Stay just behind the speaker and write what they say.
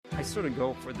I sort of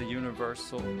go for the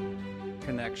universal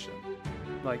connection.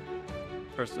 Like,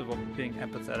 first of all, being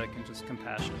empathetic and just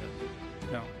compassionate.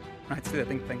 You know, I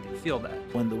think they feel that.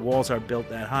 When the walls are built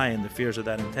that high and the fears are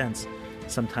that intense,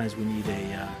 sometimes we need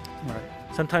Right.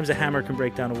 Sometimes a hammer can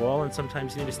break down a wall, and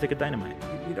sometimes you need a stick of dynamite.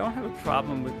 You don't have a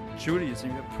problem with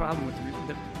Judaism. You have a problem with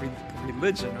the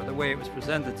religion or the way it was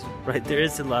presented to you. Right, there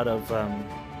is a lot of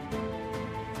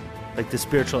like the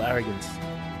spiritual arrogance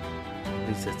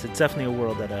exists. It's definitely a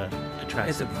world that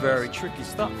attracts. It's a very tricky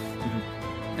stuff,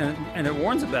 and it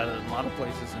warns about it in a lot of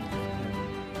places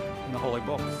in the holy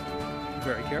books. Be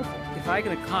very careful. If I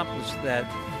can accomplish that,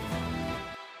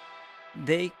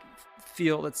 they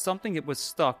feel that something that was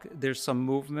stuck, there's some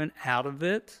movement out of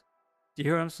it. Do you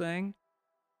hear what I'm saying?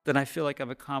 Then I feel like I've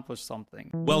accomplished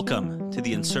something. Welcome to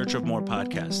the In Search of More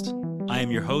podcast. I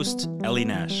am your host, Ellie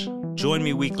Nash. Join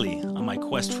me weekly on my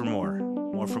quest for more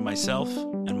from myself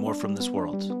and more from this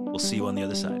world. We'll see you on the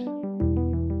other side.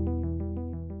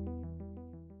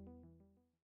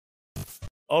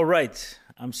 All right,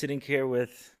 I'm sitting here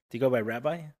with, do you go by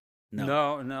Rabbi?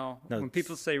 No. When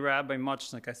people say Rabbi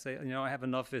Muchnik, I say, I have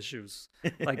enough issues.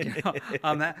 Like,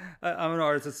 I'm an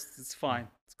artist. It's fine.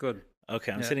 It's good.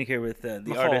 Okay, I'm sitting here with the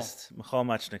Michoel. artist, Michoel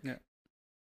Muchnik. Yeah.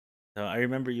 So I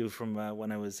remember you from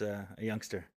when I was a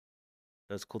youngster.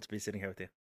 So it's cool to be sitting here with you.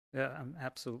 Yeah,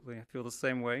 absolutely. I feel the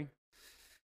same way.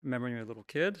 Remembering you're a little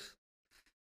kid.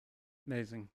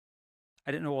 Amazing.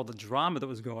 I didn't know all the drama that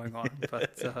was going on,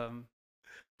 but,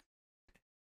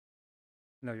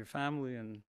 your family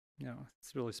and,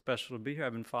 it's really special to be here.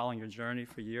 I've been following your journey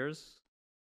for years.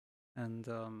 And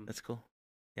that's cool.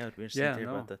 Yeah, it would be interesting to hear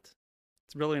about that.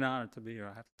 It's really an honor to be here,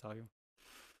 I have to tell you.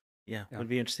 Yeah, it would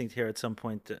be interesting to hear at some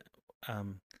point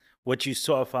what you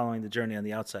saw following the journey on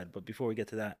the outside. But before we get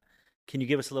to that, can you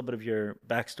give us a little bit of your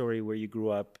backstory, where you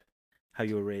grew up, how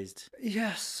you were raised?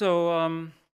 Yeah, so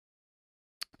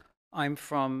I'm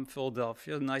from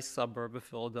Philadelphia, a nice suburb of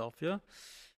Philadelphia.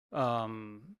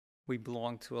 We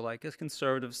belong to a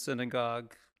conservative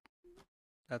synagogue.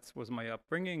 That was my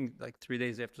upbringing, 3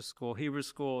 days after school, Hebrew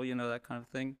school, that kind of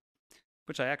thing,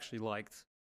 which I actually liked.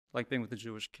 Like being with the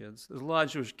Jewish kids. There's a lot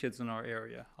of Jewish kids in our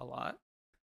area, a lot.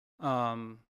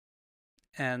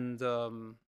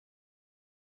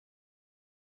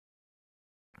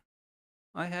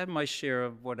 I had my share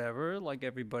of whatever, like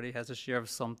everybody has a share of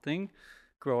something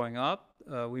growing up.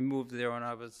 We moved there when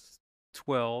I was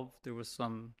 12. There was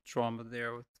some trauma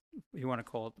there, you want to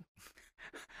call it.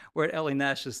 We're at Ellie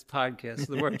Nash's podcast.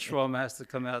 So the word trauma has to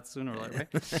come out sooner or later,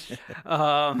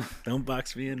 right? Don't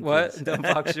box me in. What? Please. Don't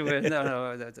box you in.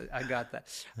 No, I got that.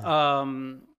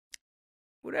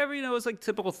 Whatever, it's like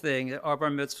typical thing. Our bar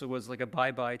mitzvah was like a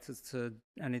bye-bye to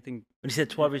anything. When you said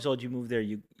 12 years old, you moved there.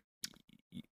 You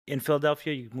in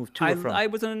Philadelphia, you moved to or from? We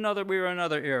were in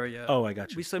another area. Oh, I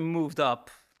got you. We moved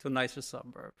up to a nicer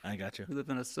suburb. I got you. We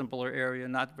lived in a simpler area,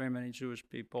 not very many Jewish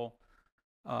people.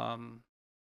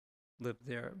 Lived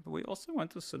there, but we also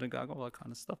went to synagogue, all that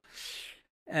kind of stuff,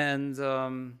 and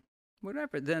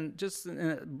whatever. Then just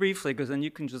briefly, because then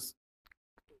you can just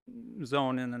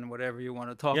zone in on whatever you want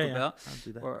to talk about, I'll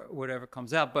do that. or whatever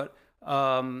comes out. But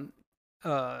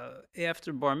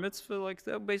after bar mitzvah,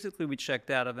 basically we checked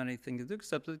out of anything to do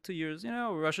except the 2 years.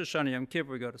 Rosh Hashanah, Yom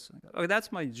Kippur, we go to synagogue. Okay,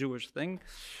 that's my Jewish thing.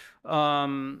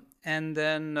 And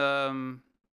then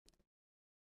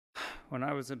when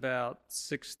I was about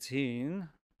 16.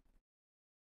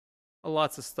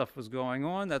 Lots of stuff was going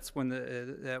on. That's when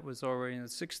that was already in the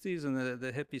 60s, and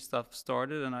the hippie stuff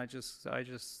started, and I just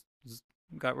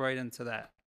got right into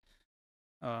that.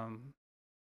 I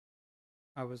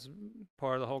was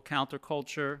part of the whole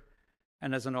counterculture,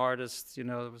 and as an artist,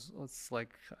 it's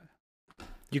like.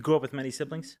 You grew up with many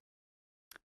siblings?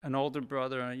 An older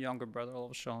brother and a younger brother. All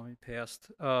of a sudden, he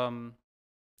passed. I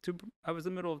was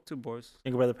the middle of two boys.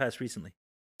 Younger brother passed recently.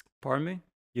 Pardon me?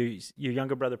 Your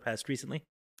younger brother passed recently?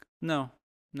 No,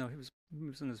 he was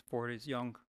in his 40s,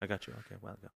 young. I got you. Okay, a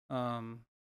while ago.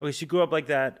 Okay, so you grew up like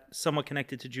that, somewhat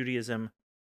connected to Judaism.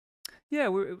 Yeah,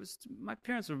 my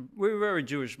parents were very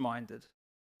Jewish minded.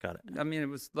 Got it. I mean, it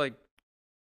was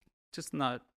just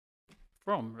not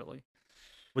from really.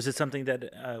 Was it something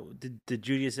that did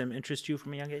Judaism interest you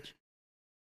from a young age?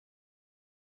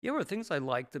 Yeah, there were things I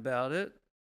liked about it,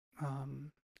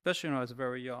 especially when I was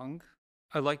very young.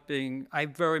 I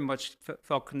very much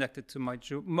felt connected to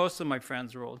most of my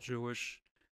friends were all Jewish.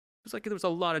 It was there was a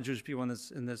lot of Jewish people in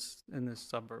this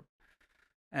suburb.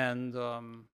 And,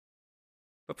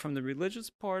 but from the religious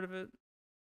part of it,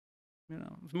 it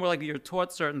was more like you're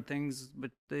taught certain things,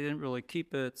 but they didn't really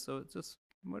keep it. So it's just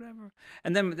whatever.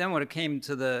 And then when it came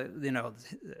to the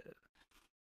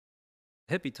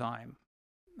hippie time,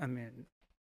 I mean,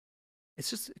 it's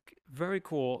just very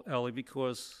cool, Ellie,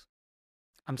 because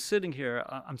I'm sitting here,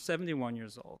 I'm 71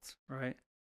 years old, right?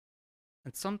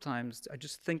 And sometimes I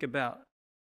just think about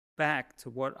back to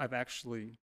what I've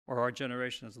actually, or our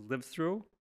generation has lived through.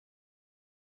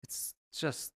 It's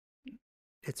just,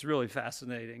 it's really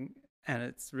fascinating. And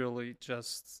it's really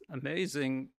just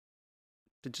amazing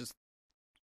to just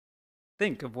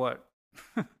think of what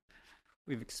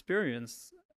we've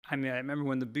experienced. I mean, I remember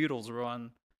when the Beatles were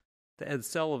on the Ed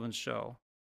Sullivan show,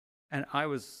 and I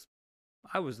was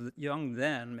young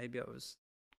then. Maybe I was,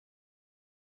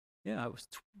 yeah, I was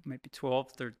maybe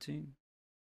 12, 13.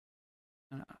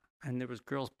 And, and there was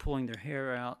girls pulling their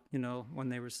hair out, when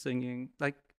they were singing.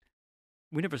 Like,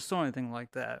 we never saw anything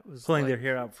like that. It was Pulling like, their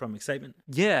hair out from excitement.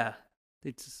 yeah,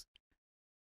 they just.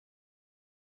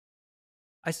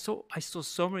 I saw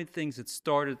so many things that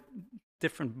started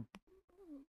different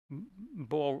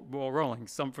ball rolling.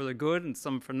 Some for the good and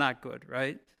some for not good,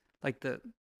 right? Like the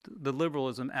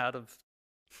liberalism out of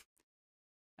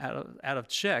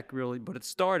check, really. But it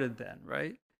started then,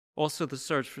 right? Also, the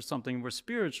search for something more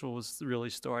spiritual was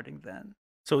really starting then.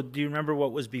 So, do you remember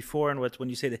what was before and when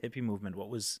you say the hippie movement? What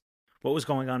was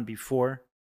going on before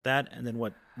that, and then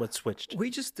what switched?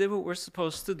 We just did what we're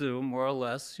supposed to do, more or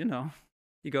less.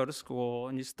 You go to school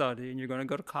and you study, and you're going to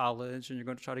go to college, and you're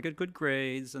going to try to get good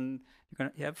grades, and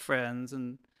you have friends.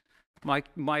 And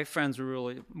my friends were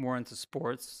really more into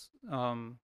sports.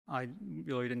 I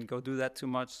really didn't go do that too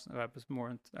much.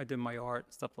 I did my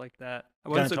art, stuff like that. I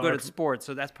wasn't so good at sports,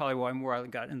 so that's probably why I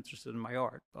got interested in my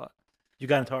art. But you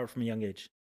got into art from a young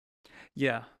age.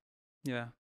 yeah,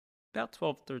 about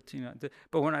 12, 13. I did.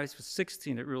 But when I was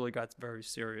 16, it really got very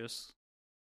serious.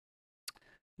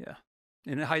 Yeah.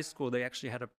 In high school, they actually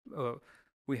had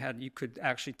you could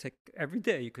actually take every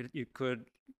day. You could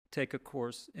take a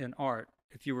course in art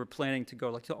if you were planning to go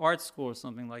like to art school or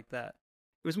something like that.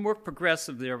 It was more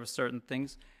progressive there with certain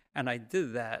things, and I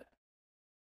did that.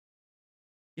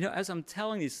 As I'm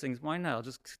telling these things, why not? I'll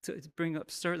just to bring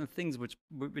up certain things which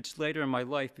later in my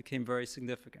life became very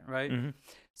significant, right? Mm-hmm.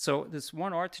 So this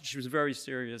one art teacher was very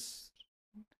serious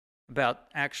about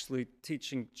actually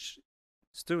teaching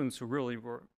students who really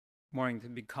were wanting to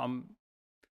become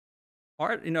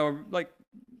art, like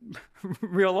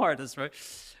real artists, right?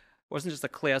 It wasn't just a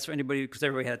class for anybody, because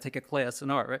everybody had to take a class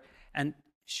in art, right? And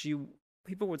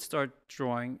people would start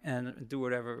drawing and do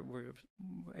whatever, we were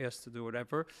asked to do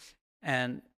whatever.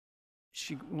 And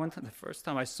the first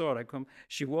time I saw it,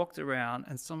 she walked around,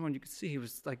 and someone, you could see he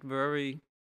was like very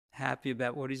happy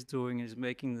about what he's doing. He's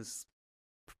making this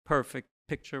perfect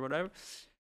picture, whatever.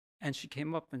 And she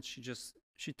came up and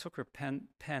she took her pen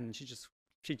and she just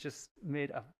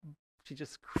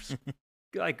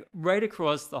like right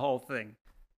across the whole thing.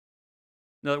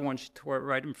 Another one, she tore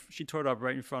it up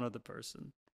right in front of the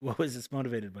person. What was this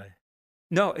motivated by?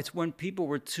 No, it's when people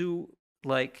were too,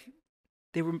 like,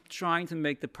 they were trying to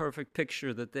make the perfect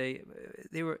picture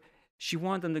that she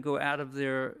wanted them to go out of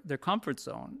their comfort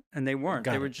zone, and they weren't.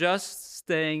 They were just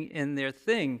staying in their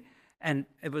thing. And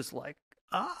it was like,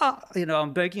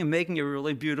 I'm making a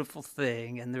really beautiful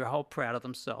thing, and they're all proud of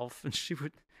themselves. And she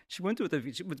went to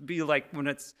it. She would be like, when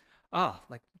it's,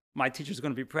 like, my teacher's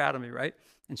going to be proud of me, right?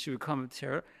 And she would come and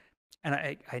tear it.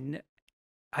 And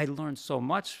I learned so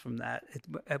much from that.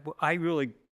 I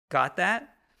really got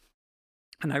that.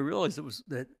 And I realized it was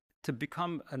that to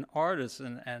become an artist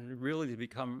and really to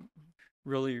become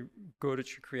really good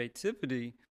at your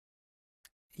creativity,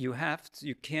 you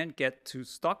can't get too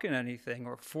stuck in anything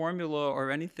or formula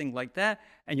or anything like that.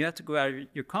 And you have to go out of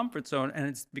your comfort zone, and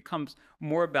it becomes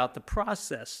more about the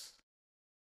process.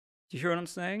 Do you hear what I'm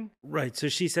saying? Right. So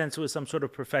she sensed it was some sort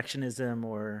of perfectionism,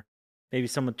 or maybe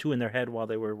someone too in their head while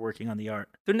they were working on the art.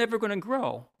 They're never going to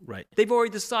grow. Right. They've already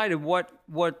decided what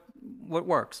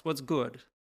works, what's good.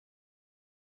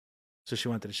 So she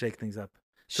wanted to shake things up.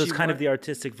 So it's kind of the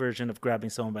artistic version of grabbing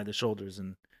someone by the shoulders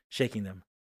and shaking them.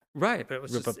 Right, but it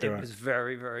was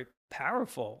very, very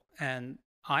powerful. And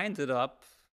the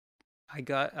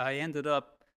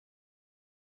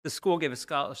school gave a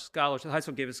scholarship, the high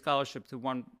school gave a scholarship to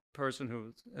one person who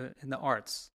was in the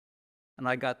arts. And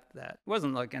I got that. It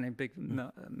wasn't like any big,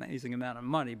 amazing amount of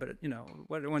money, but it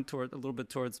went a little bit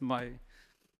towards I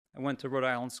went to Rhode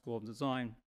Island School of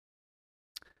Design.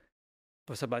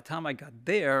 But so by the time I got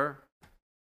there,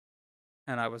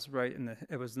 and I was it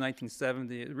was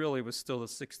 1970, it really was still the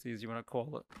 60s, you want to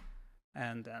call it.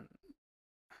 And then,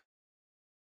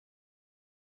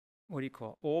 what do you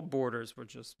call it? All borders were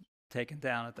just taken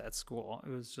down at that school.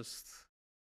 It was just,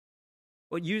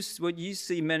 what you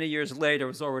see many years later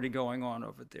was already going on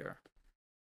over there.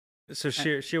 So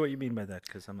share what you mean by that,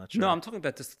 because I'm not No, sure. I'm talking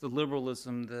about just the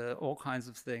liberalism, the all kinds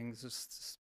of things,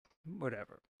 just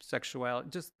whatever, sexuality,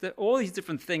 just all these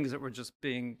different things that were just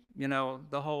being,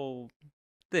 the whole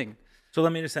thing. So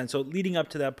let me understand. So leading up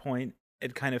to that point,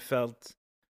 it kind of felt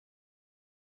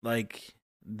like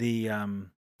the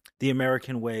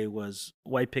American way was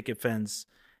white picket fence,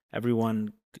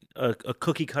 everyone a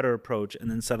cookie cutter approach, and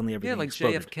then suddenly Yeah, everything like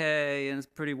exploded. JFK and his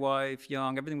pretty wife,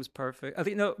 young, everything was perfect. I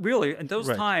think, no, really, in those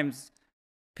Right. times,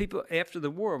 people after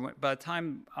the war, by the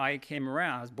time I came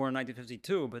around, I was born in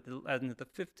 1952, but in the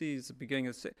 50s, the beginning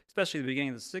of, especially the beginning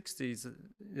of the 60s,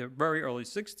 the very early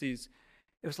 60s,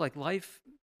 it was like life,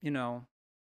 you know,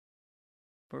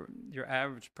 for your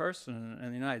average person in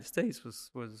the United States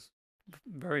was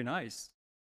very nice.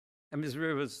 I mean,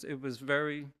 it was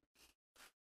very,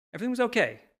 everything was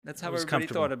okay. That's It how was everybody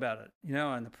thought comfortable. about it,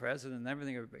 and the president and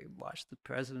everything. Everybody watched the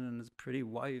president and his pretty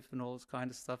wife and all this kind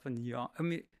of stuff. And young, I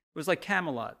mean, it was like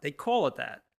Camelot. They call it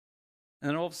that. And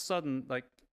then all of a sudden, like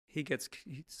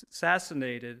he's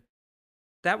assassinated.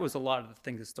 That was a lot of the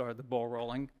things that started the ball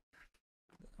rolling.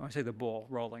 I say the ball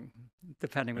rolling,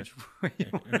 depending Right. which way you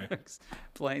want to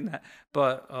explain that.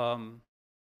 But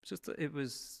just it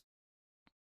was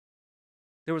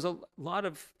there was a lot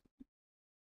of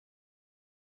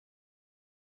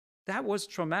that was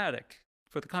traumatic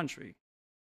for the country.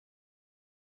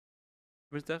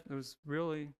 It was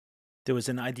really There was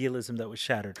an idealism that was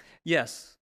shattered,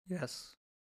 yes, yes.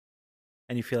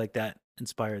 and you feel like that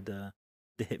inspired the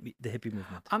hippie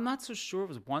movement. I'm not so sure it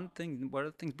was one thing, what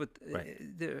other things, but Right.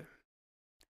 there.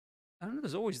 I don't know.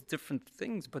 There's always different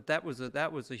things, but that was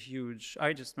a huge.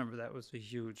 I just remember that was a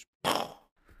huge. By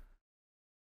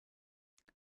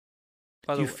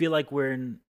Do the you way, feel like we're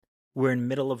in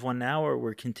middle of one now, or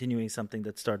we're continuing something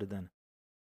that started then?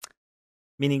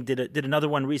 Meaning, did another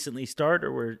one recently start,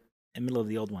 or we're in the middle of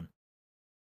the old one?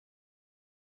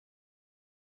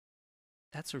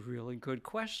 that's a really good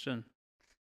question.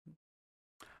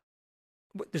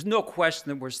 There's no question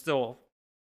that we're still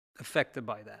affected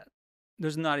by that.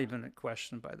 There's not even a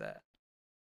question by that.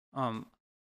 Um,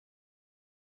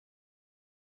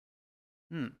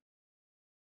 hmm.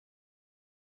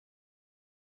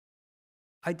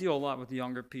 I deal a lot with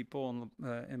younger people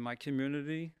in my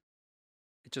community.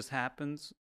 It just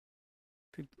happens.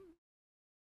 People,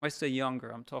 when I say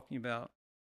younger, I'm talking about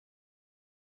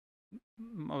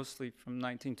mostly from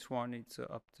 1920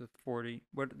 to up to 40,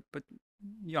 but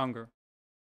younger.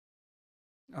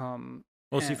 Um,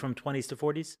 Mostly and from 20s to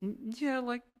 40s. yeah,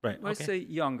 like Right. I Okay. say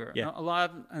younger. Yeah.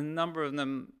 A number of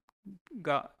them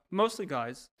got mostly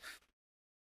guys,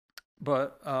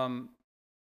 but I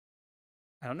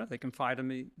don't know. They confide in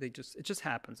me. It just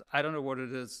happens. I don't know what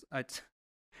it is.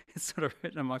 It's sort of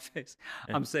written on my face.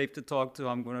 Yeah. I'm safe to talk to.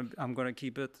 I'm gonna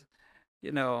keep it.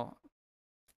 You know,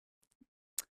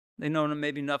 they know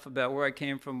maybe enough about where I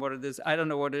came from, what it is. I don't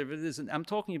know what it is. And I'm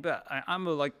talking about.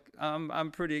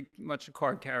 I'm pretty much a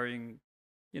card carrying,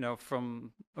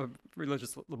 from a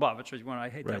religious Lubavitcher. I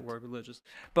hate that Right. word religious,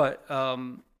 but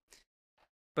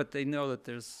they know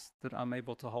that I'm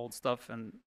able to hold stuff,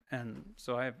 and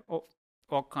so I have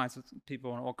all kinds of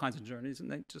people on all kinds of journeys, and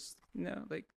they just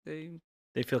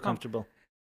They feel come. comfortable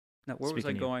Now, where was I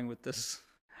speaking to you. going with this?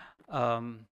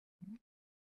 Um,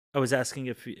 I was asking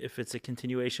if it's a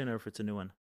continuation or if it's a new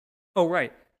one. oh,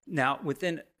 right. Now,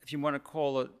 within, if you want to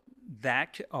call it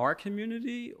our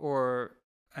community,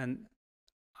 and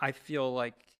I feel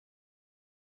like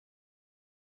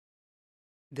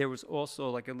there was also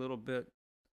like a little bit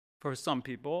for some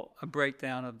people a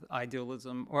breakdown of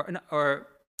idealism or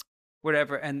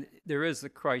whatever, and there is a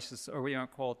crisis, or we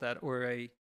don't call it that, or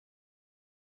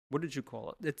what did you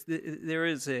call it? There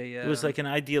is It was like an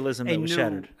idealism that was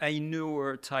shattered. a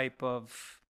newer type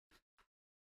of,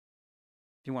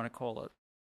 if you want to call it,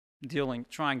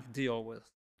 trying to deal with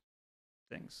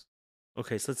things.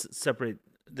 Okay, so let's separate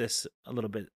this a little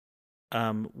bit.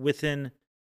 Within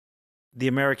the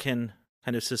American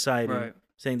kind of society, Right.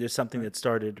 saying there's something Right. that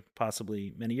started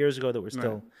possibly many years ago that we're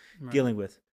still Right. dealing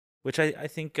with, which I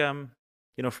think, from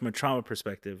a trauma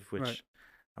perspective, which Right.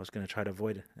 I was going to try to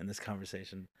avoid in this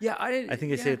conversation. Yeah, I didn't. I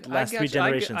think they Yeah, say the I last got three you.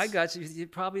 generations. I got you. You're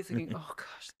probably thinking, "Oh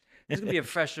gosh, this is gonna be a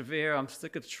fresh of air. I'm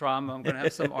sick of trauma. I'm gonna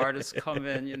have some artist come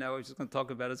in. He's just gonna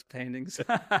talk about his paintings."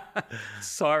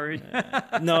 Sorry.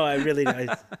 No,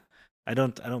 I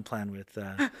don't plan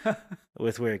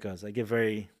with where it goes. I get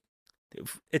very.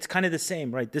 It's kind of the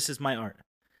same, right? This is my art.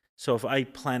 So if I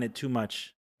plan it too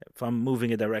much, if I'm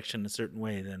moving a direction a certain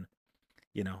way, then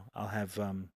I'll have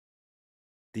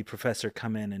the professor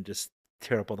come in and just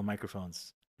tear up all the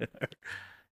microphones.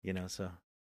 So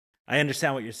I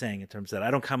understand what you're saying in terms of that.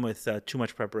 I don't come with too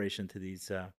much preparation to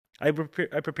these I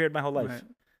prepared my whole life Right.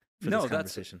 for this No, that's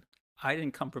conversation. I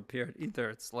didn't come prepared either.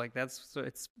 It's like that's so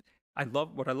it's I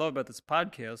love what I love about this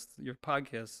podcast, your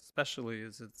podcast especially,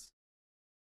 is it's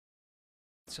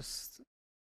just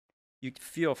you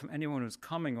feel from anyone who's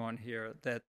coming on here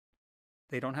that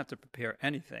they don't have to prepare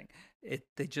anything.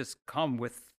 They just come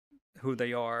with who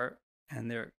they are, and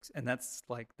that's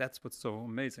what's so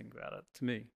amazing about it to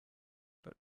me.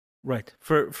 But Right.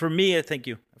 For me, thank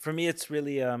you. For me, it's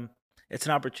really it's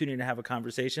an opportunity to have a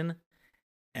conversation.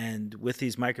 And with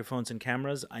these microphones and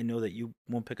cameras, I know that you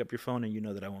won't pick up your phone, and you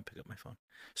know that I won't pick up my phone.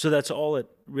 So that's all it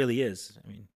really is. I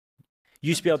mean, you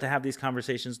used to be able to have these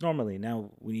conversations normally.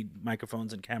 Now we need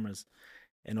microphones and cameras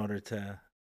in order to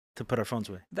put our phones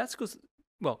away. that's because,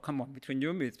 well, come on, between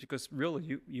you and me, it's because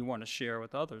really you want to share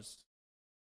with others.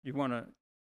 You want to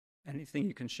anything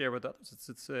you can share with others.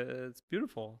 It's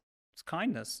beautiful. It's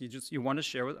kindness. You want to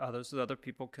share with others so that other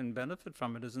people can benefit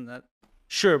from it. Isn't that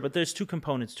Sure, but there's two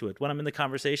components to it. When I'm in the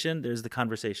conversation, there's the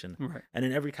conversation. right? And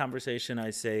in every conversation, I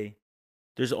say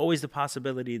there's always the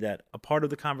possibility that a part of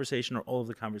the conversation or all of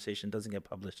the conversation doesn't get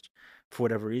published for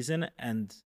whatever reason.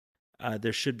 And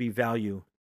there should be value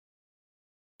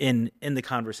in the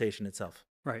conversation itself.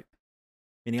 Right.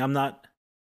 Meaning I'm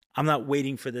not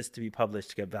waiting for this to be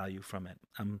published to get value from it.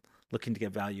 I'm looking to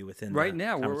get value within Right the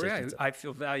now, where we're conversation at, itself. I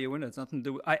feel value in it. It's nothing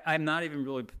to do. I'm not even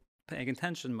really paying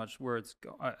attention much where it's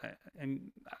go.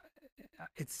 And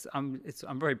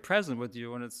I'm very present with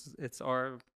you, and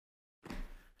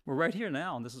we're right here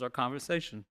now, and this is our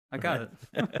conversation. I got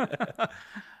it.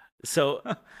 So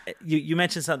you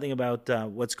mentioned something about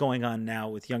what's going on now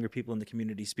with younger people in the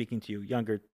community speaking to you,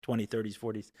 younger 20s, 30s,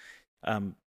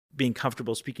 40s, being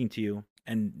comfortable speaking to you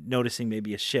and noticing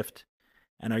maybe a shift.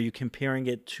 And are you comparing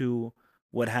it to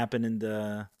what happened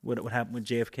what happened with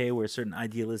JFK, where certain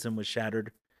idealism was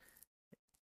shattered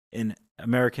in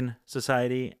American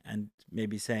society, and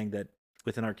maybe saying that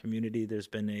within our community there's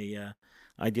been a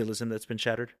idealism that's been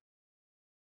shattered?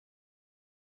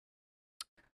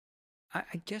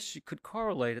 I guess you could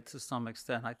correlate it to some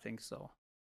extent. I think so.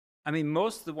 I mean,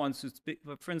 most of the ones who speak,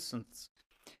 for instance,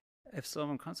 if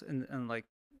someone comes and like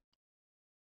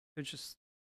they're just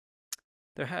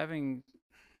they're having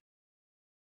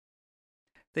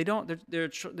they don't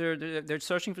they're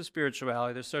searching for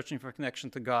spirituality, they're searching for a connection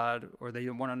to God, or they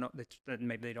want to know that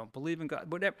maybe they don't believe in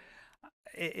God,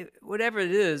 whatever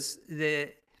it is,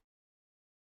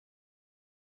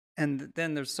 and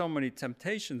then there's so many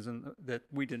temptations that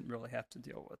we didn't really have to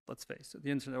deal with. Let's face it,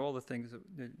 the internet, all the things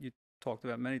that you talked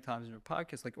about many times in your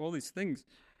podcast, like all these things,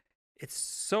 it's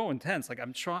so intense. Like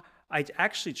I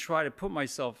actually try to put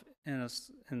myself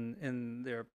in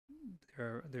their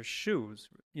shoes,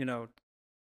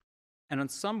 and in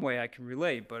some way I can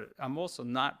relate. But I'm also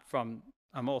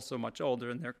much older,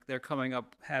 and they're coming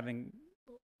up having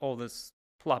all this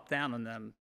plop down on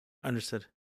them. Understood.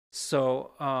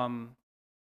 So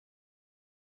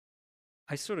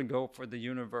I sort of go for the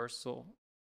universal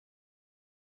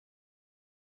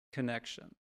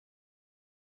connection.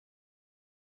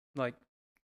 Like,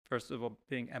 first of all,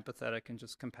 being empathetic and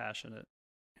just compassionate,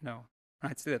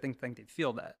 I'd say I think they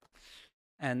feel that.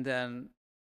 And then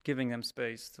giving them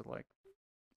space to like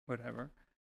whatever.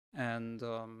 And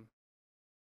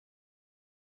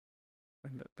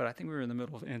but I think we were in the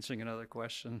middle of answering another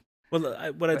question.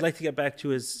 Well, what I'd like to get back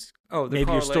to is the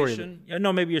maybe your story. correlation.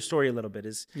 No, maybe your story a little bit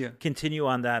is Yeah. continue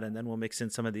on that, and then we'll mix in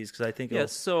some of these because I think it'll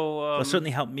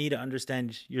certainly help me to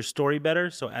understand your story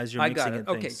better. So as you're mixing in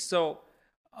things. Okay, so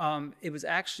it was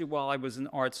actually while I was in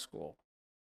art school,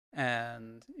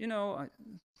 and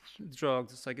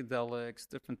drugs, psychedelics,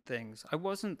 different things. I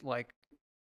wasn't like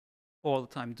all the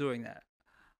time doing that.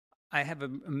 I have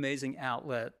an amazing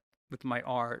outlet with my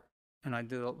art, and I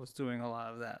was doing a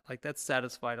lot of that. Like that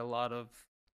satisfied a lot of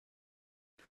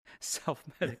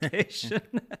self-medication,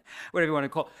 whatever you want to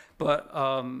call it. But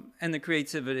and the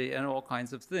creativity and all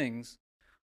kinds of things.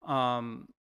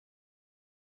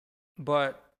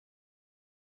 But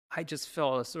I just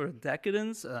felt a sort of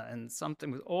decadence and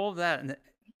something with all of that and the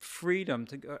freedom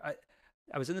to go.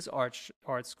 I was in this art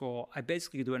school. I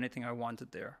basically could do anything I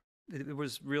wanted there. It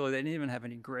was really, they didn't even have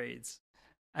any grades.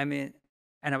 I mean,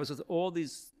 and I was with all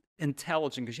these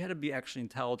intelligent, because you had to be actually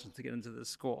intelligent to get into this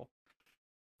school.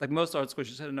 Like most art schools,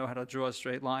 you just had to know how to draw a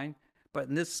straight line. But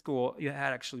in this school, you had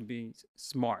to actually be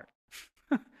smart.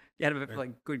 You had to have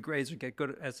like good grades or get good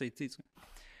at SATs.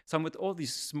 So I'm with all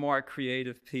these smart,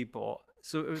 creative people.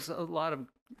 So it was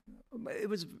it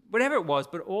was whatever it was,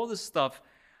 but all this stuff,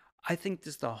 I think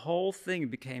just the whole thing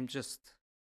became just,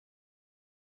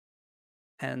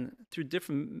 and through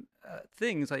different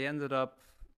things, I ended up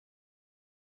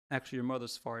Actually, your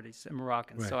mother's Sephardi,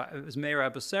 Moroccan. Right. So it was Meir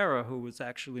Abasera who was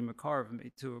actually Makar of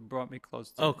me, who brought me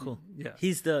close to. Oh, cool. Yeah.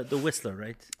 He's the whistler,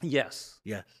 right? Yes.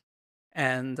 Yes.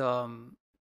 And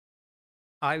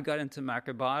I got into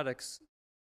macrobiotics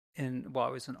while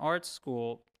I was in art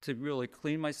school to really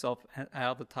clean myself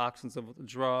out of the toxins of the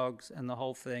drugs and the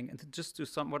whole thing, and to just do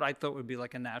what I thought would be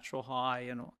like a natural high.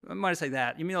 And when I say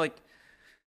that, you mean like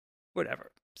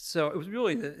whatever. So it was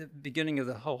really the beginning of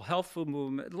the whole health food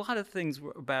movement. A lot of things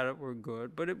about it were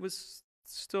good, but it was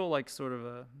still like sort of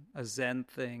a Zen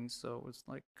thing. So it was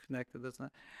like connected this and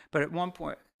that. But at one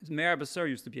point, Meir Abasser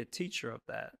used to be a teacher of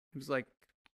that. He was like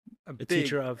a big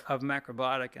teacher of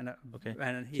macrobiotic, okay.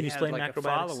 and he Can you had explain like macrobiotics?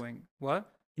 a following.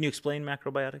 What? Can you explain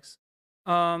macrobiotics?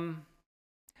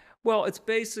 Well, it's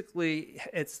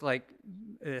like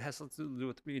it has to do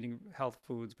with eating health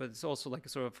foods, but it's also like a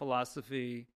sort of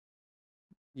philosophy,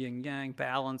 yin yang,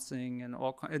 balancing, and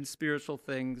and spiritual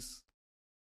things.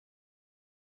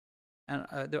 And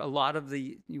there are a lot of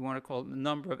you want to call it, a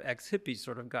number of ex-hippies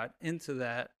sort of got into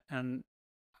that, and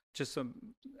just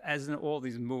as in all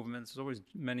these movements, there's always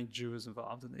many Jews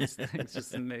involved in these things.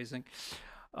 Just amazing.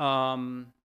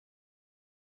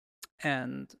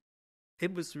 And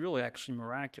it was really actually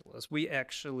miraculous. We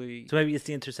actually... So maybe it's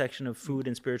the intersection of food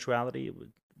and spirituality.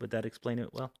 Would that explain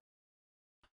it well?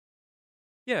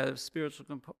 Yeah, there's a spiritual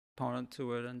component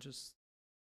to it, and just...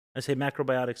 I say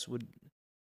macrobiotics would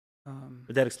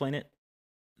that explain it?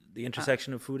 The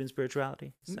intersection of food and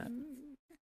spirituality?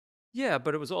 Yeah,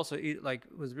 but it was also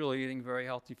was really eating very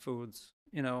healthy foods,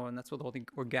 and that's what all the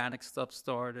organic stuff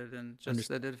started, and just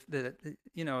that it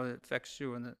affects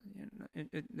you and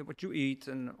what you eat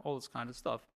and all this kind of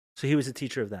stuff. So he was a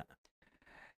teacher of that.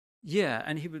 Yeah,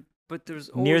 and he would, but there's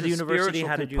always near the a university. spiritual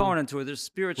How did component to it. There's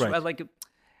spiritual, right.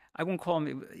 I wouldn't call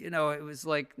him, it was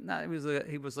like,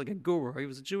 he was like a guru. He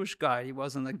was a Jewish guy. He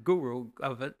wasn't a guru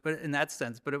of it, but in that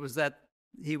sense, but it was that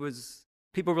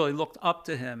people really looked up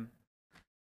to him.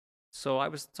 So I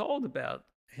was told about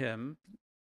him,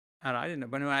 and I didn't know.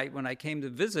 But when I came to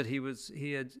visit,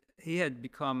 he had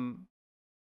become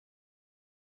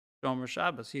Shomer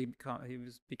Shabbos. He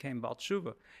became Baal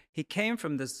Tshuva. He came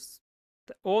from this.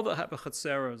 All the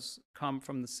Chatzeros come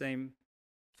from the same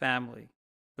family.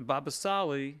 The Baba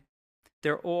Sali,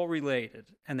 they're all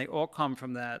related, and they all come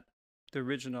from that. The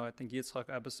original, I think, Yitzchak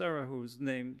Abasera, who was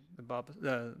named the Baba.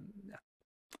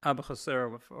 Abba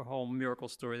Chasera, with a whole miracle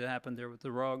story that happened there with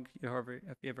the rug. Have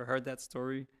you ever heard that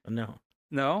story? No.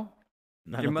 No?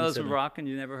 Not Your mother's Moroccan,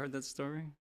 you never heard that story?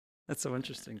 That's so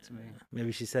interesting to me.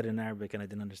 Maybe she said it in Arabic and I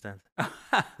didn't understand.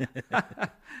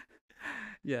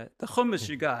 Yeah, the hummus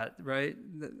you got, right?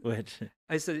 Which?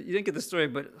 I said, you didn't get the story,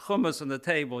 but hummus on the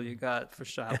table you got for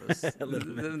Shabbos.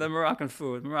 the Moroccan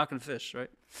food, Moroccan fish, right?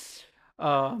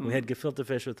 We had gefilte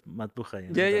fish with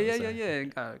matbucha. Yeah.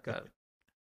 Got it.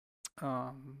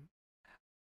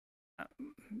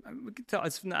 We could tell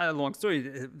it's not a long story.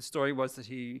 The story was that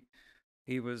he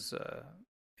was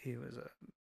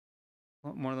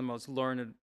one of the most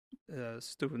learned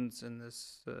students in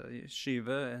this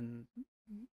yeshiva in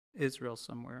Israel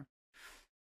somewhere,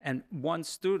 and one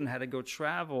student had to go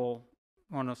travel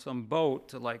on some boat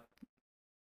to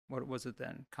what was it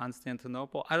then?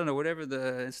 Constantinople? I don't know, whatever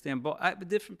the Istanbul,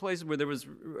 different places where there was,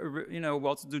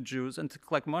 well-to-do Jews, and to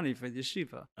collect money for the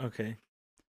yeshiva. Okay.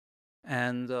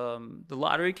 And the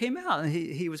lottery came out, and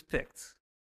he was picked.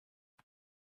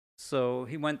 So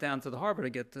he went down to the harbor to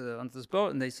get onto this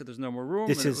boat, and they said there's no more room.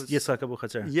 This is Yitzhak Abu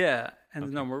Chatzer. Yeah, and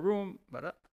there's no more room.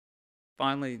 But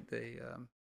finally, they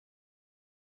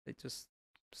just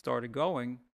started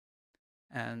going,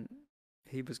 and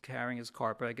he was carrying his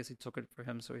carpet. I guess he took it for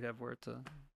him so he'd have where to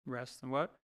rest and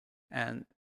what. And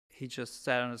he just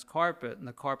sat on his carpet, and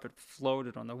the carpet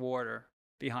floated on the water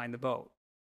behind the boat.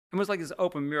 It was like this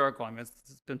open miracle. I mean,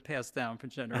 it's been passed down for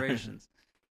generations.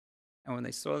 And when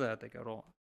they saw that, they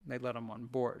let him on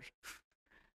board.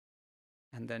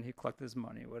 And then he collected his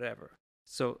money, whatever.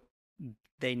 So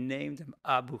they named him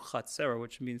Abu Chatzera,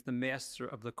 which means the master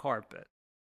of the carpet.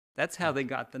 That's how they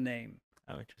got the name.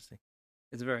 Oh, interesting.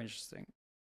 It's very interesting.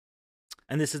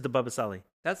 And this is the Baba Sali?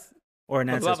 That's... Or an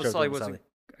ancestor Baba Sali of Baba was,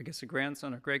 I guess, a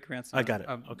grandson or great-grandson. I got it.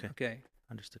 Okay.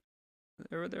 Understood.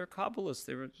 They were Kabbalists.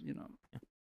 They were, Yeah.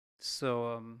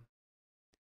 So,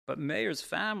 but Meir's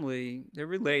family, they're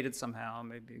related somehow,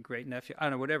 maybe a great nephew, I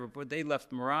don't know, whatever. But they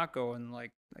left Morocco in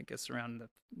I guess around the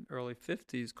early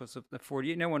 50s because of the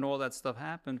 48. When all that stuff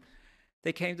happened,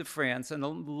 they came to France, and a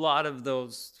lot of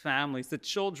those families, the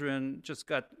children just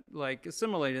got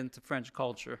assimilated into French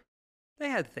culture. They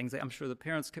had things. I'm sure the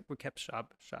parents kept shops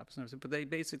and everything, but they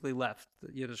basically left the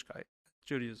Yiddishkeit,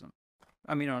 Judaism.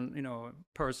 I mean, on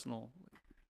personal.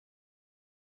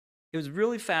 it was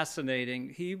really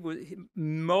fascinating.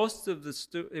 Most of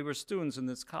they were students in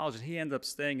this college. He ended up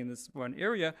staying in this one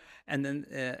area, and then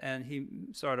and he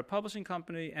started a publishing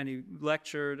company, and he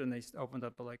lectured, and they opened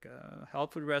up like a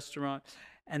health food restaurant,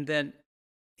 and then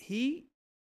he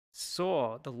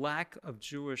saw the lack of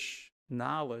Jewish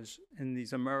knowledge in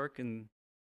these American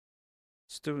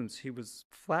students. He was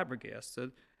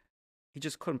flabbergasted. He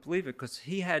just couldn't believe it because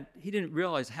he didn't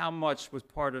realize how much was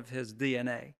part of his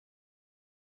DNA.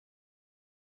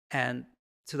 And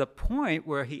to the point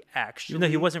where he actually... Even though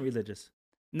he wasn't religious.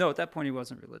 No, at that point he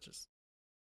wasn't religious.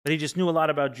 But he just knew a lot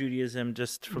about Judaism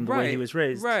just from the way he was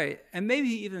raised. Right. And maybe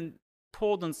he even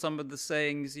pulled on some of the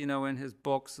sayings, in his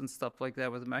books and stuff like that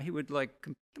with him. He would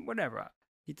whatever.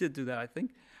 He did do that, I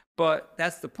think. But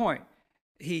that's the point.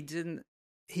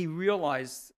 He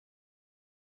realized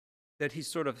that he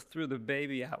sort of threw the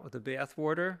baby out with the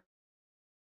bathwater,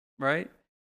 right?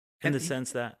 In the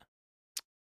sense that?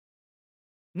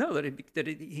 No, that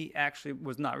he actually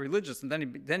was not religious. And then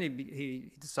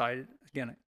he decided,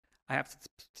 again, I have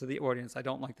to the audience, I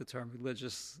don't like the term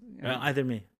religious. Either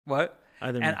me. What?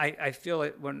 Either and me. I feel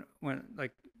like when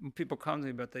people come to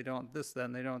me, but they don't this,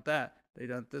 then they don't that, they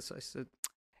don't this, I said,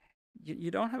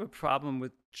 you don't have a problem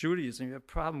with Judaism. You have a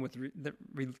problem with the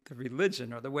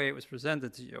religion or the way it was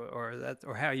presented to you, or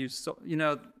how you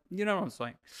what I'm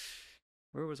saying.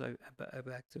 Where was I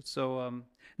back to? So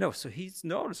no, so he's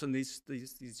noticing these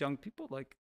young people,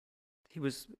 like he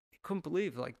couldn't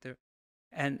believe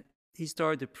and he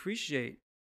started to appreciate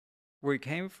where he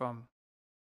came from,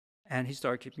 and he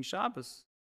started keeping Shabbos.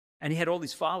 And he had all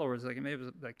these followers, like maybe it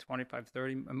was like 25,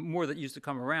 30 more that used to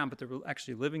come around, but they were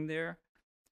actually living there.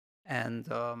 And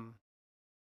some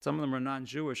of them were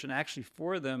non-Jewish, and actually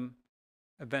for them,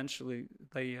 eventually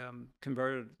they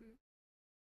converted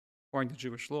according to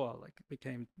Jewish law. Like it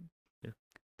became,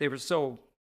 they were so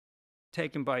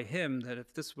taken by him that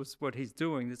if this was what he's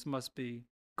doing, this must be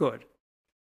good.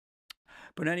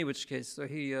 But in any which case, so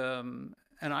he and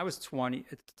I was 20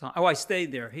 at the time. Oh, I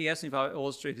stayed there. He asked me if I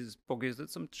illustrated his book.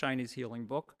 It's some Chinese healing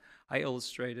book. I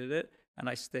illustrated it, and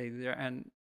I stayed there.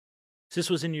 And this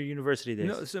was in your university days?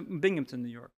 No, it's in Binghamton, New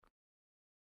York.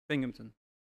 Binghamton.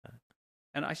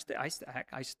 And I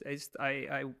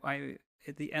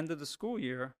at the end of the school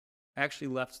year, I actually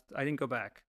left. I didn't go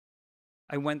back.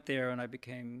 I went there and I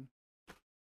became,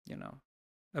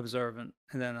 observant.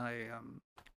 And then I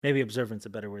maybe observant's a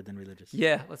better word than religious.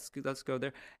 Yeah, let's go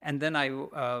there. And then I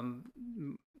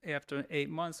after 8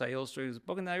 months, I illustrated his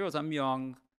book, and then I realized I'm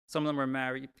young. Some of them were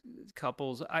married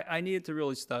couples. I needed to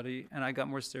really study, and I got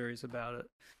more serious about it.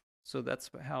 So that's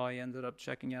how I ended up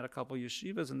checking out a couple of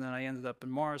yeshivas, and then I ended up in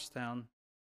Morristown,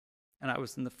 and I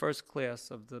was in the first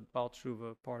class of the Baal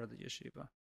Tshuva part of the yeshiva.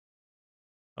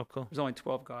 Oh, cool. There was only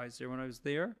 12 guys there when I was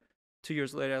there. 2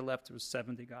 years later, I left. There was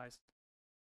 70 guys.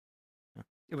 Huh.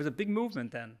 It was a big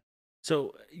movement then.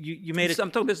 So you made it.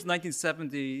 I'm talking this is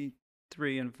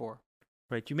 1973 and 4.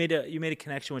 Right. You made a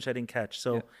connection which I didn't catch.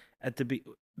 So at the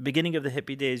beginning of the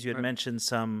hippie days, you had mentioned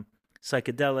some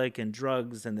psychedelic and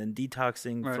drugs, and then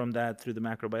detoxing from that through the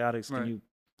macrobiotics. Can you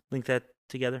link that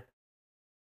together?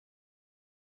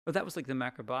 Well, that was like the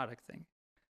macrobiotic thing.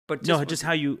 But just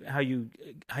how you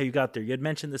got there. You had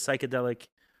mentioned the psychedelic.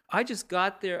 I just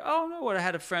got there. Oh no! I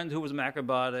had a friend who was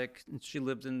macrobiotic, and she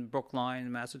lived in Brookline,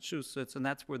 Massachusetts, and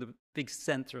that's where the big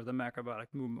center of the macrobiotic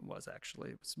movement was.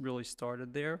 Actually, it was really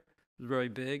started there. It was very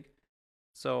big.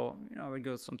 So I would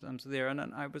go sometimes there, and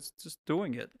then I was just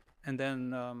doing it. And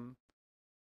then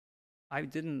I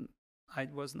didn't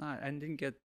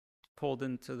get pulled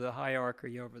into the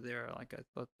hierarchy over there like I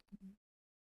thought.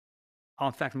 Oh,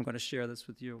 in fact, I'm going to share this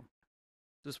with you.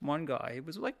 This one guy, he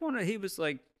was like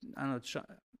I don't know,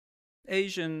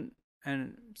 Asian,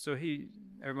 and so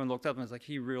everyone looked up and was like,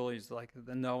 he really is like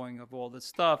the knowing of all this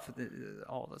stuff,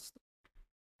 all this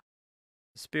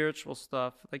spiritual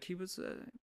stuff. Like he was.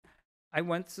 I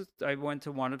went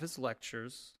to one of his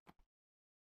lectures.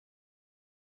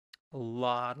 A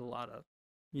lot of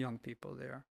young people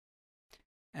there,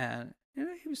 and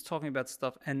he was talking about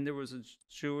stuff. And there was a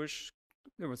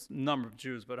number of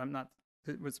Jews, but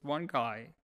there was one guy,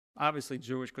 obviously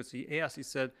Jewish, because he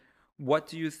said, "What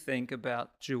do you think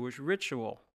about Jewish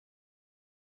ritual?"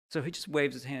 So he just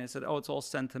waved his hand and said, "Oh, it's all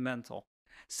sentimental."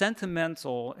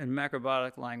 Sentimental in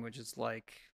macrobiotic language is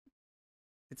like,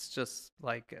 it's just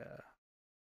like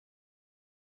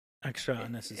extra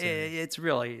unnecessary. It's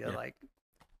really like,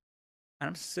 and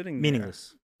I'm sitting there,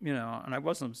 meaningless, and I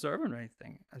wasn't observing or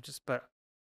anything. But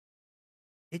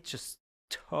it just,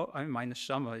 my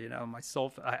neshama, my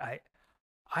soul.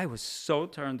 I was so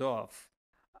turned off.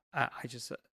 I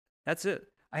just, that's it.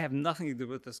 I have nothing to do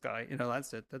with this guy.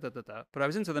 That's it. Da, da, da, da. But I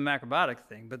was into the macrobiotic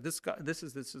thing. But this guy,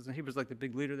 he was like the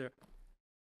big leader there.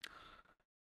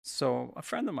 So a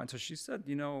friend of mine, so she said,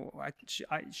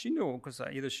 she knew because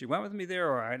either she went with me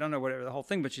there or I don't know, whatever the whole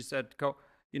thing, but she said, go,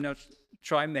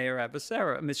 try Mayor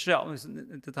Abacera, Michelle,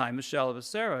 at the time, Michelle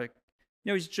Abacera.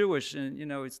 He's Jewish and,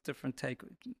 it's different take.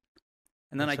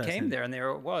 And then I came there and there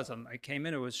it was. I came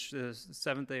in, it was the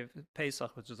seventh day of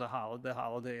Pesach, which is the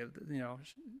holiday of,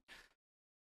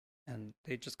 and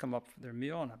they just come up for their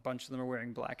meal and a bunch of them are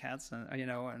wearing black hats and,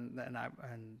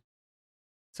 and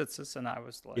tzitzis, and I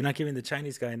was like, you're not giving the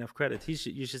Chinese guy enough credit.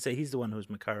 You should say he's the one who's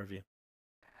Makar of you.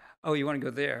 Oh, you want to go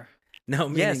there? No,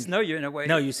 yes, no, you're in a way.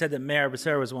 No, you said that Meir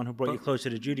Becerra was the one who brought you closer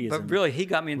to Judaism. But really, he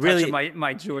got me in touch with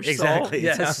my Jewish soul. Exactly.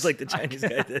 Yes. It sounds like the Chinese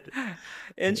guy did.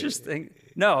 Interesting.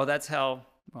 No, that's how.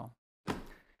 Well,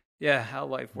 yeah, how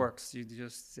life works.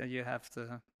 You have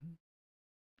to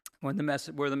where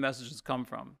the messages come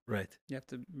from. Right. You have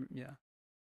to. Yeah.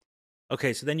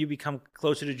 Okay, so then you become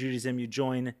closer to Judaism. You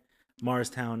join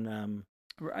Morristown.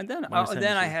 And then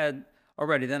I had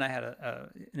an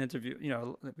interview.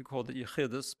 We called it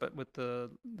Yechidus, but with the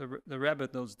Rebbe in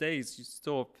those days,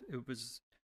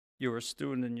 you were a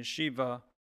student in yeshiva,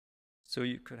 so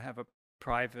you could have a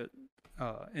private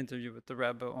interview with the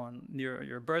Rebbe on near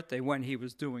your birthday when he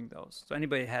was doing those. So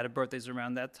anybody had a birthdays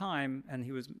around that time, and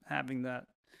he was having that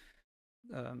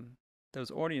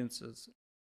those audiences.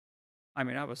 I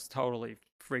mean, I was totally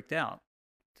freaked out.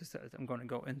 I'm going to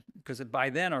go in because by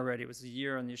then already it was a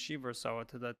year in yeshiva or so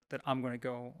that I'm going to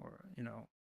go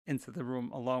into the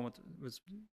room alone. It was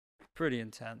pretty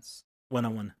intense.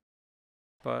 One-on-one.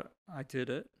 But I did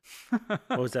it.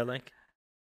 What was that like?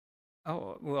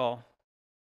 Oh, well,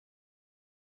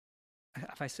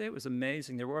 if I say it was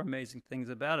amazing, there were amazing things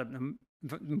about it.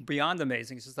 Beyond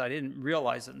amazing, it's just I didn't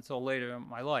realize it until later in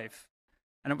my life.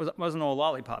 And it wasn't all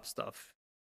lollipop stuff.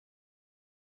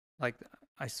 Like,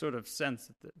 I sort of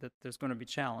sensed that there's going to be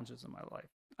challenges in my life.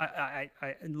 I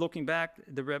looking back,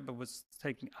 the Rebbe was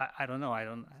taking, I don't know,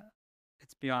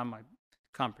 it's beyond my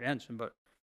comprehension, but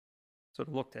sort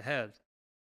of looked ahead.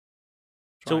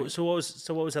 So what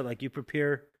was that like? You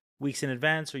prepare weeks in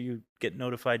advance, or you get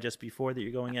notified just before that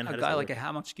you're going in?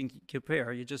 How much can you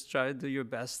prepare? You just try to do your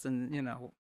best, and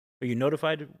Are you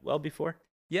notified well before?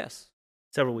 Yes.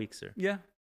 Several weeks, sir. Yeah.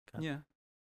 Okay. Yeah.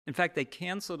 In fact, they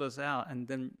canceled us out and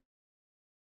then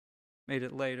made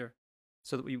it later,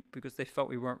 because they felt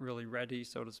we weren't really ready,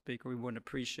 so to speak, or we wouldn't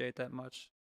appreciate that much.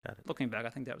 Got it. Looking back, I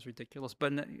think that was ridiculous.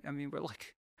 But I mean, we're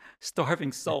like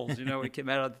starving souls, We came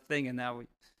out of the thing, and now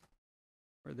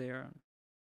we're there.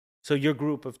 So your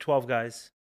group of 12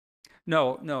 guys.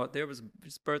 No, there was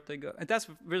his birthday. And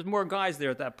there's more guys there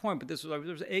at that point, but there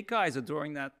was 8 guys that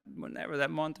during whenever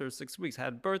that month or 6 weeks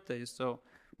had birthdays. So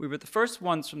we were the first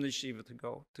ones from the yeshiva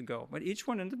to go, but each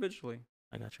one individually.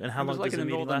 I got you. And how long does the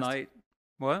meeting last? Night.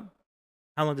 What?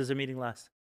 How long does the meeting last?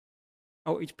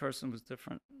 Oh, each person was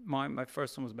different. My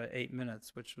first one was about 8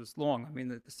 minutes, which was long. I mean,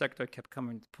 the secretary kept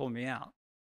coming to pull me out.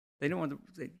 They didn't want to.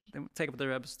 They didn't take up the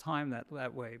Rebbe's time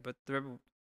that way, but the Rebbe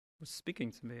was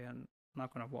speaking to me, and I'm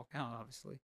not going to walk out,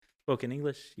 obviously. Spoke in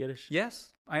English, Yiddish?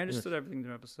 Yes, I understood everything the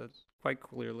Rebbe said quite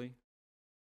clearly.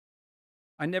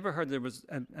 I never heard there was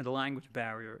a language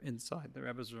barrier inside the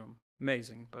Rebbe's room.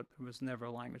 Amazing, but there was never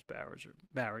a language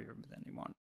barrier with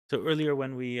anyone. So earlier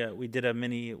when we did a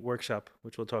mini workshop,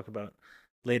 which we'll talk about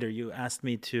later, you asked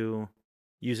me to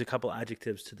use a couple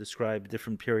adjectives to describe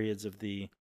different periods of the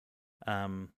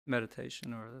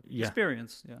meditation or the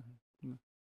experience.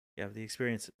 Yeah, the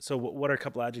experience. So what are a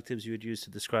couple adjectives you would use to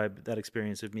describe that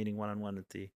experience of meeting one-on-one with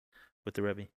the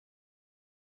Rebbe?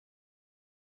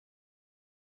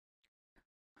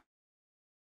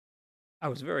 I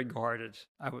was very guarded.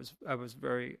 I was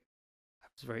very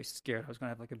scared. I was going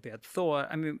to have like a bad thought.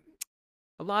 I mean,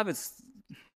 a lot of it's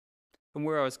from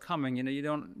where I was coming. You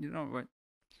don't.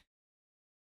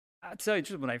 I'll tell you the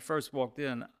truth. When I first walked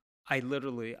in, I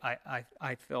literally,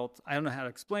 I felt. I don't know how to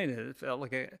explain it. It felt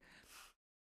like it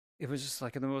was just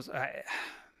like the most.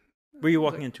 Were you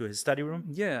walking into his study room?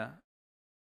 Yeah.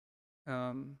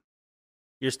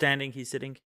 You're standing. He's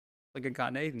sitting. Like a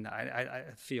Gan Eden. I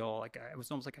feel like it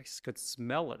was almost like I could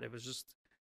smell it. It was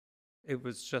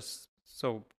just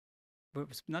so. It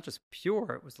was not just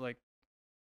pure. It was like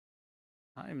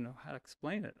I don't even know how to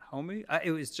explain it. Homey.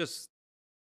 It was just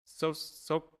so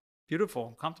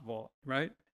beautiful, comfortable,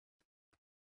 right?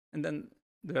 And then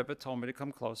the Rebbe told me to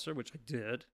come closer, which I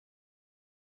did.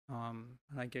 And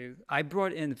I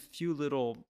brought in a few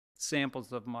little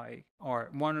samples of my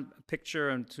art. One picture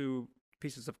and 2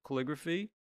 pieces of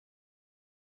calligraphy.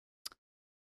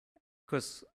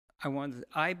 Because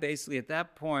I basically, at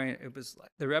that point, it was like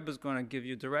the Rebbe was going to give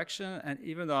you direction. And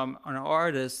even though I'm an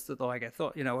artist, like I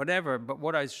thought, whatever, but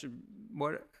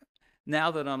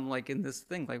now that I'm like in this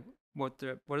thing, like what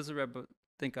does the Rebbe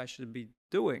think I should be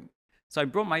doing? So I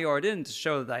brought my art in to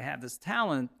show that I have this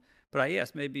talent, but I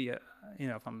asked maybe,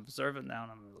 if I'm observant now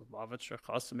and I'm a Lubavitcher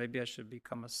Chassid, maybe I should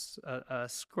become a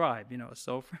scribe, a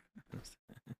sofer.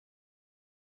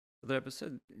 The Rebbe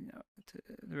said,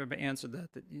 the Rebbe answered that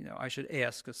I should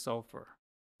ask a sofer,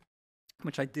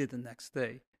 which I did the next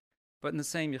day. But in the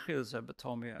same Yechida, the Rebbe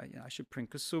told me I should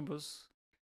print kesubas,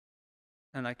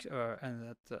 and I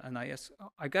asked.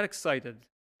 I got excited.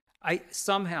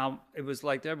 Somehow it was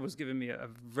like the Rebbe was giving me a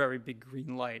very big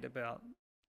green light about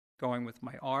going with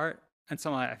my art, and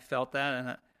somehow I felt that,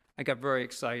 and I got very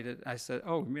excited. I said,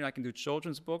 "Oh, you mean I can do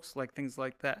children's books, like things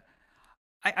like that?"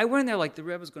 I went in there like the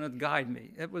Rebbe was going to guide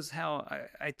me. It was how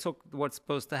I took what's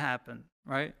supposed to happen,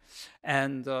 right?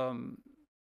 And the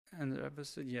Rebbe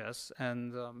said yes,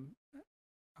 and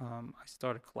I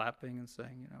started clapping and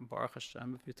saying, Baruch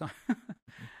Hashem a few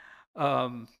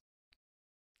times.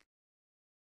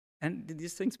 And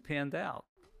these things panned out,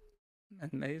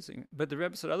 amazing. But the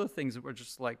Rebbe said other things that were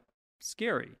just like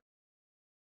scary.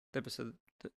 The Rebbe said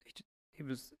that he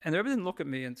was, and the Rebbe didn't look at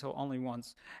me until only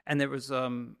once, and there was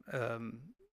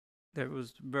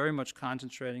very much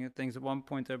concentrating at things. At one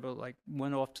point, the Rebbe like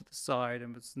went off to the side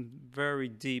and was in very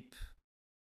deep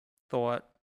thought,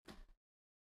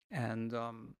 and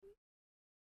the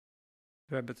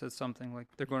Rebbe said something like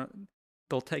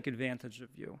they'll take advantage of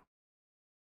you.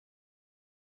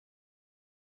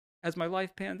 As my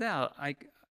life panned out,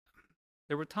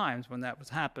 there were times when that was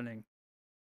happening,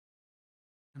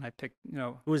 and I picked,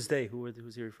 Who was they?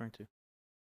 Who's he referring to?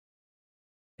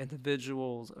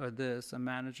 Individuals or this, and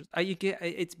managers.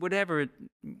 It's whatever. It's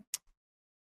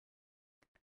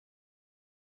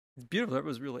beautiful. It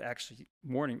was really actually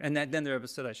warning. And then the Rebbe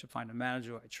said I should find a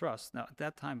manager I trust. Now at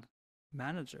that time,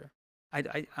 manager,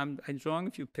 I'm drawing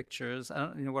a few pictures. I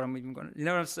don't know what I'm even going to. You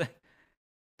know what I'm saying?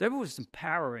 The Rebbe was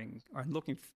empowering or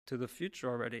looking to the future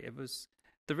already. It was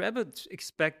the Rebbe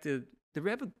expected. The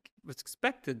Rebbe was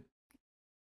expected.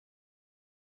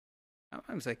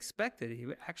 I was expected. He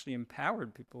actually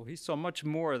empowered people. He saw much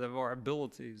more of our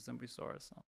abilities than we saw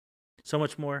ourselves. So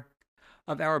much more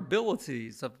of our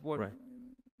abilities of what. Right.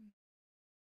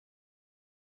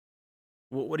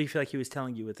 What do you feel like he was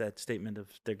telling you with that statement of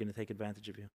they're going to take advantage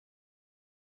of you?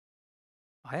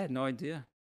 I had no idea.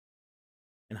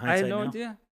 In hindsight, I had no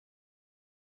idea.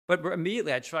 But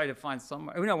immediately I tried to find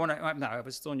someone. When I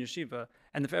was still in yeshiva,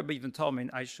 and the Rebbe even told me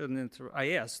I shouldn't.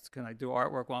 I asked, "Can I do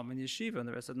artwork while I'm in yeshiva?" And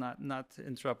the Rebbe said, "Not to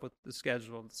interrupt with the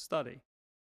schedule of the study."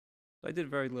 So I did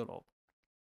very little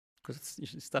because it's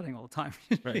usually studying all the time.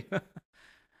 Right.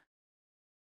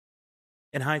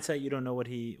 In hindsight, you don't know what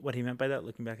he meant by that.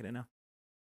 Looking back at it now.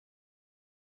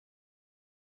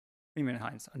 You mean in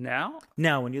hindsight now?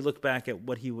 Now, when you look back at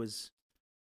what he was,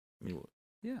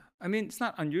 yeah, it's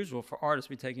not unusual for artists to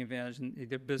be taking advantage in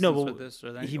their business or this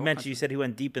or that. He mentioned, you said he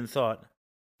went deep in thought,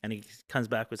 and he comes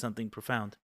back with something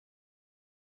profound.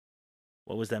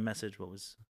 What was that message? What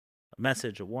was a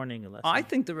message, a warning, a lesson? I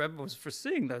think the Rebbe was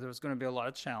foreseeing that there was going to be a lot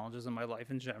of challenges in my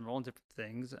life in general and different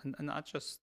things, and not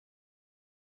just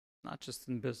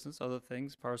in business, other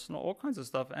things, personal, all kinds of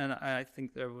stuff. And I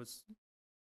think there was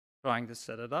trying to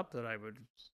set it up that I would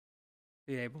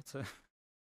be able to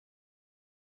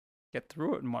get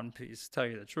through it in one piece, tell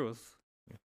you the truth.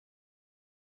 Yeah.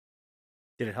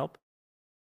 Did it help?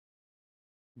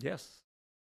 Yes.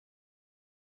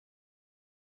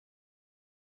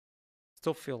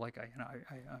 Still feel like I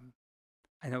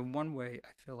know one way I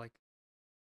feel like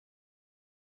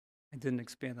I didn't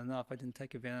expand enough. I didn't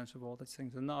take advantage of all these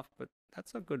things enough, but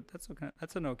that's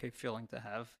an okay feeling to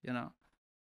have,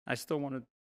 I still want to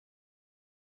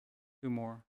do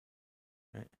more.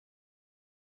 Right.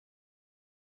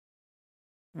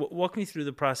 Walk me through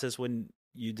the process when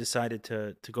you decided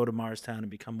to go to Morristown and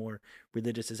become more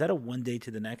religious. Is that a one day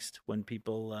to the next when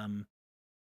people,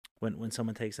 when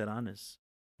someone takes that on? Is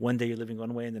one day you're living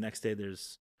one way and the next day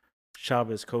there's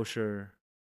Shabbos, kosher?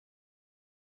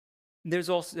 There's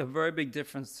also a very big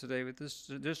difference today with this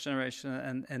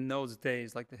generation and those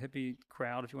days, like the hippie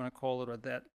crowd, if you want to call it, or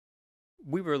that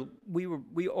we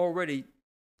already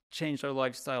changed our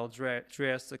lifestyle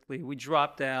drastically. We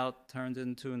dropped out, turned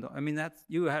into.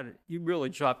 You really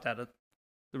dropped out of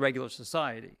the regular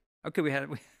society. Okay, we had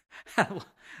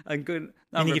a good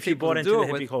number of people to do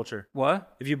it with. If you bought into the hippie culture,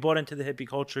 what? If you bought into the hippie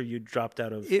culture, you dropped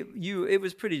out of it. It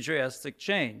was pretty drastic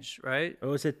change, right? Or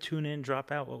was it tune in, drop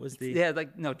out? What was the? Yeah,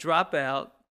 drop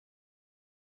out,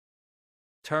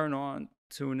 turn on,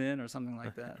 tune in or something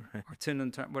like that, Right. or tune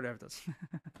in, whatever it is.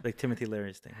 Like Timothy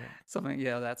Leary's thing, right? Something,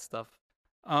 yeah, that stuff.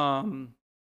 Um,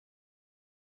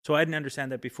 So I didn't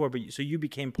understand that before, but so you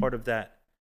became part of that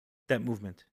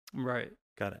movement. right.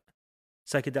 Got it.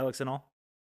 Psychedelics and all.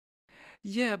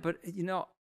 Yeah, but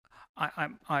I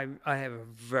have a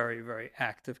very, very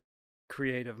active,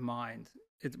 creative mind.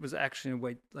 It was actually a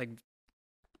way, like,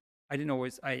 I didn't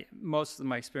always. Most of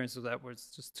my experience with that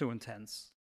was just too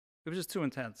intense. It was just too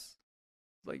intense,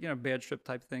 like, bad trip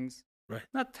type things. Right.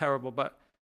 Not terrible, but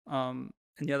on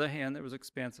the other hand, there was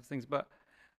expansive things. But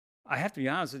I have to be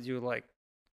honest with you, like,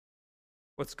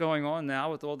 what's going on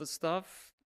now with all this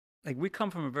stuff, like, we come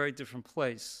from a very different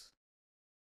place,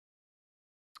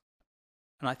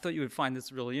 and I thought you would find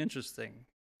this really interesting,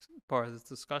 part of this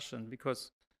discussion,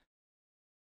 because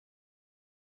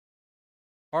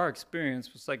our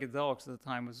experience with psychedelics at the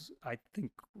time was, I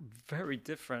think, very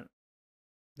different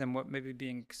than what may be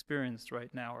being experienced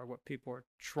right now, or what people are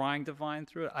trying to find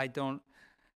through it. I don't,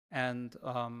 and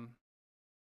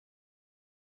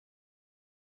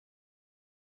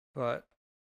but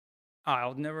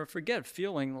I'll never forget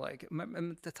feeling like,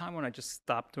 at the time when I just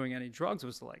stopped doing any drugs, it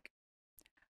was like,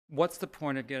 what's the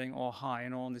point of getting all high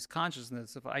and all in this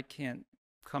consciousness if I can't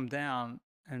come down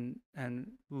and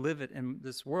live it in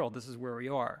this world? This is where we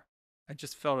are. I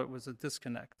just felt it was a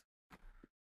disconnect.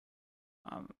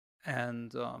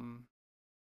 And some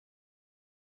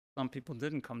people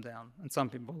didn't come down, and some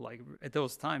people, like, at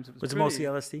those times, it was Was it pretty. mostly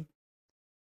LSD?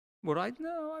 What I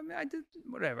know, I mean, I did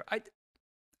whatever.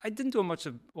 I didn't do much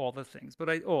of all the things, but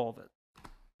all of it.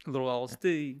 A little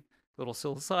LSD, a little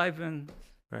psilocybin,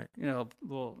 Right. a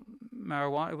little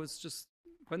marijuana. It was just,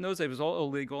 but in those days, it was all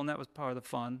illegal, and that was part of the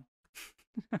fun.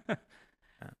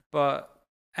 But,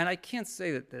 and I can't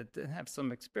say that didn't have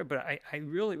some experience, but I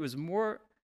really, it was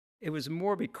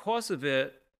more because of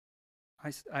it.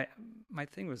 My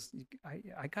thing was,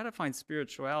 I got to find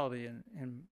spirituality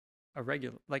in a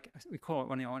regular, like we call it,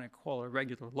 when I want to call it, a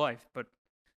regular life.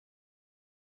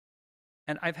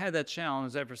 And I've had that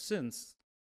challenge ever since.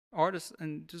 Artists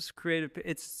and just creative,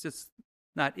 it's just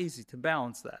not easy to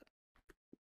balance that.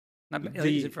 Not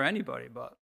easy for anybody,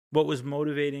 but what was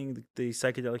motivating the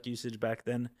psychedelic usage back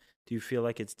then? Do you feel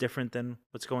like it's different than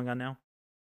what's going on now?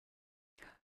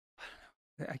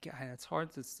 it's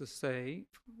hard to say.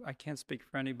 I can't speak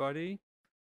for anybody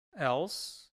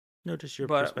else. No, just your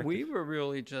but perspective. We were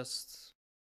really just,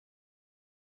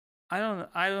 I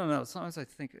don't know. Sometimes I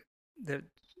think that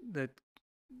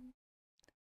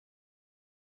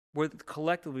what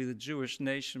collectively the Jewish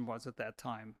nation was at that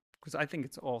time, because I think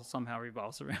it's all somehow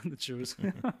revolves around the Jews.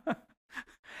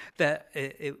 That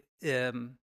the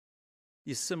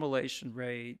assimilation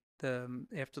rate,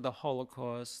 after the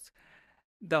Holocaust,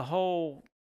 the whole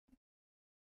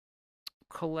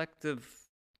collective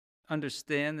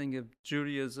understanding of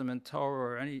Judaism and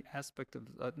Torah, or any aspect of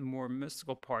the more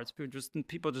mystical parts,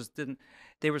 people just didn't.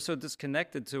 They were so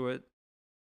disconnected to it,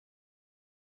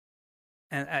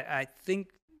 and I think,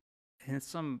 in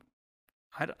some,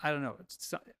 I don't know.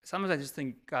 Sometimes I just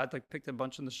think God, like, picked a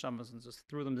bunch of neshamas and just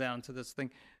threw them down to this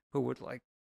thing, who would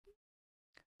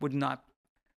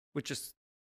just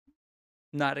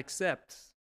not accept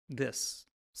this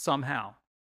somehow.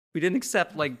 We didn't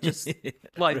accept, like, just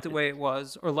life Right. the way it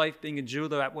was, or life being a Jew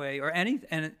that way, or anything.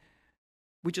 And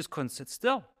we just couldn't sit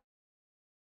still.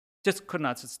 Just could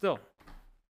not sit still.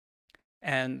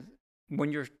 And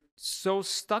when you're so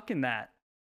stuck in that,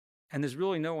 and there's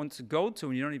really no one to go to,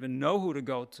 and you don't even know who to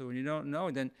go to, and you don't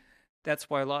know, then that's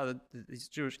why a lot of these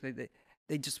Jewish,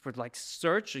 they just were, like,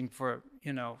 searching for,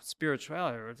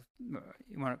 spirituality, or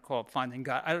you want to call it finding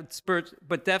God.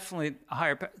 But definitely a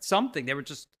higher something. They were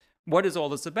just, what is all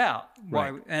this about?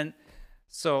 Right. Why? And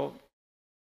so,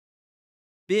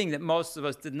 being that most of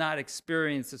us did not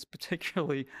experience this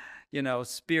particularly,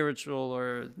 spiritual,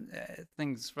 or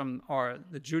things from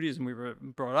the Judaism we were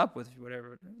brought up with,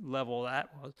 whatever level that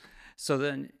was. So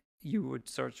then you would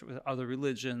search with other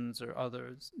religions or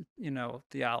other,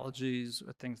 theologies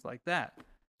or things like that.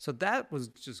 So that was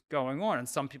just going on. And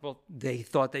some people, they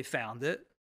thought they found it.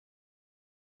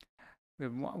 We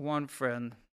have one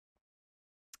friend,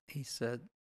 he said,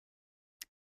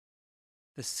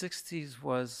 the 60s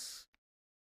was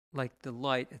like the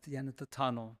light at the end of the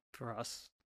tunnel for us.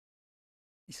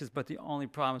 He says, but the only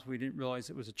problem is we didn't realize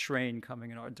it was a train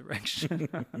coming in our direction.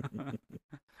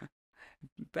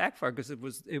 Backfired, because it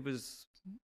was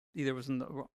either it was in the,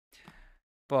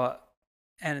 but,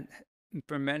 and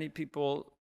for many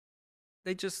people,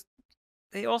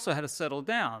 they also had to settle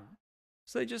down.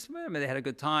 So they just, I mean, they had a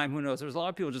good time. Who knows? There was a lot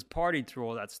of people just partied through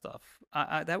all that stuff.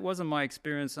 That wasn't my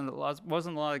experience, and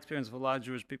wasn't a lot of experience with a lot of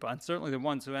Jewish people. And certainly the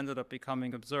ones who ended up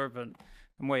becoming observant,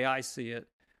 the way I see it,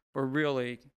 were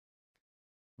really,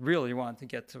 really wanted to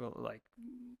get to, like,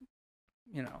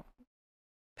 you know,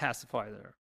 pacify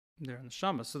their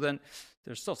neshama. So then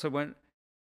there's still, so when,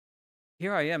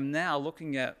 here I am now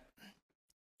looking at,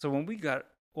 so when we got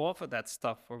off of that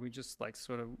stuff, where we just like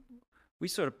we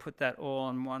sort of put that all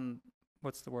in one,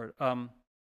 what's the word? A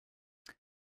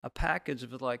package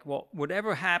of like, well,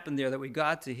 whatever happened there that we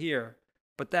got to here,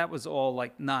 but that was all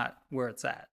like not where it's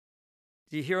at.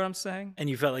 Do you hear what I'm saying? And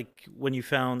you felt like when you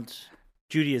found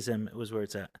Judaism, it was where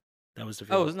it's at. That was the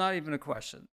feeling. Oh, it's not even a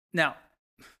question. Now,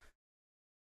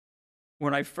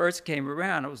 when I first came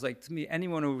around, it was like, to me,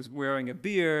 anyone who was wearing a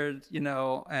beard, you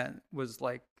know, and was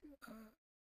like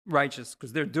righteous,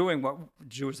 because they're doing what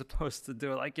Jews are supposed to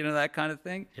do, like, you know, that kind of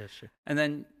thing. Yeah, sure. And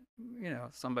then, you know,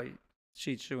 somebody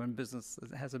cheats you in business,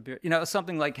 has a beard, you know,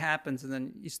 something like happens, and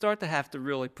then you start to have to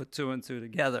really put two and two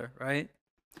together, right?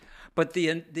 But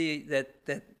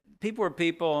that people are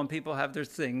people, and people have their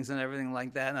things and everything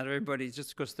like that. Not everybody,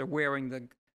 just because they're wearing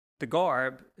the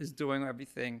garb, is doing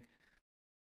everything.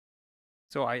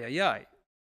 So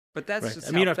but that's right. just.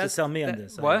 I mean, you don't have to sell me on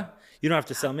this. What? You don't have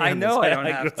to sell me. I on know this. I don't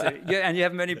have to. Yeah, and you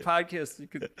have many podcasts.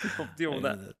 People deal with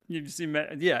that. You see,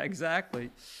 yeah,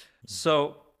 exactly.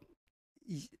 So,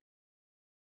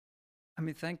 I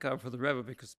mean, thank God for the Rebbe,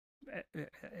 because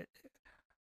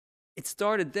it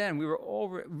started then. We were all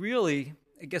really,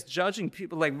 I guess, judging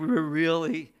people, like we were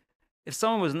really. If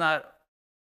someone was not,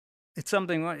 it's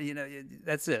something, you know,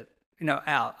 that's it. You know,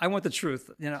 Al, I want the truth.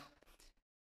 You know.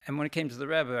 And when it came to the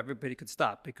Rebbe, everybody could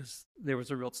stop, because there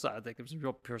was a real side. Like, there was a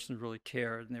real person who really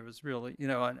cared, and there was really, you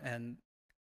know, and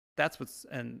that's what's,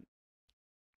 and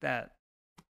that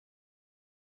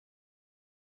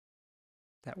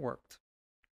worked.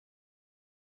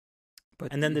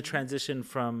 But and then the transition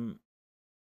from,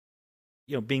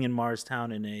 you know, being in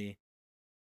Morristown in a,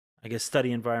 I guess,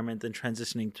 study environment, then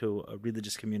transitioning to a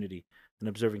religious community, an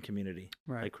observing community,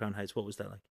 right, like Crown Heights. What was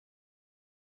that like?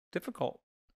 Difficult.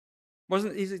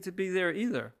 Wasn't easy to be there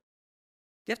either.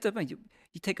 You have to admit, you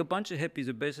take a bunch of hippies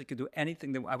who basically could do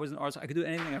anything that I was an artist. I could do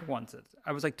anything I wanted.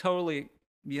 I was like totally,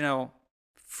 you know,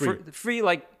 free.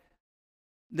 Like,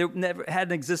 there never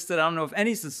hadn't existed. I don't know if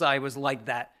any society was like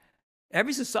that.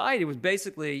 Every society was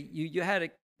basically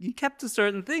you kept to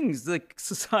certain things, like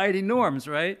society norms,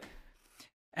 right?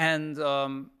 And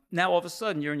now all of a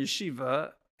sudden you're in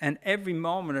yeshiva. And every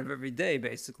moment of every day,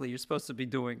 basically, you're supposed to be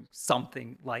doing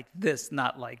something like this,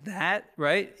 not like that,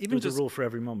 right? Even there's a rule for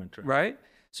every moment, right?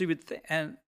 So you would think,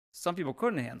 and some people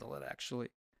couldn't handle it, actually.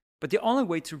 But the only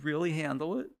way to really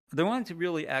handle it, the only way to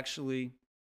really actually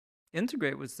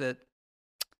integrate, was that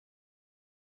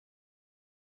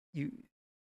you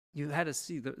had to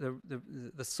see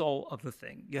the soul of the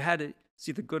thing. You had to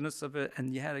see the goodness of it,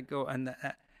 and you had to go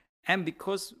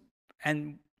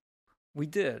and we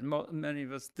did. Many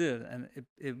of us did, and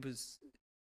it was,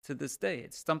 to this day,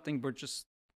 it's something we're just,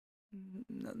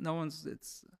 no one's.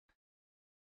 It's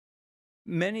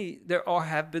many.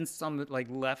 Have been some that like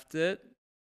left it,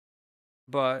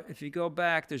 but if you go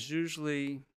back, there's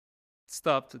usually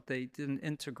stuff that they didn't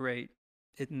integrate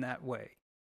it in that way.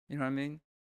 You know what I mean?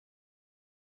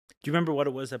 Do you remember what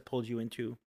it was that pulled you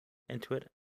into it?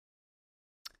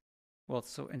 Well, it's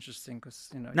so interesting, because,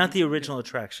 you know, not the original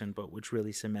attraction, but which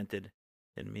really cemented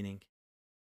in meaning.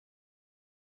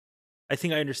 I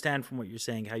think I understand from what you're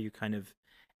saying how you kind of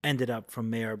ended up from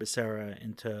Mayor Becerra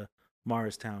into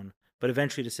Morristown, but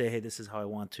eventually to say, hey, this is how I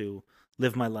want to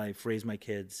live my life, raise my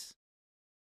kids.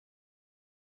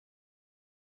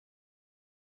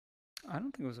 I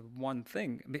don't think it was one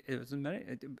thing. It was many.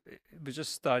 It was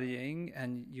just studying,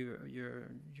 and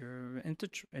you're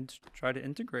try to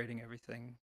integrating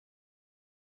everything.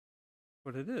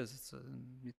 What it is, it's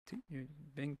you're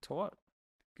being taught.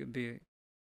 Could be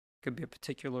a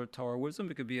particular Torah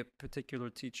wisdom. It could be a particular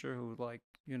teacher who, like,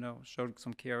 you know, showed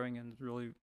some caring and is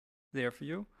really there for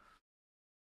you.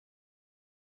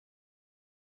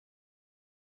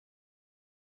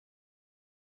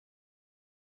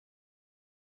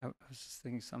 I was just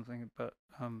thinking something, but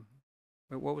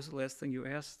what was the last thing you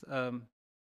asked? I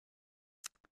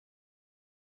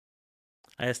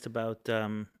asked about,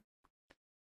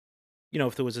 you know,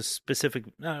 if there was a specific,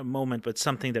 not a moment, but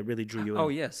something that really drew you in. Oh,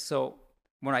 yes. So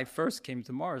when I first came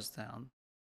to Morristown,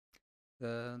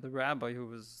 the rabbi who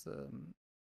was,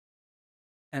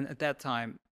 and at that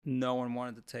time, no one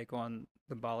wanted to take on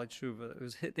the Baalei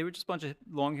Tshuva. They were just a bunch of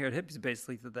long-haired hippies,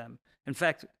 basically, to them. In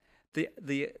fact, the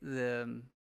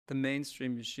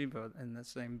mainstream yeshiva in the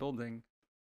same building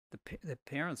the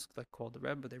parents like called the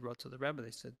Rebbe. They wrote to the Rebbe.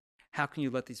 They said, "How can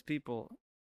you let these people,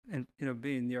 and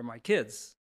be near my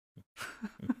kids?"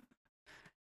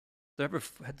 The Rebbe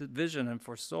had the vision and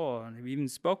foresaw, and he even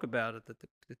spoke about it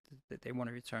that they want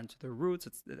to return to their roots.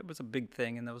 It was a big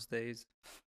thing in those days,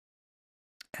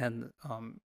 and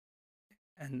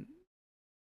and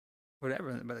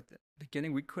whatever. But at the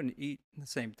beginning, we couldn't eat in the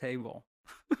same table.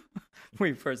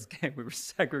 When we first came, we were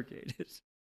segregated.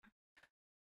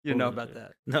 You know about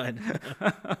that? No, I know.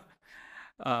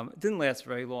 It didn't last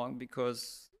very long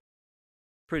because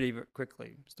pretty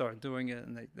quickly started doing it,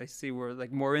 and they see we're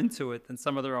like more into it than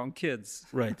some of their own kids.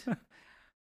 Right.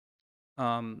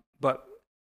 But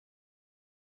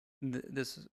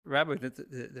this rabbi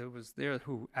that was there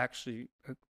who actually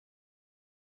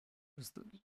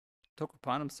took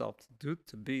upon himself to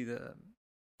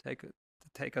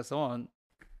take us on.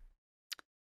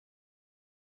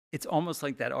 It's almost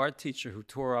like that art teacher who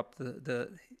tore up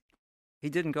he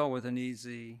didn't go with an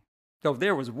easy, though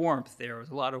there was warmth, there was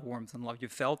a lot of warmth and love. You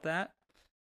felt that,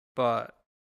 but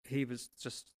a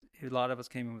lot of us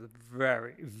came in with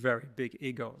very, very big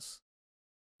egos.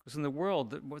 Because in the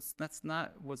world, that's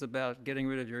not was about getting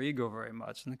rid of your ego very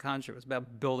much. In the contrary, it was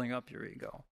about building up your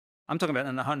ego. I'm talking about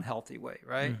in an unhealthy way,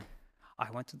 right? I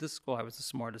went to this school. I was the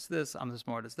smartest this. I'm the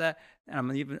smartest that.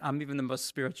 And I'm even the most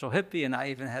spiritual hippie. And I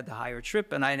even had the higher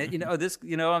trip. And I'm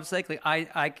saying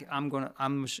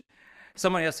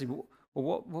somebody asked me,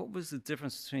 well, what was the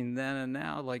difference between then and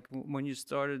now? Like when you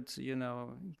started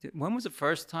to, when was the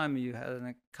first time you had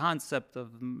a concept of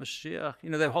Mashiach?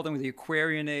 The whole thing with the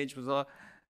Aquarian age was all.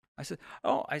 I said,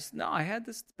 I had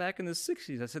this back in the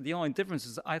 60s. I said, the only difference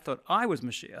is I thought I was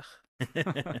Mashiach.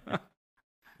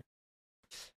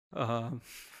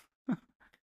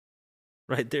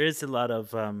 Right. There is a lot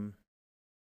of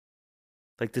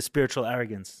like the spiritual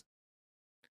arrogance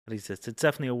that exists. It's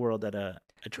definitely a world that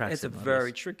attracts. It's a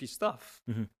very tricky stuff,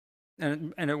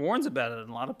 and it warns about it in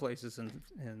a lot of places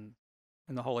in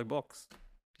the holy books.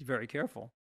 Be very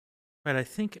careful. Right. I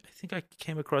think I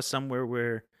came across somewhere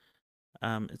where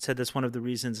it said that's one of the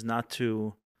reasons not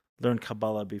to learn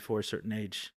Kabbalah before a certain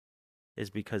age is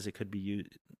because it could be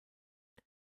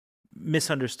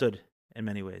misunderstood in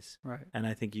many ways, right? And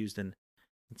I think used in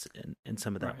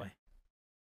some of that way.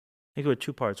 I think it was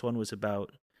two parts. One was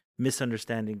about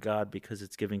misunderstanding God because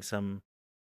it's giving some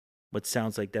what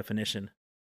sounds like definition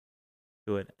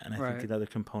to it, and I think the other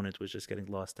component was just getting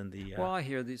lost in the. Well, I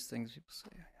hear these things people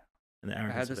say. In the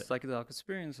I had this psychedelic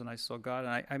experience, and I saw God,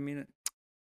 and I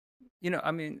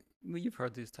mean, you've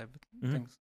heard these type of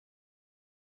things,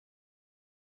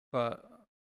 but.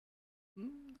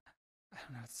 I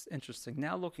don't know, it's interesting.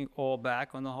 Now looking all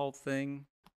back on the whole thing,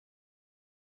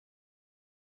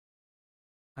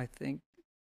 I think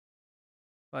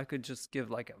if I could just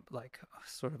give like a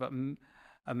sort of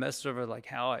a message of like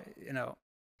how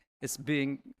it's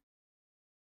being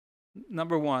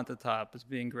number one at the top is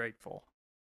being grateful,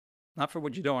 not for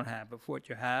what you don't have, but for what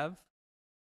you have,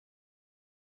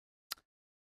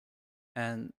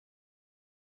 and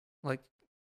like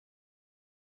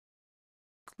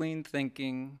clean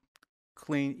thinking.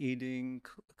 Clean eating,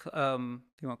 if you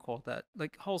want to call it that,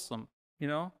 like wholesome,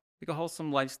 like a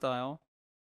wholesome lifestyle.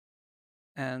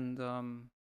 And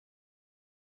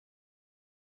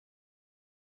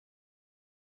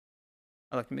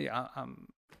like me,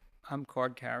 I'm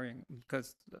card carrying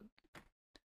because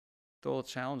all the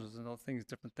challenges and all things,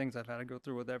 different things I've had to go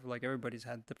through, whatever. Like everybody's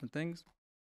had different things,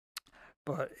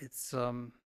 but it's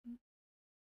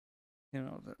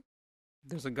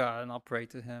there's a God, and I'll pray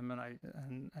to Him,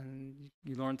 and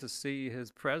you learn to see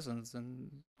His presence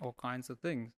in all kinds of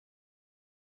things.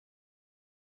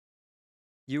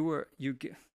 I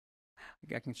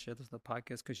can share this on the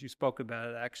podcast because you spoke about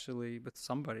it actually with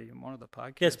somebody in one of the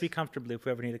podcasts. Yeah, speak comfortably. If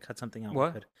we ever need to cut something out,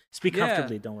 what? we could. Speak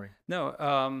comfortably. Don't worry. No,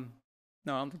 I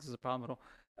don't think there's a problem at all.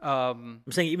 I'm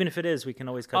saying even if it is, we can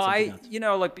always cut something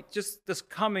out. Like just this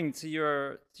coming to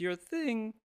your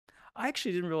thing. I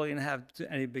actually didn't really have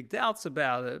any big doubts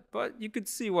about it, but you could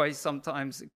see why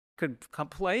sometimes it could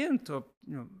play into,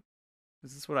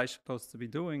 is this what I'm supposed to be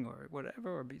doing or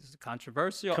whatever, or be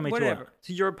controversial, whatever.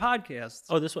 To your podcast.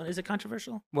 Oh, this one, is it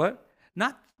controversial? What?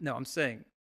 No, I'm saying.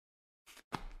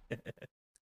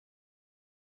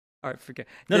 All right, forget.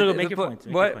 No, make your point.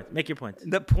 Make your point.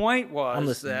 The point was I'm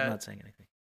listening, that I'm not saying anything.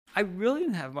 I really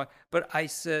didn't have much, but I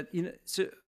said,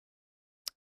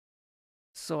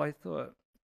 so I thought,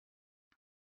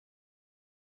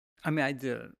 I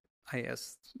did. I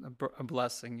asked a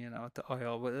blessing, at the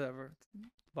oil, whatever,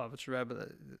 Bavitch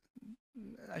Rebbe,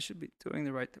 I should be doing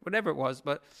the right thing, whatever it was.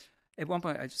 But at one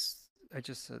point, I just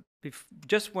just said,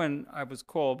 just when I was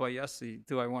called by Yossi,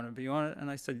 do I want to be on it? And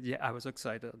I said, yeah, I was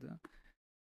excited.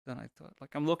 Then I thought, like,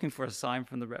 I'm looking for a sign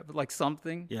from the Rebbe, like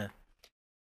something. Yeah.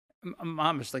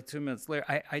 Mom, it's like 2 minutes later.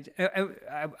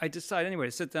 I decided anyway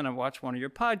to sit down and watch one of your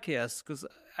podcasts because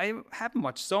I haven't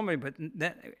watched so many, but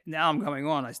now I'm going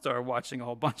on. I started watching a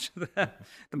whole bunch of them,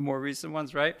 the more recent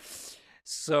ones, right?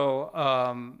 So,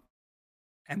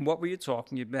 and what were you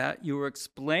talking about? You were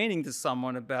explaining to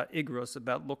someone about Igros,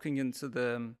 about looking into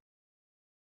the,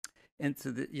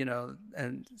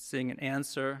 and seeing an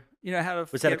answer. You know how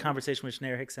to. Was that a conversation with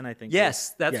Schneier Hickson? I think.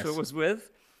 Yes, that's who it was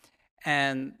with,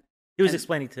 and. He was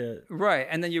explaining to right,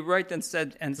 and then you then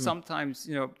said, and sometimes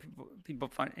people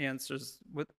find answers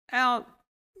without.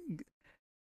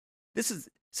 This is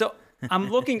so. I'm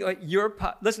looking at your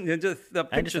listen. Just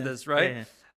picture this, right?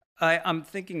 Yeah. I'm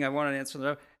thinking I want an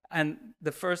answer, and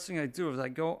the first thing I do is I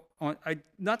go on.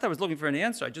 Not that I was looking for an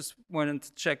answer. I just went in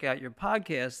to check out your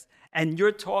podcast, and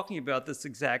you're talking about this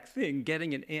exact thing,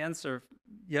 getting an answer.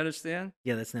 You understand?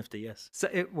 Yeah, that's nifty. Yes. So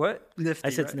what nifty? I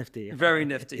said right? nifty. Yeah. Very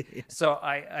nifty. Yeah. So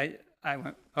I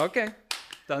went, okay,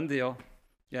 done deal.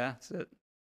 Yeah, that's it.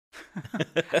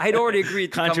 I'd already agreed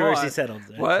to Controversy come on. settled.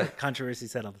 Right? What? Controversy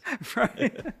settled.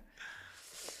 Right.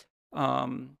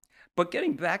 But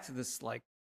getting back to this, like,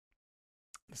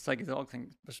 the psychedelic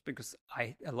thing, just because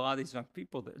a lot of these young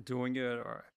people that are doing it,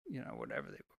 or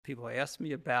whatever, people ask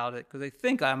me about it because they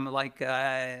think I'm like,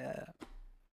 and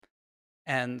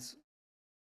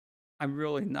I'm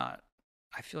really not.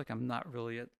 I feel like I'm not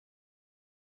really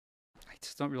I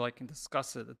just don't really can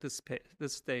discuss it at this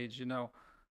stage, I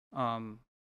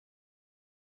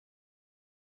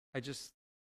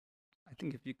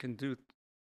think if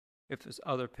there's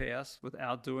other paths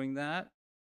without doing that,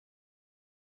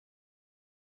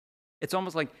 it's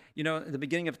almost like, at the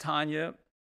beginning of Tanya,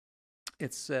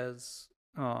 it says,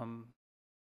 the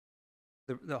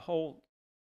whole,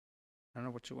 I don't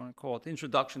know what you want to call it, the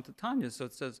introduction to Tanya. So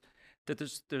it says that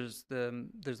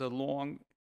there's a long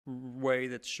way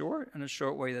that's short and a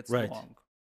short way that's long.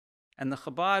 And the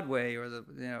Chabad way, or the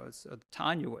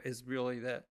Tanya way, is really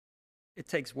that it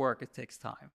takes work, it takes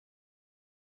time.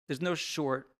 There's no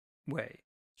short way.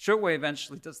 Short way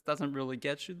eventually doesn't really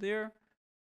get you there.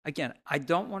 Again, I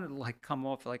don't want to like come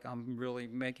off like I'm really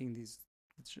making these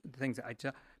things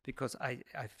because I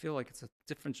feel like it's a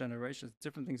different generation,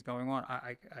 different things going on.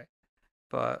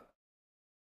 But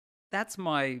that's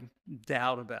my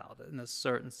doubt about it in a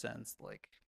certain sense. Like,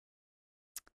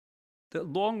 the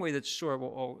long way that's short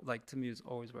will, like, to me, is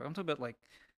always work. I'm talking about like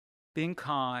being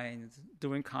kind,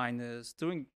 doing kindness,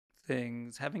 doing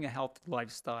things, having a healthy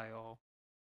lifestyle,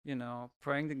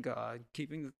 praying to God,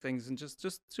 keeping the things, and just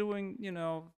doing,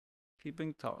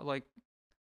 keeping like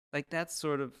that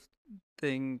sort of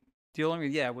thing, dealing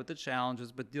with the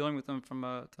challenges, but dealing with them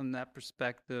from that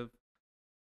perspective,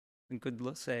 and good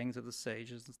sayings of the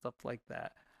sages and stuff like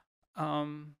that.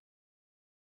 To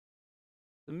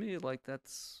me, like,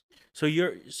 that's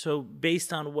so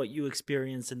based on what you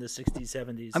experienced in the 60s,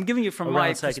 70s. I'm giving you from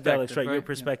my psychedelics, right? Your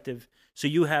perspective. Yeah. So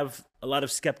you have a lot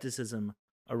of skepticism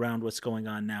around what's going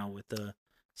on now with the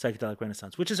psychedelic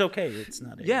renaissance, which is okay. It's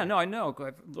not. No, I know.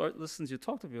 I've listened to you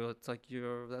talk to you. It's like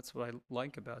that's what I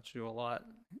like about you a lot.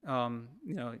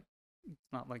 It's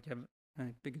not like you have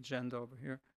any big agenda over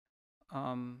here.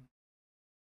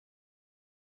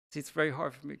 See, it's very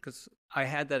hard for me because I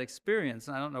had that experience,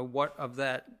 and I don't know what of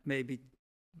that maybe.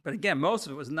 But again, most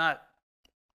of it was not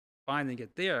finding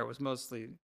it there. It was mostly,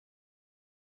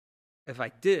 if I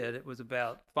did, it was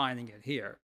about finding it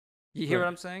here. You hear what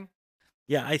I'm saying?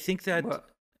 Yeah, I think that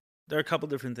there are a couple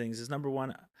different things. Is number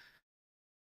one,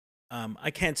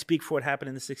 I can't speak for what happened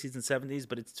in the 60s and 70s,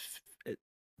 but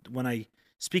when I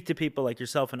speak to people like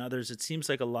yourself and others, it seems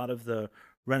like a lot of the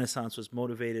Renaissance was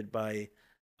motivated by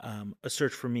a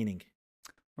search for meaning,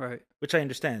 right? Which I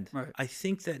understand. Right. I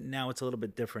think that now it's a little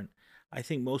bit different. I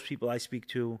think most people I speak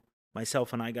to,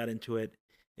 myself when I got into it,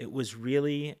 it was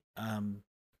really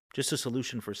just a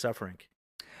solution for suffering.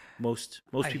 Most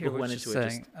people who went into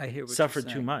it just suffered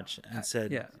too much and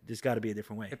said, "There's got to be a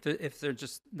different way." If they're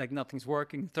just like nothing's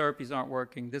working, therapies aren't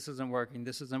working, this isn't working,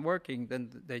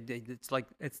 then it's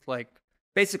like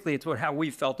basically it's how we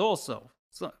felt also.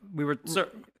 So we were.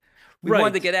 We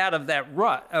wanted to get out of that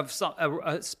rut of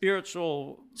a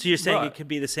spiritual. So you're saying rut. It could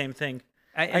be the same thing?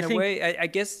 In a way, I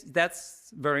guess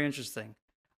that's very interesting.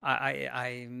 That's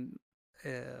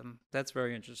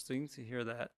very interesting to hear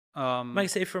that. I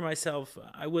say for myself,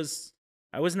 I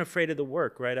wasn't afraid of the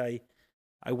work, right?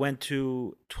 I went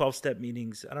to 12-step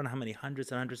meetings. I don't know how many,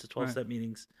 hundreds and hundreds of 12-step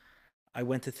meetings. I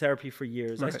went to therapy for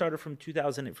years. Right. I started from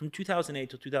 2008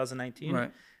 till 2019.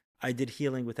 Right. I did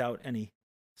healing without any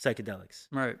psychedelics.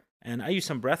 Right. And I used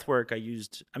some breath work. I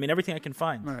mean, everything I can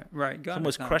find. Right. Got Someone it.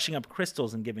 was crushing up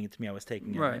crystals and giving it to me. I was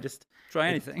taking it. Right. Try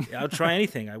anything. I'll try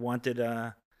anything. I wanted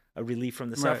a relief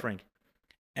from the Right. suffering.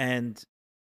 And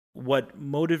what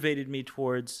motivated me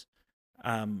towards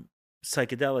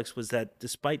psychedelics was that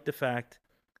despite the fact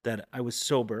that I was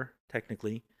sober,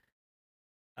 technically,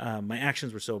 my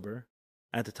actions were sober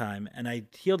at the time, and I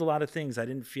healed a lot of things. I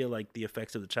didn't feel like the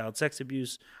effects of the child sex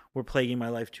abuse were plaguing my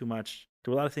life too much.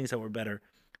 There were a lot of things that were better,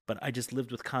 but I just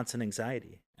lived with constant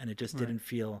anxiety, and it just didn't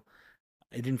feel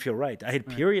right. I had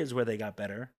periods where they got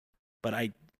better, but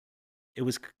it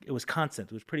was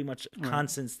constant. It was pretty much a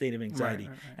constant state of anxiety.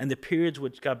 Right. And the periods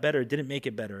which got better didn't make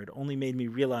it better. It only made me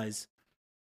realize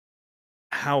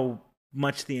how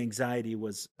much the anxiety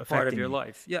was affecting part of your me.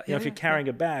 life. Yeah. If you're carrying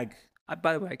a bag,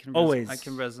 by the way, I can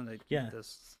resonate with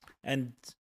this. And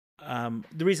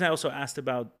the reason I also asked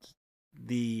about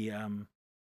the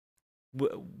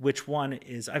which one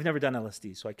is, I've never done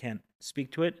LSD, so I can't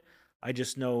speak to it. I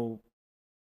just know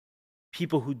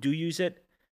people who do use it.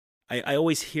 I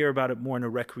always hear about it more in a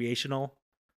recreational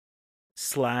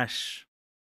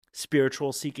 /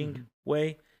 spiritual seeking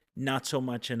way, not so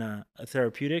much in a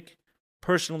therapeutic.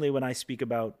 Personally, when I speak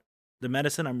about the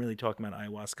medicine, I'm really talking about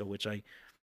ayahuasca, which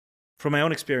from my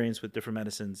own experience with different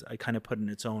medicines, I kind of put in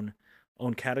its own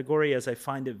category, as I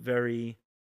find it very,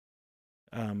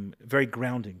 very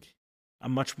grounding.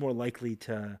 I'm much more likely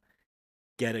to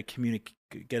get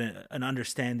an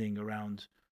understanding around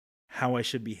how I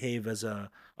should behave as a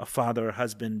father,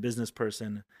 husband, business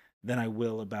person than I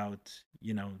will about,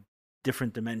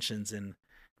 different dimensions in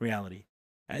reality.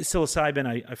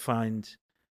 Psilocybin, I find,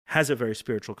 has a very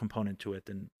spiritual component to it,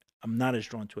 and I'm not as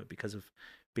drawn to it because of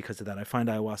that. I find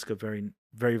ayahuasca very,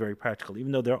 very, very practical,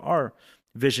 even though there are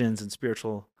visions and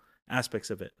spiritual aspects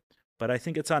of it. But I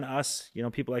think it's on us,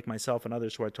 people like myself and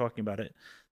others who are talking about it,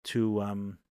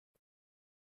 to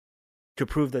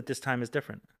prove that this time is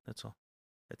different. That's all.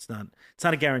 It's not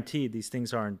a guarantee. These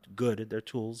things aren't good. They're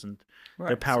tools, and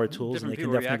they're power tools, and they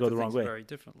can definitely go the wrong way. Very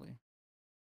differently.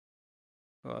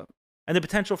 And the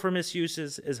potential for misuse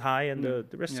is high, and the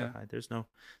risks are high. There's no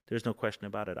question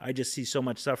about it. I just see so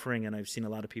much suffering, and I've seen a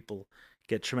lot of people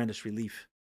get tremendous relief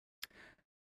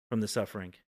from the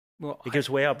suffering. Well, it gives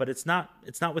way out, but it's not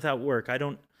without work. I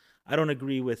don't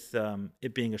agree with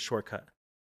it being a shortcut,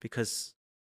 because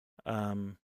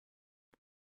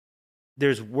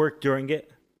there's work during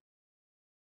it.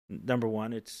 Number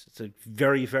one, it's a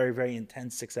very, very, very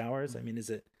intense 6 hours. I mean,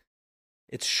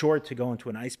 it's short to go into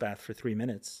an ice bath for 3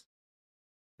 minutes.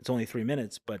 It's only 3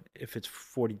 minutes, but if it's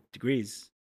 40 degrees,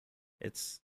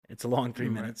 it's a long 3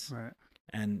 minutes. Right.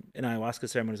 And an ayahuasca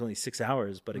ceremony is only 6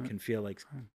 hours, but it can feel like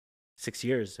 6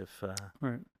 years if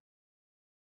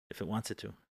it wants it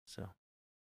to. So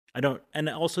I don't. And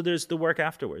also, there's the work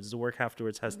afterwards. The work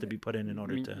afterwards has to be put in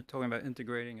order to. You're talking about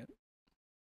integrating it.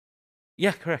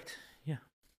 Yeah, correct. Yeah.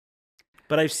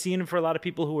 But I've seen for a lot of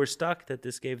people who were stuck that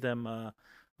this gave them a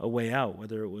way out,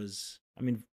 whether it was,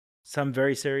 some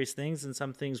very serious things and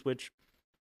some things which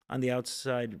on the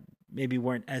outside maybe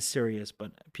weren't as serious,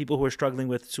 but people who are struggling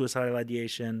with suicidal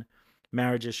ideation,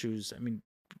 marriage issues,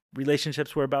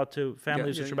 relationships were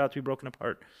families which are about to be broken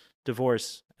apart,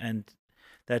 divorce, and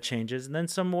that changes. And then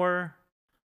some more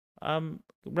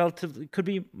relatively, could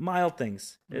be mild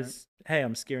things, is, hey,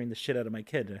 I'm scaring the shit out of my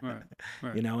kid,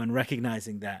 and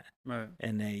recognizing that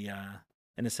in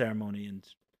a ceremony, and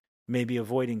maybe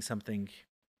avoiding something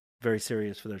very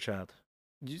serious for their child.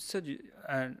 You said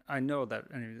and I know that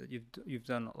you've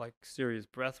done like serious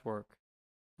breath work.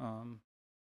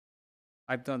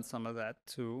 I've done some of that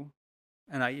too,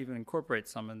 and I even incorporate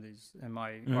some in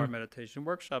my art meditation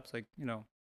workshops, and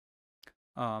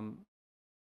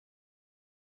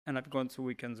I've gone to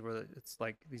weekends where it's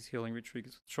like these healing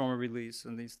retreats, trauma release,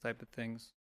 and these type of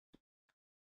things.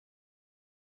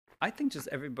 I think just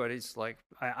everybody's like,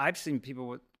 I've seen people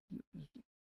with,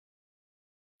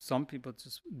 some people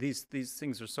just, these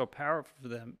things are so powerful for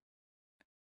them.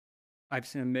 I've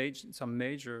seen some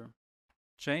major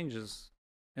changes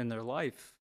in their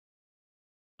life.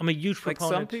 I'm a huge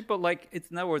proponent. Some people, it's,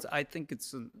 in other words, I think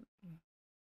it's,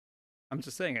 I'm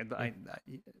just saying it,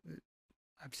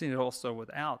 I've seen it also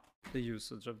without the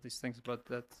usage of these things, but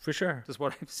that's for sure just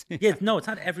what I've seen. Yeah, no, it's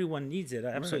not everyone needs it.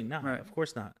 Absolutely not. Right. Of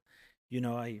course not.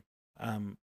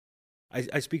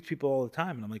 I speak to people all the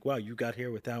time, and I'm like, wow, you got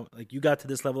here without, you got to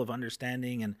this level of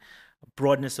understanding and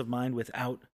broadness of mind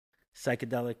without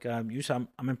psychedelic use. I'm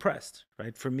impressed,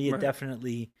 right? For me, I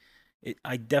definitely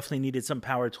needed some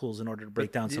power tools in order to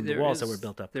break down some of the walls that were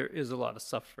built up. There is a lot of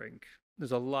suffering.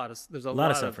 There's a lot of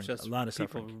suffering. Just a lot of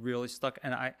suffering. People really stuck,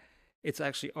 and it's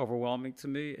actually overwhelming to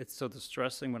me. It's so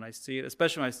distressing when I see it,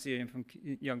 especially when I see it from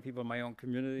young people in my own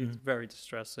community. It's very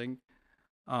distressing.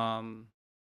 Um,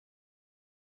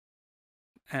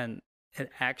 and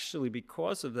actually,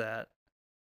 because of that,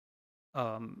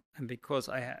 and because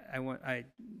I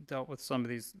dealt with some of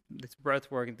these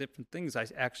breath work and different things, I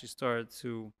actually started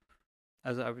to,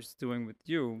 as I was doing with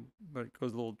you, but it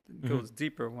goes goes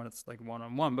deeper when it's like one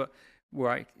on one. But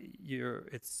where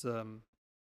it's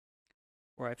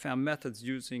where I found methods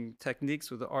using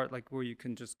techniques with the art, like where you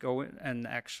can just go in and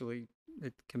actually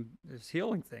it's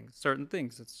healing things, certain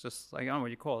things. It's just like, I don't know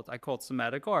what you call it. I call it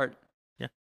somatic art. Yeah.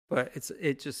 But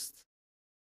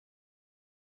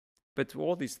but to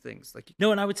all these things, like,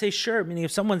 no, and I would say sure. Meaning,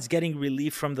 if someone's getting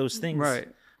relief from those things, right,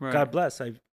 God bless.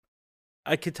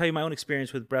 I could tell you my own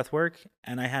experience with breath work,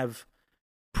 and I have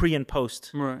pre and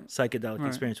post psychedelic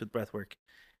experience with breath work.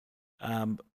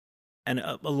 And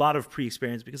a lot of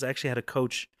pre-experience, because I actually had a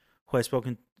coach who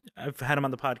I've had him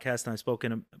on the podcast and I've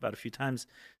spoken about a few times.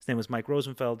 His name was Mike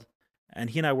Rosenfeld, and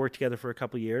he and I worked together for a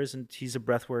couple of years, and he's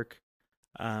breathwork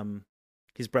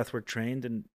trained,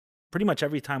 and pretty much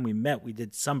every time we met, we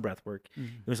did some breath work.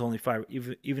 It was only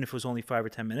even if it was only 5 or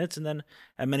 10 minutes, and then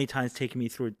at many times taking me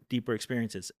through deeper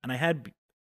experiences. And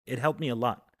it helped me a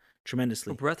lot,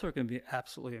 tremendously. Well, breath work can be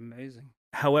absolutely amazing.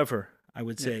 However, I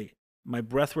would say my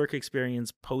breathwork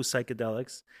experience post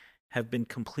psychedelics have been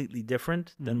completely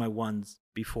different than my ones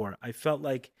before. I felt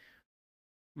like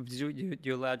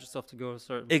you allowed yourself to go to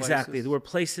certain exactly places. There were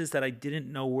places that I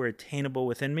didn't know were attainable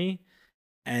within me,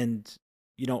 and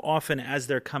often as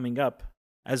they're coming up,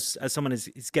 as someone is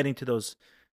getting to those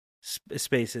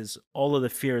spaces, all of the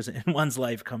fears in one's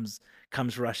life comes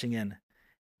rushing in,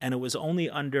 and it was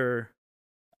only under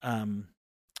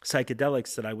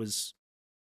psychedelics that I was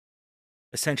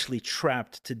essentially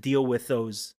trapped to deal with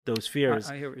those fears.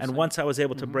 I hear what you're and saying. Once I was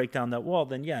able to break down that wall,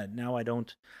 then now I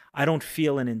don't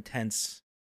feel an intense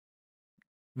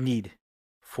need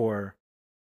for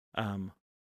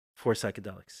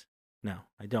psychedelics. No,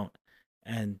 I don't.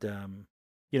 And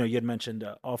you had mentioned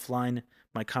offline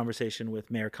my conversation with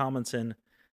Mayor Collinson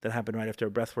that happened right after a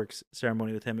breathwork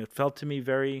ceremony with him. It felt to me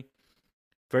very,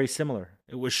 very similar.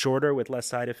 It was shorter with less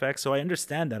side effects, so I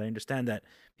understand that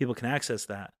people can access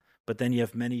that. But then you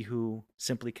have many who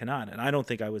simply cannot. And I don't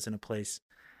think I was in a place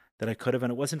that I could have.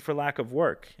 And it wasn't for lack of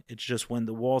work. It's just when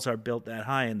the walls are built that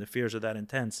high and the fears are that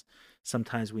intense,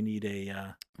 sometimes we need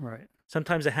right.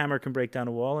 Sometimes a hammer can break down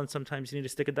a wall, and sometimes you need a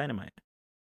stick of dynamite.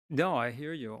 No, I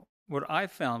hear you. What I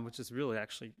found, which is really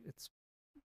actually, it's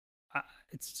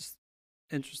just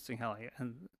interesting how I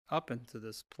end up into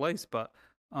this place. But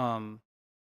like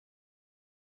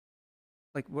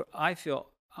what I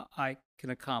feel I can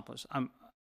accomplish, I'm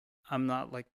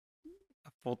not like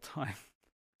a full-time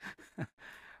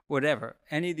whatever.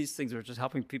 Any of these things are just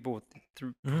helping people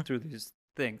through these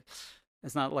things.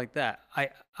 It's not like that.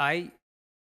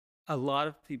 A lot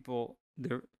of people,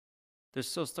 they're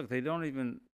so stuck. They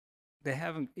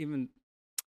haven't even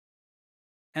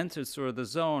entered sort of the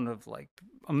zone of like,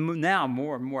 now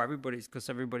more and more everybody's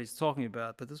talking about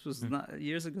it, but this was not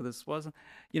years ago. This wasn't,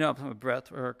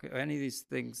 breath work or any of these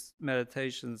things,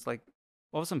 meditations, like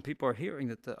all of a sudden people are hearing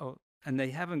that and they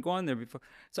haven't gone there before.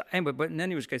 So anyway, but in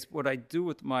any case, what I do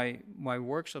with my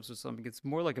workshops or something, it's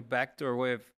more like a backdoor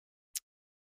way of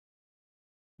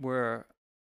where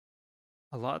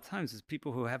a lot of times it's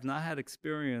people who have not had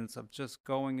experience of just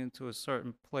going into a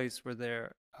certain place where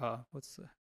they're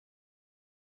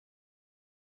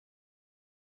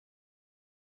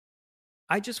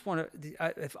I just want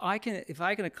to, if I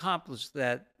can accomplish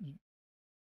that,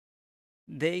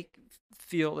 they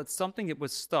feel that something that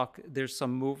was stuck, there's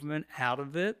some movement out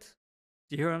of it.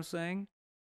 Do you hear what I'm saying?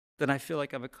 Then I feel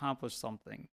like I've accomplished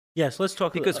something. Yes, let's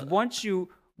talk. Because once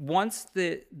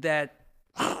that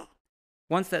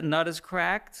nut is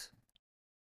cracked,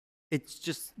 it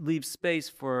just leaves space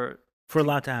for a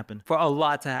lot to happen.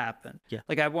 Yeah.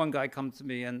 Like I had one guy come to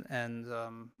me and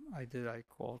I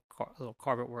call a little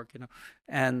carpet work,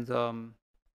 and there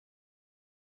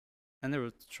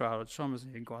was traumas,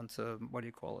 and he'd gone to, what do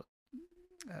you call it?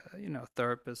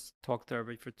 Therapist, talk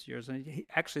therapy for 2 years, and he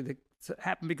actually, it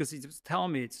happened because he was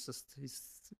telling me it's just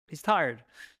he's tired,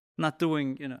 not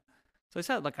doing, So I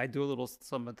said, like, I do a little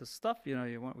some of this stuff,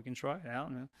 you want, we can try it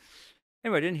out.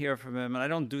 Anyway, I didn't hear from him, and I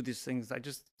don't do these things.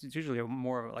 It's usually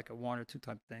more of like a 1 or 2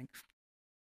 type thing,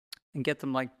 and get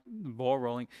them like the ball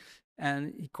rolling.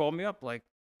 And he called me up, I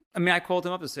called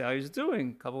him up to say how he was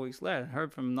doing. A couple of weeks later, I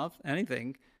heard from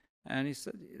anything, and he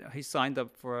said, he signed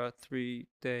up for a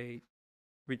 3-day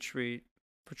retreat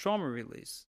for trauma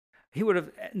release. He would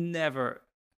have never,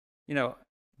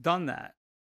 done that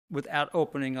without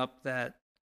opening up that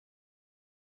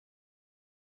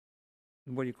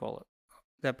what do you call it?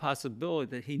 That possibility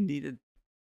that he needed.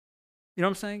 You know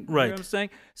what I'm saying? You know what Right. I'm saying?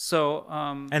 So,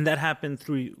 And that happened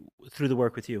through the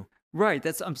work with you. right.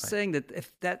 I'm Right. saying that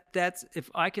if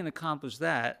I can accomplish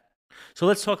that, So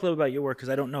let's talk a little about your work, because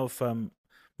I don't know if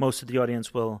most of the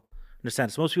audience will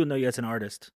understand. So most people know you as an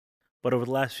artist, but over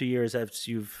the last few years, as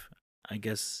you've, I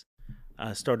guess,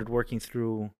 started working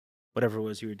through whatever it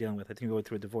was you were dealing with. I think you went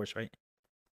through a divorce, right?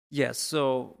 yes.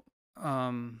 So,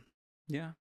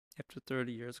 yeah. After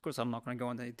 30 years, of course, I'm not going to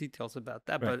go into any details about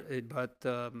that, Right.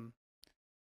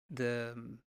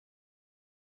 the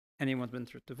anyone's been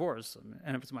through divorce,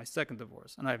 and it was my second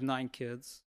divorce, and I have 9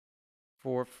 kids,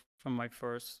 4 from my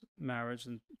first marriage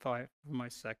and 5 from my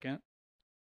second.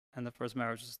 And the first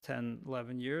marriage was 10,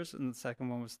 11 years, and the second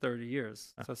one was 30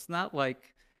 years. So it's not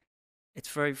like, it's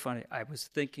very funny. I was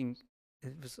thinking,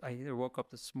 I either woke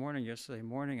up this morning, yesterday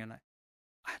morning, and I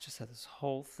just had this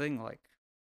whole thing like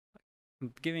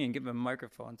I'm giving a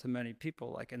microphone to many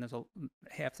people, like, and there's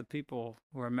half the people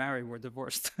who are married were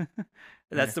divorced.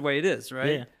 That's Yeah. the way it is,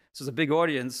 right? Yeah. So it's a big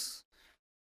audience,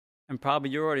 and probably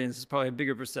your audience is probably a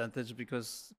bigger percentage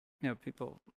because,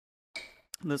 people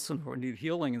listen or need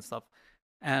healing and stuff.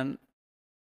 And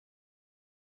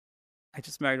I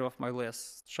just married off my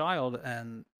last child,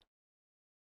 and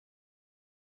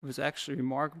it was actually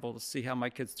remarkable to see how my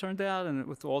kids turned out, and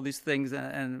with all these things,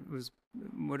 and it was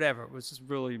whatever. It was just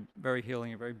really very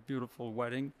healing, a very beautiful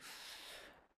wedding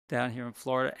down here in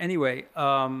Florida. Anyway,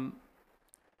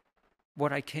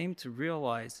 what I came to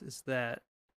realize is that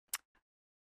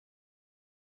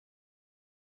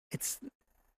it's.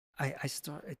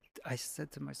 I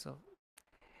said to myself,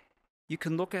 you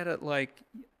can look at it like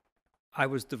I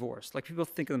was divorced. Like people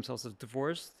think of themselves as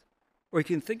divorced, or you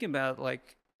can think about it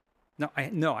like,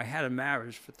 no, I had a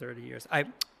marriage for 30 years.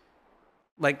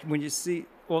 Like when you see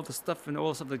all the stuff and all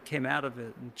the stuff that came out of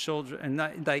it, and children, and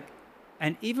not, like,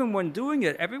 and even when doing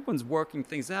it, everyone's working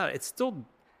things out. It's still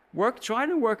trying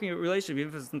to work in a relationship,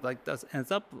 even if it's like does ends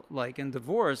up like in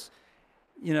divorce.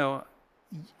 You know,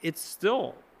 it's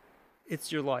still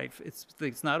it's your life.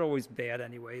 It's not always bad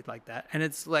anyway, like that. And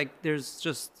it's like there's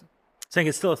just Saying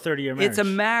it's still a 30-year marriage. it's a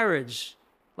marriage.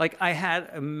 Like I had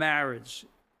a marriage,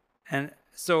 and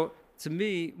so to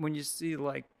me, when you see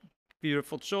like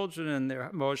beautiful children and they're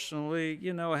emotionally,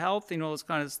 healthy and all this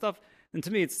kind of stuff, then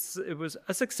to me, it was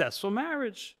a successful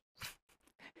marriage.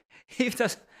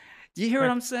 Do you hear what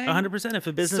I'm saying? 100%. If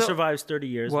a business survives 30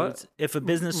 years, what? If a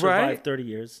business Right? survived 30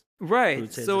 years,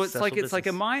 Right. So it's like business.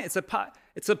 a mind.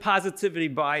 It's a positivity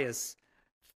bias.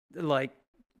 Like,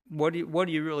 what are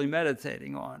you really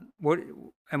meditating on?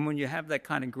 And when you have that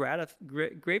kind of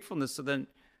gratefulness, so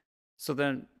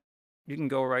then you can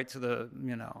go right to the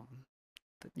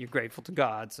that you're grateful to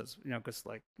God. So because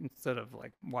like instead of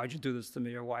like why'd you do this to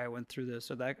me or why I went through this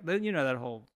or that, then that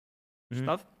whole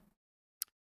stuff.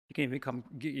 You can become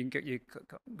you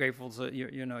grateful to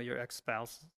your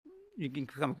ex-spouse. You can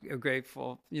become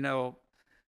grateful.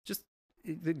 Just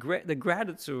the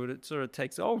gratitude, it sort of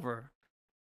takes over.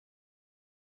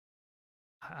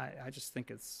 I just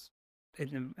think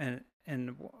and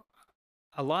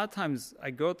a lot of times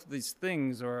I go to these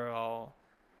things, or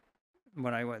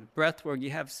when I went breathwork, you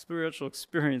have spiritual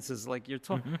experiences like you're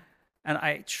talking, and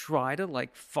I try to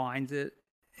like find it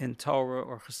in Torah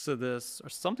or Hasidus or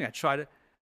something. I try to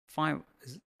find,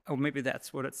 maybe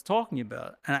that's what it's talking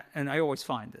about, and I always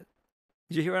find it.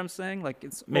 Did you hear what I'm saying? Like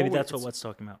it's maybe always, that's what what's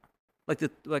talking about. Like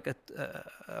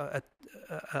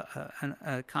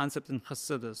a concept in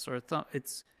Hasidus, or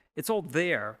it's all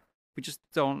there. We just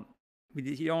don't.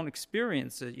 You don't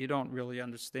experience it. You don't really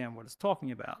understand what it's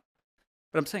talking about.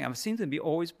 But I'm saying I seem to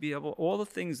always be able, all the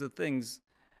things,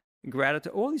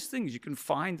 gratitude, all these things, you can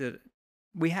find it.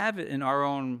 We have it in our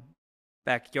own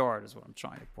backyard, is what I'm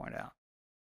trying to point out.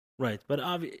 Right, but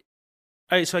all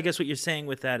right. So I guess what you're saying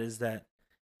with that is that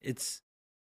it's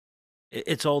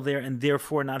all there, and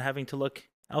therefore not having to look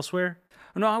elsewhere.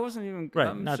 No, I wasn't even.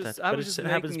 Right, not just, that. I But was just it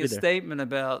happens making to a be there. statement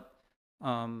about.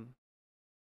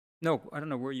 No, I don't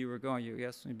know where you were going. You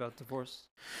asked me about divorce.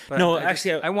 But No,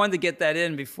 I wanted to get that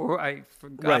in before I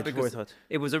forgot. Right, because before I thought.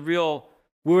 it was a real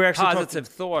We were actually positive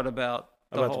thought about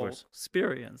the whole divorce.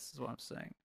 experience, is what I'm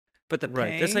saying. But the Right,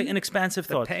 pain, that's like an expansive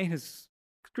thought. The pain is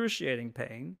excruciating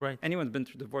pain. Right. Anyone's been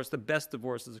through divorce. The best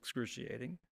divorce is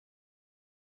excruciating.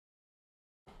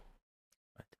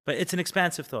 But it's an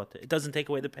expansive thought. It doesn't take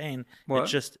away the pain.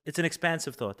 What? It's an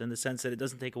expansive thought in the sense that it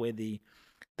doesn't take away the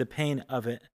pain of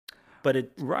it, but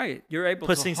it Right. You're able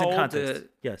puts to things hold in context.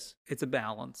 it. Yes. It's a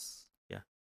balance. Yeah.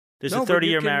 There's No, a but you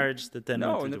 30-year can- marriage that then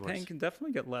went No, through and the divorce. pain can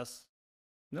definitely get less.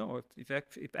 No,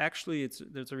 if actually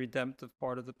there's a redemptive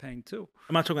part of the pain too.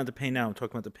 I'm not talking about the pain now. I'm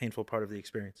talking about the painful part of the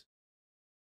experience.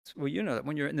 well, you know that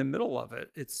when you're in the middle of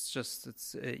it,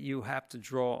 you have to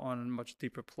draw on a much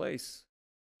deeper place.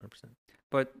 100%.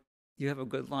 But you have a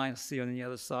good line of see on the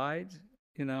other side.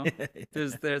 You know,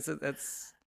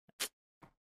 that's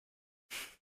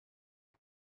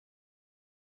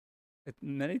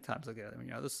many times I get it. When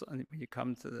when you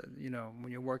come to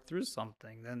when you work through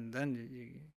something, then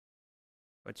you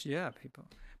but yeah, people.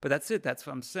 But that's it. That's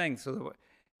what I'm saying. So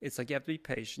it's like you have to be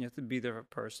patient. You have to be there for a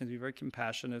person. To be very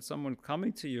compassionate. If someone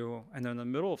coming to you and they're in the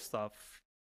middle of stuff,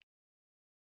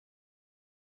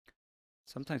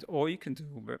 sometimes all you can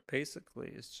do basically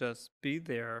is just be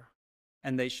there,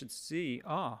 and they should see,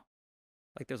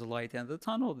 like there's a light at the end of the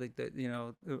tunnel.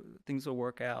 Things will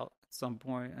work out at some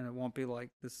point, and it won't be like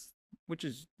this, which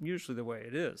is usually the way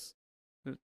it is.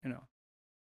 You know.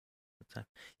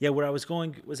 Yeah, where I was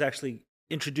going was actually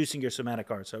introducing your somatic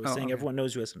art. So I was saying Okay. everyone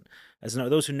knows you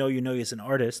those who know you as an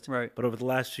artist. Right. But over the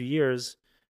last few years,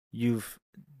 you've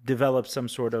developed some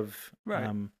sort of Right.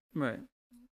 Right.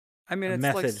 I mean, a it's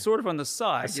like method, sort of on the a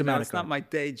side. somatic It's not art. my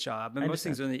day job, I and most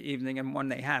understand. things are in the evening and when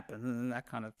they happen and that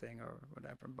kind of thing or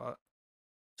whatever. But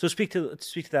So speak to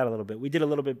that a little bit. We did a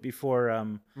little bit before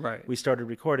right. we started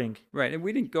recording. Right, and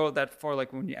we didn't go that far.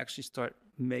 Like when you actually start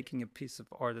making a piece of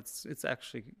art, it's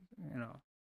actually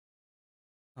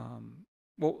um,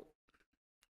 well,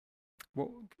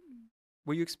 well,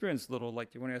 well, you experienced a little.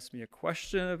 Like, do you want to ask me a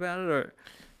question about it, or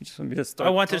you just want me to start? I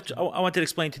wanted to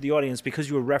explain to the audience, because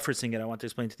you were referencing it. I want to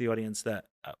explain to the audience that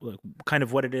kind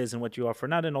of what it is and what you offer,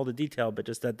 not in all the detail, but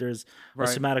just that there's a Right.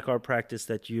 somatic art practice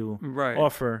that you Right.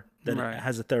 offer that Right.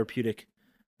 has a therapeutic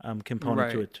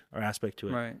component to Right. it, or aspect to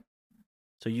it. Right.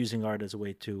 So using art as a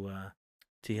way to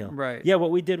heal. Right. Yeah, what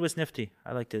we did was nifty.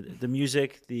 I liked it. The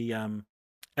music, the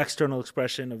external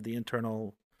expression of the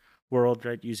internal world,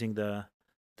 right? Using the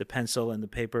pencil and the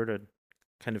paper to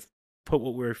kind of put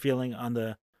what we were feeling on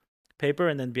the paper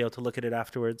and then be able to look at it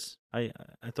afterwards. I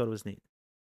thought it was neat.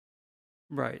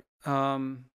 Right.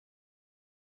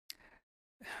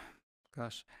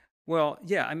 Gosh. Well,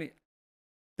 yeah. I mean,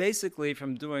 basically,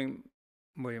 from doing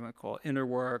what do you want to call it, inner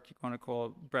work, you want to call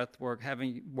it breath work,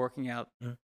 working out.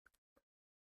 Mm.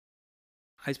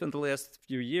 I spent the last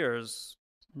few years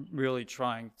really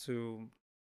trying to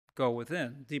go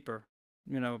within deeper,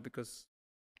 because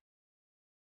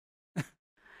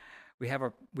we have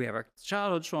our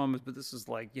childhood traumas, but this is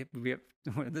like we have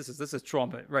this is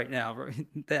trauma right now. Right?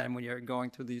 Then when you're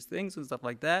going through these things and stuff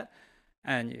like that,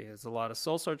 and there's a lot of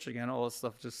soul searching and all this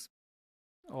stuff just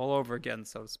all over again,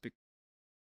 so to speak.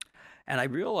 And I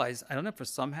realized, I don't know,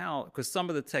 because some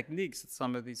of the techniques,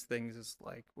 some of these things is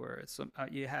like where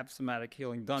you have somatic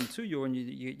healing done to you, and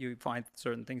you find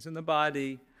certain things in the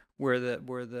body where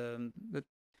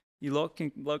you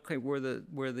locate where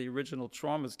the original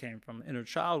traumas came from, inner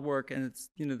child work, and it's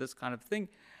this kind of thing.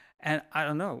 And I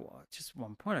don't know, just at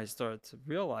one point I started to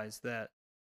realize that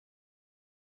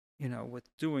with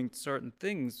doing certain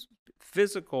things,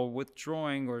 physical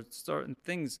withdrawing or certain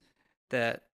things,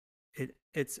 that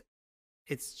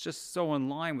it's just so in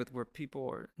line with where people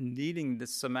are needing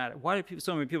this somatic. Why do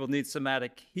so many people need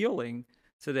somatic healing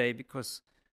today? Because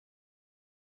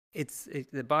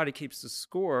the body keeps the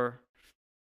score,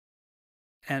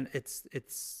 and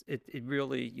it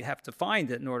really, you have to find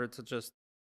it in order to just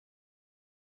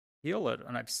heal it.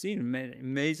 And I've seen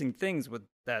amazing things with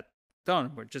that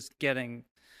done. We're just getting,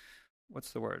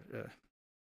 what's the word?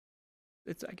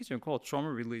 I guess you can call it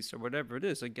trauma release or whatever it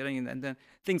is, like getting in, and then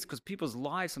things, because people's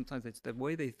lives sometimes, it's the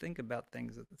way they think about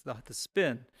things, it's the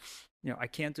spin. I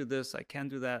can't do this, I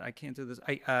can't do that, I can't do this,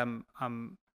 I'm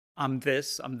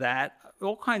this, I'm that,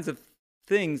 all kinds of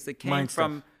things that came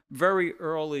from very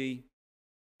early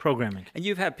programming. And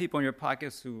you've had people in your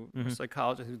pockets who are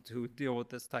psychologists who deal with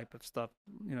this type of stuff,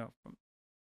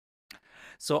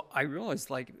 So I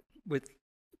realized, like, with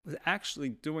actually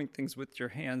doing things with your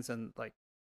hands, and like,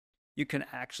 you can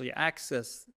actually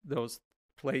access those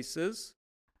places,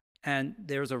 and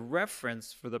there's a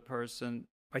reference for the person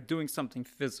by doing something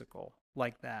physical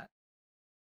like that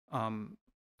on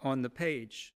the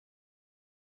page,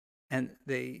 and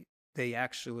they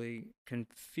actually can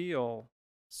feel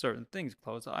certain things,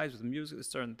 close the eyes with the music,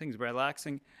 certain things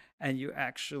relaxing, and you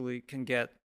actually can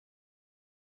get,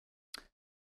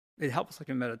 it helps like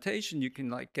in meditation. You can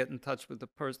like get in touch with a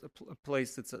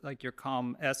place that's like your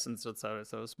calm essence, so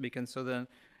to speak. And so then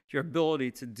your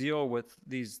ability to deal with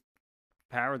these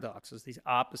paradoxes, these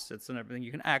opposites and everything,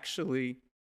 you can actually,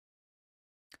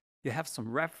 you have some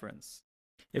reference.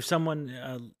 If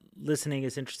someone listening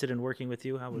is interested in working with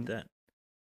you, how would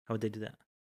they do that?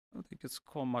 I think it's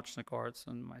called Muchnik Arts,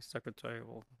 and my secretary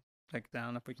will take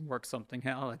down if we can work something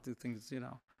out. I do things,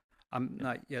 I'm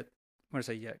not yet, when I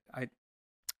say yet,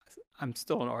 I'm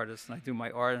still an artist and I do my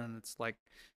art, and it's like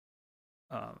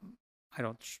I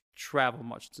don't travel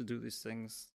much to do these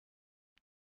things.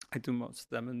 I do most of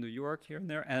them in New York here and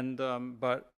there, and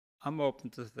but I'm open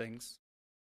to things,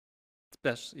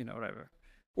 especially whatever.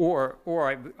 Or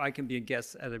I can be a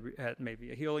guest at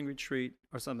maybe a healing retreat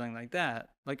or something like that,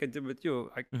 like I did with you.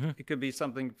 Hmm. It could be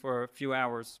something for a few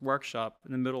hours workshop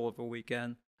in the middle of a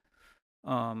weekend,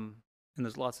 um, and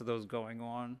there's lots of those going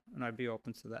on, and I'd be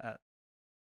open to that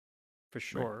for Right.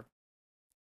 sure.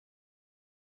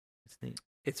 It's neat.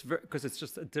 It's because it's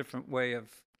just a different way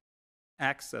of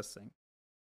accessing,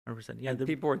 100%. Yeah. and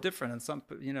people are different, and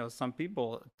some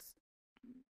people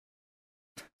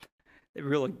they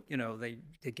really they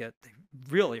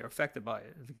really are affected by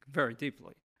it very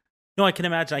deeply. No, I can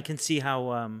imagine. I can see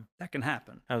That can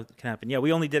happen. how it can happen. Yeah,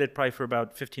 we only did it probably for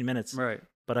about 15 minutes, Right.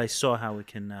 but I saw how it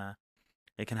can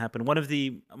happen. One of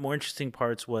the more interesting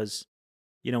parts was,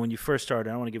 when you first started.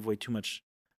 I don't want to give away too much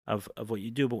of what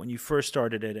you do, but when you first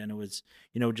started it, and it was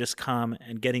just calm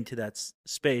and getting to that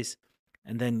space,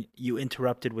 and then you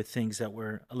interrupted with things that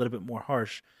were a little bit more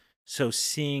harsh. So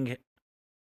seeing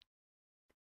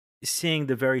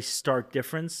the very stark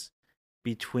difference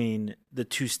between the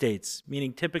two states,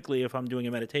 meaning typically if I'm doing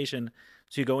a meditation,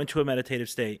 so you go into a meditative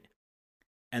state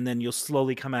and then you'll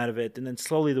slowly come out of it, and then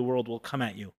slowly the world will come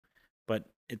at you. But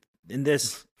in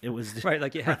this, it was Right,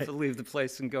 like you have right. to leave the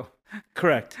place and go.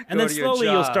 Correct. And Go then to your slowly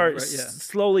job, right,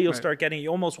 yeah. you'll Right. start getting, you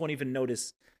almost won't even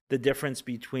notice the difference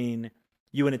between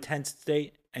you in a tense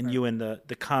state and Right. you in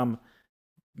the calm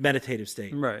meditative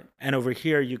state. Right. And over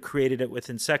here you created it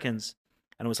within seconds,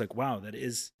 and it was like, wow,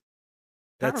 that's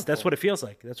Powerful. what it feels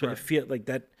like. That's what Right. it feels like,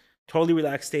 that totally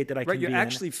relaxed state that I Right, can you're be in.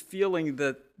 actually feeling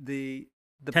the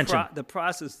Tension. the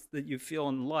process that you feel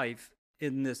in life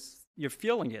in this. You're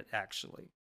feeling it actually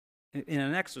in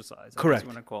an exercise. I Correct. guess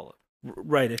you want to call it.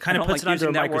 Right. It kind I of don't puts like it under using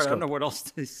a that word. I microscope. don't know what else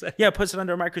to say. Yeah, it puts it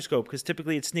under a microscope because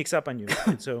typically it sneaks up on you.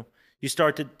 Right? So you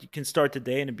can start the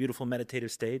day in a beautiful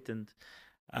meditative state, and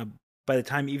by the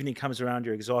time evening comes around,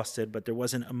 you're exhausted. But there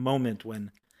wasn't a moment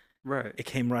when Right. it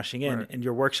came rushing in. Right. In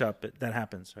your workshop, that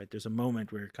happens, right? There's a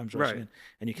moment where it comes rushing Right. in,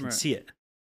 and you can Right. see it.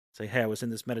 It's like, hey, I was in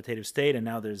this meditative state, and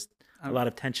now there's a I'm- lot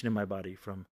of tension in my body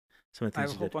from some of the I have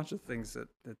things a you whole did. bunch of things that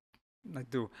I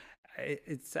do.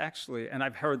 It's actually, and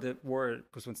I've heard that word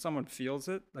because when someone feels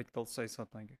it, like they'll say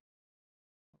something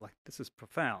like, "This is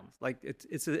profound." Like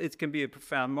it can be a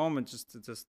profound moment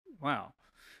just wow.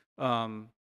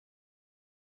 Um,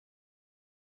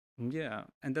 yeah,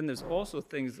 and then there's also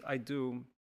things I do.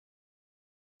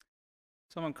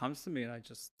 Someone comes to me and I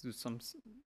just do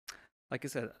like I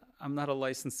said, I'm not a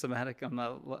licensed somatic. I'm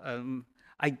not.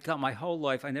 I got my whole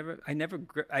life. I never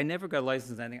got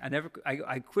licensed in anything.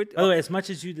 I quit. By the way, as much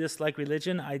as you dislike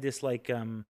religion, I dislike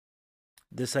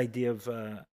this idea of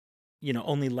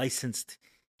only licensed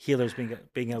healers being able to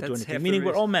do That's anything. half the Meaning,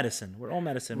 we're all reason. medicine. We're all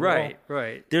medicine. Right,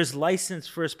 right. There's license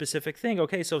for a specific thing.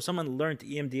 Okay, so if someone learned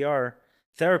EMDR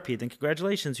therapy, then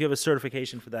congratulations, you have a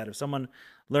certification for that. If someone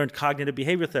learned cognitive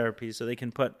behavior therapy, so they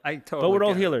can put. I But totally we're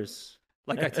all get it. healers.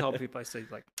 Like I tell people, I say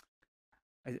like,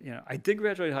 I did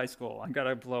graduate high school. I got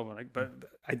a diploma, but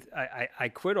I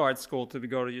quit art school to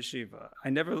go to yeshiva. I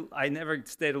never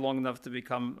stayed long enough to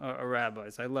become a rabbi.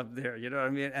 So I left there. You know what I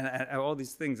mean? And all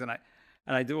these things, and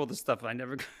I do all this stuff. I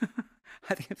never.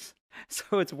 I think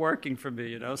so. It's working for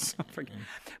me, So,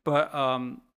 but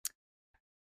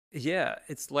yeah,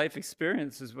 it's life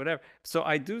experiences, whatever. So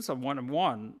I do some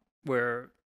one-on-one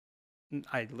where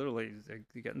I literally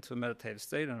get into a meditative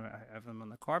state and I have them on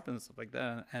the carpet and stuff like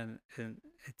that, and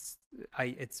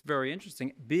it's very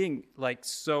interesting being like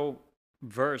so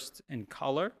versed in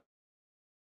color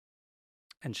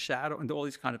and shadow and all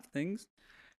these kind of things,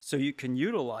 so you can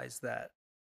utilize that.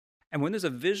 And when there's a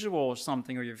visual or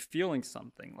something, or you're feeling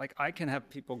something, like I can have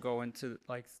people go into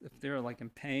like if they're like in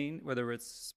pain, whether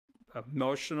it's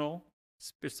emotional,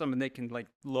 something they can like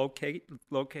locate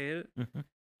it Mm-hmm.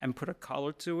 and put a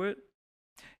color to it.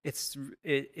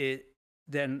 It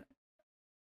then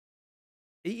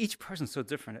each person's so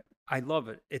different. I love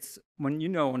it. It's when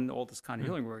in all this kind of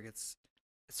healing work, it's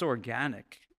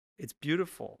organic. It's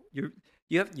beautiful.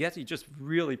 You have to be just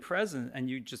really present, and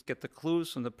you just get the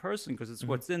clues from the person because it's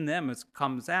what's in them. It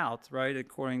comes out right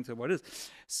according to what is.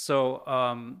 So,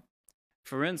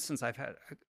 for instance, I've had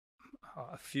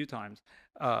a few times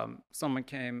someone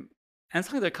came. And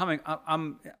it's like they're coming.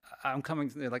 I'm coming.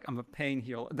 They're like, I'm a pain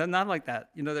healer. They're not like that.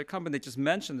 They're coming. They just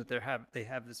mention that they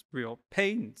have this real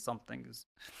pain. Something is.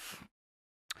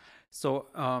 So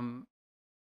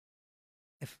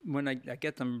when I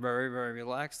get them very, very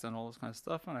relaxed and all this kind of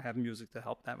stuff, and I have music to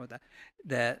help them with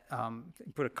that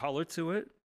put a color to it,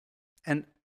 and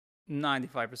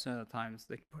 95% of the times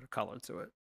they put a color to it.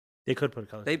 They could put a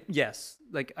color. Yes,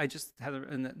 like I just had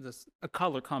a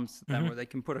color comes to them where they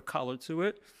can put a color to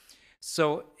it.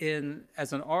 So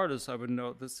as an artist, I would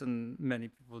know this, and many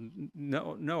people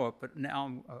know it. But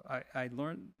now I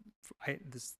learned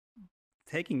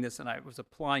taking this, and I was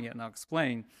applying it, and I'll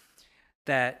explain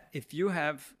that if you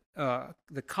have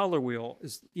the color wheel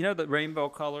is the rainbow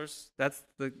colors. That's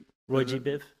the Roy G.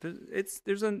 Biv.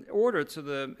 There's an order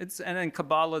to and in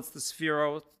Kabbalah it's the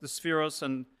spheros,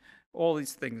 and all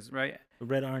these things, right?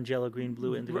 Red, orange, yellow, green,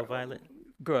 blue, indigo, violet.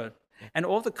 Good. And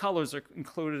all the colors are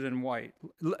included in white.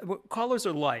 Colors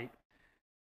are light.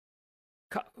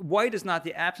 White is not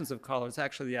the absence of color. It's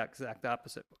actually the exact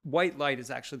opposite. White light is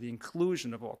actually the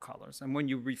inclusion of all colors. And when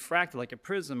you refract it like a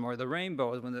prism or the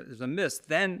rainbow, when there's a mist,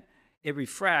 then it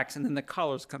refracts and then the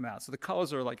colors come out. So the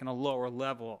colors are like in a lower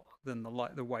level than the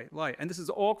white light. And this is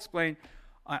all explained,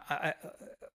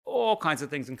 all kinds of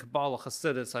things in Kabbalah,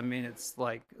 Hasidus. I mean, it's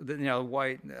like,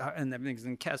 white and everything's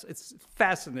in Kes. It's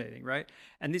fascinating, right?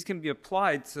 And these can be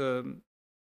applied to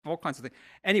all kinds of things.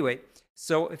 Anyway,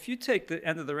 so if you take the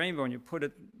end of the rainbow and you put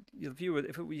it,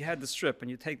 if we had the strip and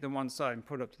you take the one side and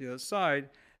put it up to the other side,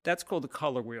 that's called the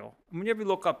color wheel. And whenever you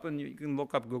look up, and you can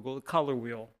look up Google, the color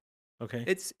wheel. Okay.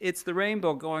 It's the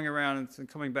rainbow going around and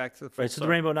coming back to the full right. So circle.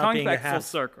 The rainbow not being a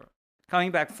half.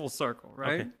 Coming back full circle,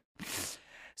 right? Okay.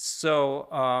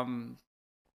 So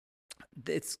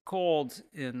it's called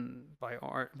by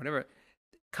art, whatever.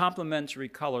 Complementary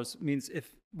colors means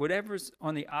if whatever's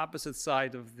on the opposite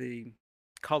side of the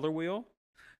color wheel.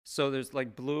 So there's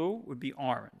like blue would be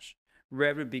orange,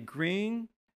 red would be green,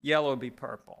 yellow would be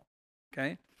purple.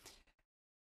 Okay.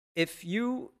 If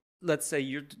let's say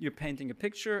you're painting a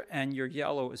picture and your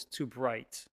yellow is too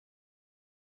bright,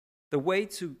 the way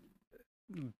to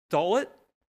dull it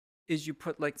is you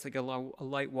put like a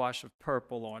light wash of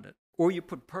purple on it, or you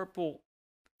put purple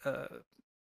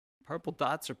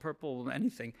dots or purple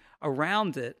anything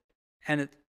around it, and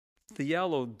the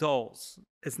yellow dulls.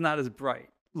 It's not as bright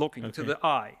looking to the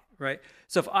eye, right?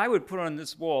 So if I would put on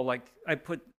this wall, like I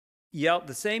put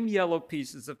the same yellow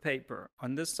pieces of paper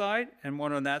on this side and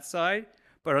one on that side,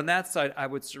 but on that side I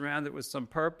would surround it with some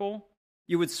purple,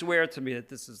 you would swear to me that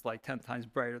this is like 10 times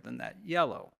brighter than that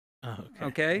yellow. Oh,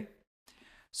 okay?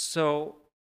 So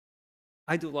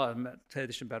I do a lot of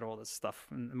meditation about all this stuff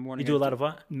in the morning. You do a lot of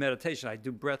what? Meditation. I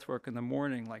do breath work in the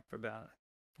morning, like for about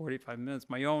 45 minutes,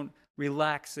 my own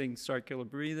relaxing circular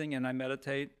breathing, and I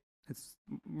meditate. It's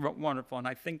wonderful. And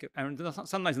I think,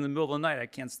 sometimes in the middle of the night, I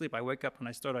can't sleep. I wake up and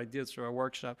I start ideas for a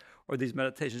workshop or these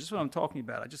meditations. Just what I'm talking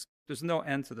about. There's no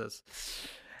end to this.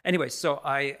 Anyway, so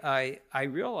I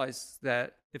realized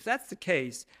that if that's the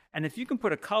case, and if you can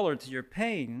put a color to your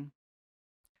pain,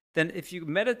 then if you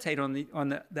meditate on the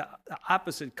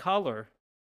opposite color,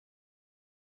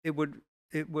 it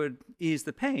would ease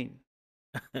the pain,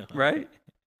 right?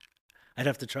 I'd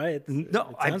have to try it.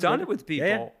 No, I've done it with people.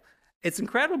 Yeah. It's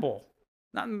incredible.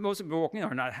 Not most people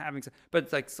are not having, but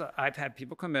it's like I've had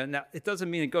people come in. Now it doesn't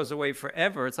mean it goes away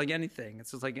forever. It's like anything.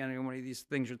 It's just like any one of these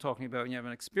things you're talking about. When you have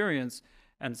an experience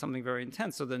and something very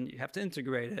intense, so then you have to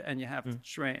integrate it and you have to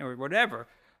train or whatever.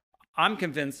 I'm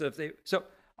convinced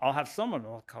I'll have someone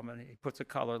will come and he puts a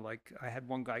color, like I had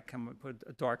one guy come and put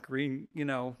a dark green,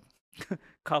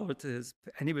 color to his,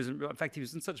 and he was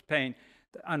in such pain.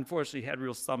 Unfortunately, he had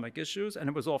real stomach issues, and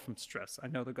it was all from stress. I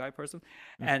know the guy person,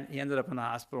 and he ended up in the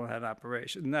hospital and had an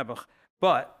operation. Never,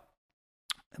 but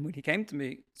when he came to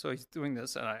me, so he's doing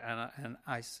this, and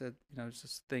I said,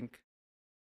 just think.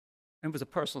 And it was a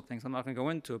personal thing, so I'm not going to go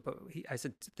into it. But I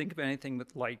said, think of anything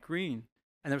with light green,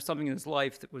 and there was something in his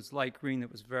life that was light green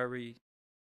that was very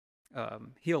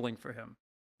healing for him,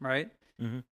 right?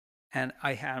 Mm-hmm. And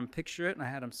I had him picture it, and I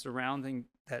had him surrounding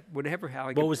that, how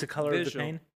I. What was the color of the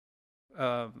pain?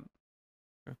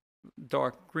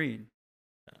 Dark green.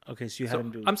 Okay, so you had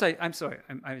him do. I'm sorry.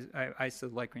 I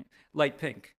said light green, light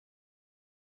pink.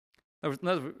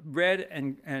 Red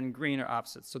and green are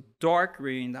opposites. So dark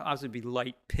green, the opposite would be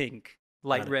light pink,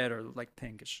 light red, or like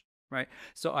pinkish, right?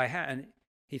 So and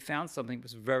he found something that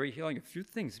was very healing. A few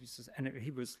things,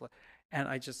 and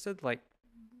I just said, like,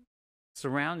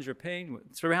 surround your pain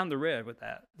surround the red with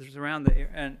that. Surround the air,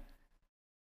 and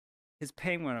his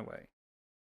pain went away.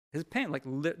 His pain,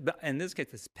 in this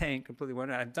case, his pain completely went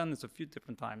away. I've done this a few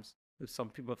different times with some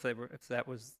people if that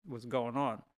was going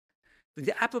on.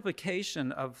 The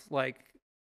application of like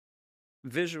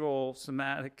visual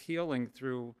somatic healing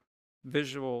through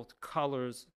visual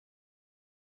colors,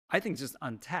 I think, just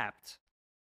untapped.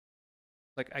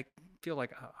 Like I feel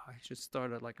like I should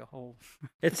start like a whole.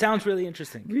 It sounds really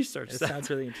interesting. Research. It sounds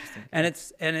really interesting.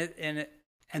 And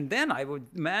And then I would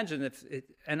imagine if it,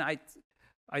 and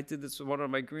I did this with one of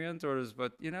my granddaughters,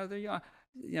 but they're young.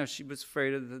 She was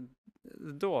afraid of the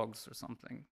dogs or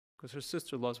something because her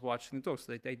sister loves watching the dogs.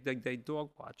 So they dog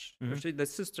watch. Or the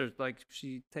sister, like,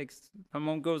 she takes, her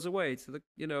mom goes away to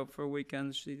for a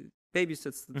weekend. She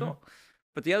babysits the dog,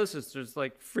 but the other sister's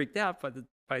like freaked out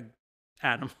by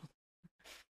animals.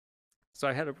 So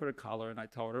I had to put a collar, and I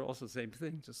told her also the same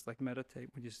thing, just like meditate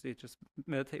when you see it, just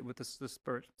meditate with this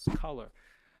bird's color.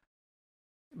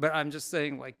 But I'm just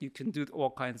saying, like, you can do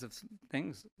all kinds of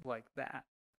things like that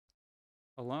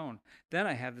alone. Then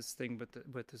I have this thing with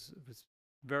this was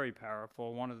very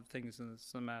powerful. One of the things in the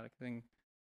somatic thing,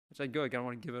 which I don't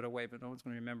want to give it away, but no one's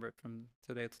going to remember it from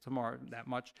today to tomorrow that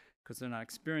much because they're not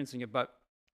experiencing it. But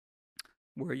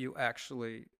where you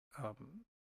actually,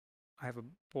 I have a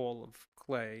ball of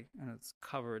clay and it's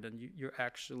covered, and you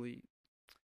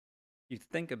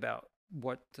think about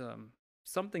what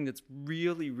something that's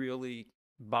really, really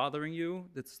bothering you,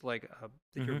 that's like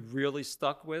that you're really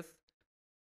stuck with.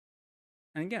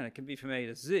 And again, it can be from A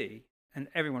to Z, and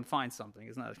everyone finds something.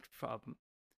 It's not a problem.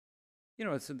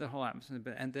 It's the whole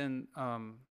atmosphere. And then,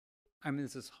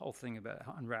 there's this whole thing about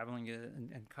unraveling it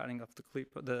and cutting off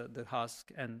the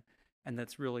husk, and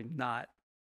that's really not.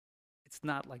 It's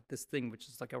not like this thing, which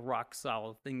is like a rock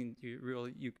solid thing.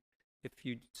 If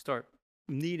you start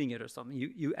kneading it or something,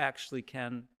 you actually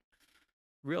can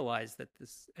realize that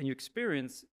this, and you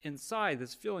experience inside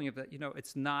this feeling of that,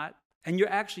 it's not, and you're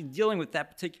actually dealing with that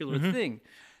particular thing,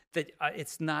 that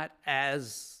it's not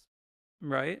as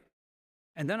right.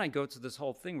 And then I go to this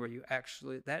whole thing where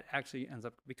that actually ends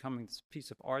up becoming this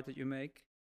piece of art that you make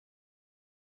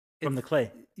from the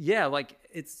clay. Yeah, like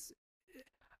it's,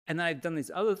 and I've done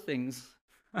these other things.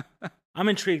 I'm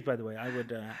intrigued, by the way. I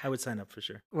would sign up for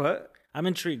sure. What? I'm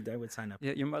intrigued. I would sign up.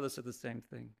 Yeah, your mother said the same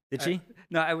thing. Did she?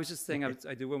 No, I was just saying,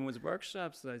 I do women's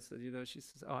workshops. I said, she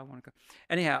says, oh, I want to go.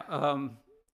 Anyhow,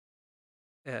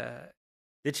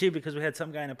 did she? Because we had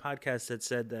some guy in a podcast that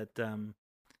said that,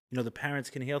 the parents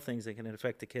can heal things that can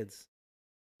affect the kids.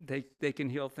 They can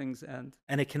heal things and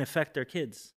it can affect their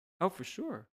kids. Oh, for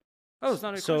sure. Oh, there's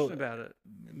not a question about it.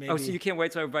 Maybe, so you can't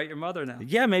wait till I invite your mother now?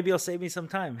 Yeah, maybe it'll save me some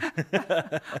time.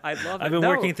 I love it. I've been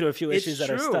working through a few issues that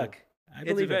are stuck. I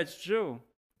believe it's true.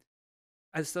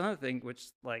 It's another thing, which,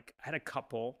 like, I had a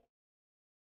couple,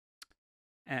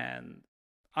 and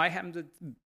I happened to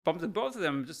bump into both of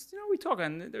them. Just, we talk,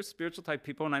 and they're spiritual type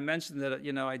people, and I mentioned that,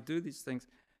 I do these things,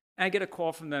 and I get a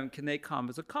call from them. Can they come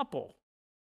as a couple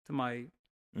to my?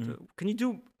 Can you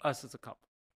do us as a couple?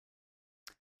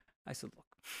 I said, look,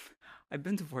 I've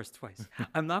been divorced twice.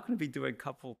 I'm not going to be doing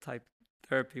couple type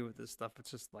therapy with this stuff. It's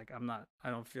just like, I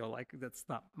don't feel like that's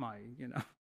not my,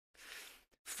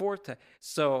 forte.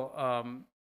 So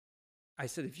I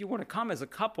said, if you want to come as a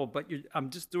couple, but I'm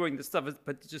just doing this stuff,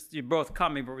 but just you're both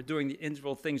coming, but we're doing the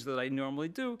individual things that I normally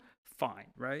do, fine,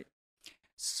 right?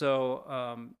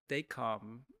 So they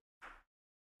come,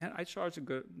 and I charge a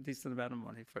decent amount of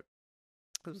money for it.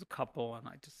 It was a couple, and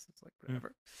it's like,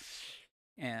 whatever.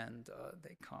 And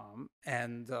they come,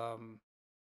 and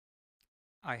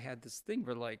I had this thing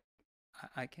where, like,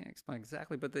 I can't explain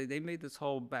exactly, but they made this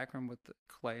whole background with the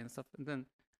clay and stuff, and then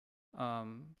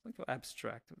like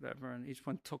abstract or whatever, and each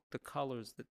one took the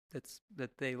colors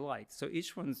that they liked. So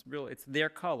each one's really, it's their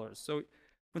colors. So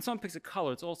when someone picks a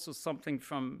color, it's also something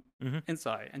from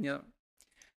inside. And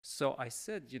so I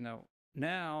said,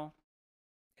 now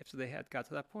after they had got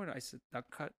to that point, I said, now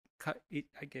cut.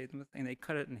 I gave them the thing. They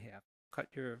cut it in half. Cut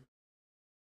your,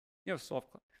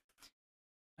 soft clay.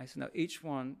 I said, now each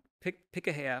one, pick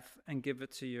a half and give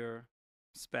it to your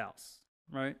spouse,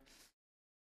 right?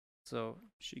 So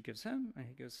she gives him, and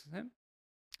he gives him,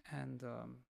 and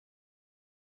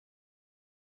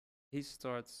he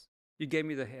starts, you gave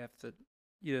me the half that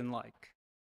you didn't like.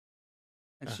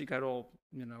 And she got all,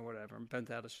 whatever, and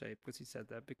bent out of shape because he said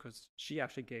that, because she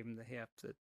actually gave him the half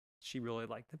that she really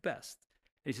liked the best.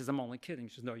 And he says, I'm only kidding.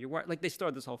 She says, no, you're right. Like, they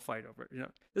started this whole fight over it,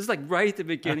 This is like right at the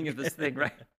beginning of this thing,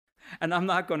 right? And I'm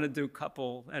not going to do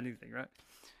couple anything, right?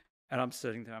 And I'm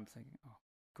sitting there, I'm thinking, oh,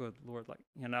 good Lord, like,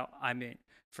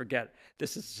 forget it.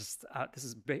 This is just,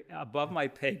 above my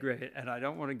pay grade, and I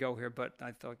don't want to go here, but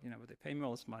I thought, they pay me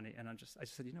all this money, and I just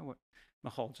said, you know what,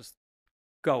 Michoel, just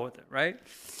go with it, right?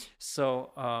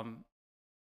 So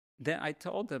then I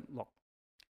told them, look,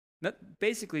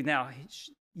 basically now,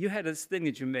 you had this thing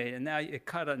that you made, and now you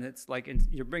cut it, and it's like,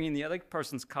 you're bringing the other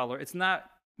person's color. It's not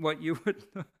what you would,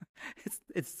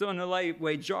 it's in a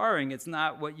way jarring. It's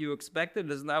not what you expected.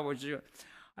 It's not what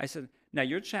I said, now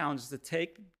your challenge is to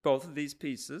take both of these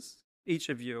pieces, each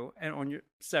of you, and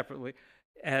separately,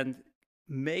 and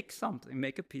make something,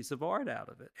 make a piece of art out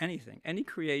of it. Anything, any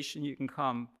creation you can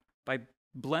come by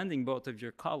blending both of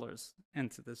your colors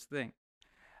into this thing.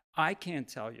 I can't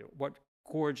tell you what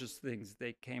gorgeous things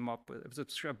they came up with. It was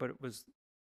abstract, but it was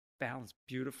balanced,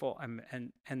 beautiful,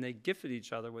 and they gifted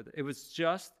each other with it. It was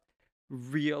just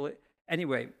really.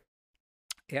 Anyway,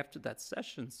 after that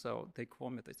session, so they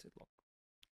called me. They said, "Look,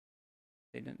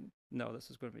 they didn't know this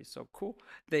was going to be so cool.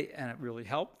 And it really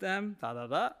helped them. Da da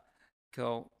da.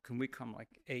 Go, can we come like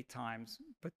 8 times,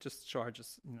 but just charge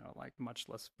us, like much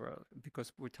less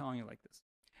because we're telling you like this.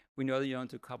 We know that you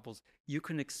don't do couples. You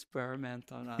can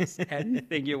experiment on us,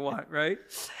 anything you want, right?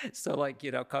 So like,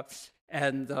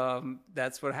 and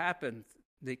that's what happened.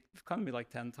 They come to me like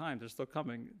 10 times. They're still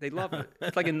coming. They love it.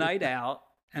 It's like a night out.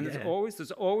 And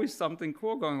there's always something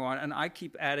cool going on. And I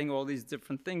keep adding all these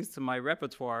different things to my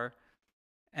repertoire.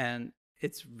 And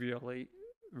it's really,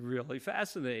 really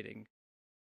fascinating.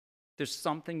 There's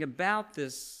something about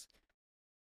this,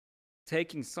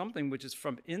 taking something which is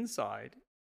from inside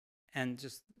and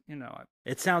just,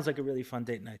 It sounds like a really fun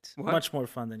date night. What? Much more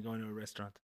fun than going to a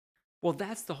restaurant. Well,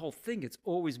 that's the whole thing. It's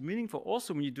always meaningful.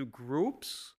 Also, when you do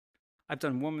groups, I've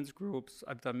done women's groups,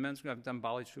 I've done men's groups, I've done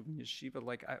Bali Shub and Yeshiva.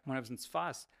 Like when I was in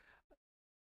Tzfas,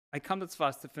 I come to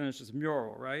Tzfas to finish this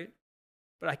mural, right?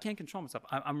 But I can't control myself.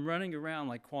 I'm running around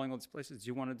like calling all these places. Do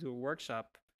you want to do a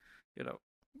workshop?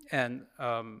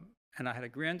 And I had a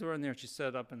granddaughter in there, and she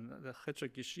set up in the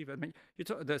Chichuk Yeshiva. I mean,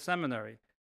 the seminary,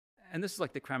 and this is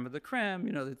like the creme of the creme.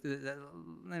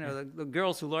 The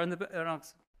girls who learn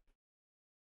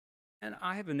and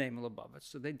I have a name in Lubavitch,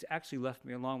 so they actually left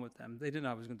me alone with them. They didn't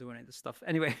know I was going to do any of this stuff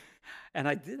anyway. And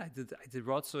I did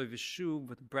Rotzoi V'Shuv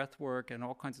with breath work and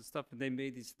all kinds of stuff. And they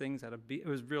made these things out of beat. It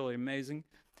was really amazing.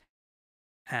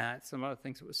 And some other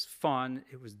things. It was fun.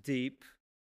 It was deep.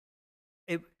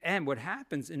 And what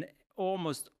happens in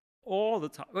almost all the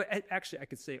time, actually I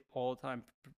could say all the time,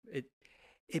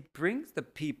 it brings the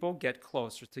people get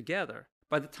closer together.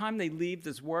 By the time they leave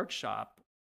this workshop,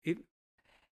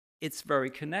 it's very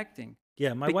connecting.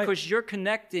 Yeah, because you're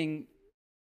connecting.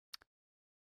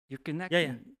 You're connecting.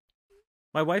 Yeah.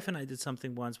 My wife and I did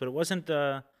something once, but it wasn't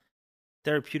a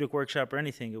therapeutic workshop or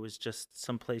anything. It was just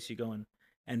some place you go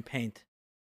and paint.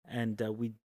 And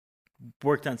we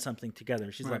worked on something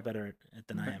together. She's a lot better at it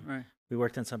than I am. Right. We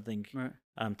worked on something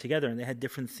together, and they had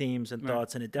different themes and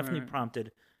thoughts, and it definitely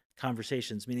prompted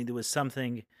conversations, meaning there was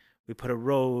something, we put a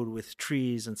road with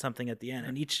trees and something at the end,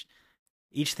 and each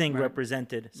thing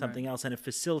represented something else, and it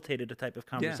facilitated a type of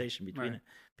conversation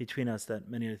between us that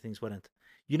many other things wouldn't.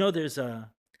 There's a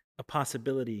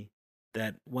possibility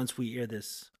that once we air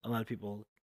this, a lot of people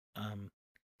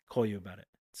call you about it.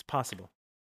 It's possible.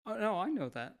 Oh, no, I know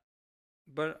that.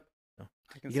 But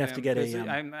you're going to have to get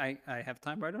I have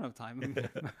time, but I don't have time.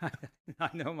 I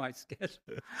know my schedule.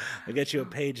 I'll get you a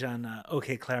page on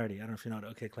OK Clarity. I don't know if you know what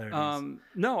OK Clarity is.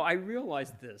 No, I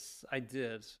realized this. I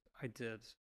did.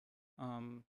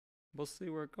 We'll see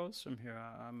where it goes from here.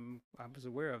 I was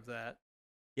aware of that.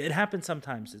 Yeah, it happens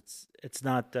sometimes. It's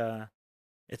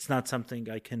not something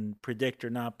I can predict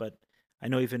or not, but I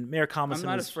know even Mayor Kalmason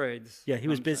I'm not afraid. Yeah, he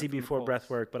was busy before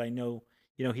breathwork, but I know,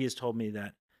 he has told me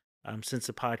that since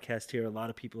the podcast here, a lot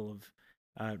of people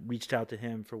have reached out to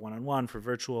him for one-on-one, for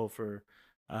virtual, for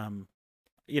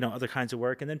other kinds of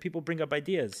work, and then people bring up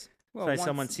ideas. Well,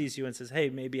 someone sees you and says, "Hey,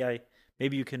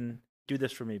 maybe you can do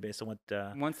this for me," based on what.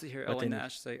 Once they hear Ellen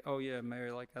Nash say, "Oh yeah,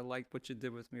 Mayor, like I liked what you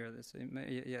did with me," or they say,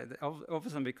 "Yeah," all of a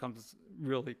sudden becomes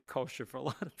really kosher for a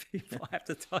lot of people. I have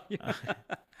to tell you.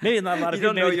 Maybe not a lot of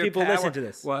people. Maybe the people who listen to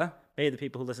this. What? Maybe the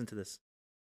people who listen to this.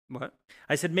 What?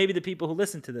 I said maybe the people who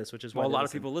listen to this, which is why a lot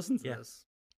of people listen to this.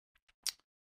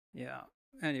 Yeah.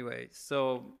 Anyway,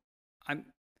 so I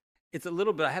have a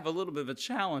little bit of a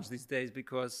challenge these days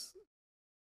because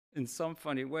in some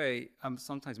funny way, I'm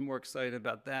sometimes more excited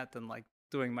about that than like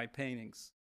doing my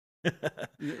paintings.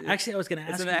 Actually, I was going to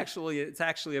ask it's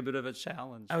actually a bit of a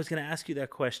challenge. I was going to ask you that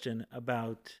question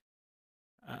about,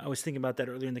 I was thinking about that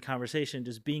earlier in the conversation,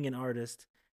 just being an artist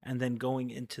and then going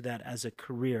into that as a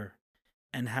career,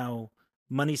 and how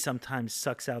money sometimes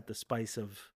sucks out the spice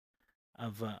of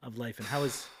life. And how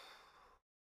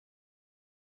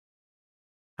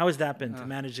has that been to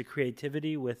manage the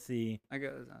creativity with the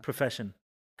profession,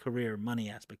 career, money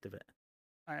aspect of it?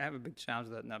 I have a big challenge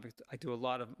with that now because I do a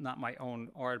lot of, not my own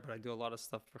art, but I do a lot of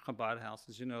stuff for Chabad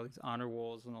houses, these honor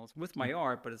walls and all this, with my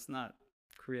art, but it's not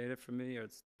creative for me, or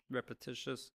it's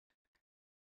repetitious.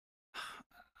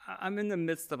 I'm in the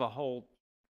midst of a whole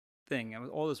thing.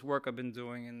 All this work I've been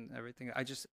doing and everything,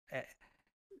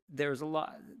 there's a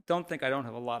lot. Don't think I don't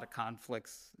have a lot of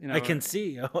conflicts. I can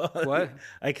see. What?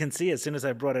 I can see as soon as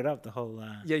I brought it up. The whole.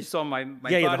 Yeah, you saw my Yeah,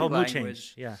 the body whole mood change.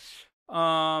 language. Yeah.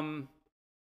 Um,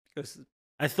 'cause-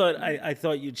 I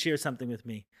thought you'd share something with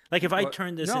me. Like if I what?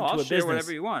 turn this No, into I'll a share business.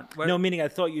 whatever you want. No, meaning I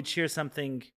thought you'd share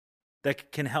something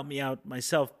that can help me out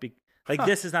myself. Like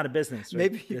this is not a business,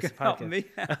 right? Maybe you this can help me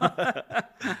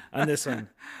on this one.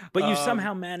 But you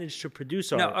somehow managed to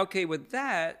produce art. No, okay, with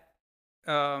that,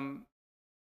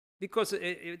 because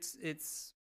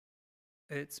it's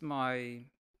my,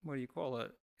 what do you call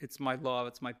it? It's my love.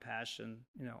 It's my passion.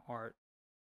 Art.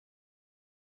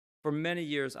 For many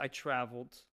years, I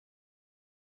traveled,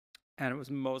 and it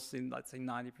was mostly, let's say,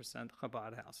 90%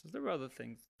 Chabad houses. There were other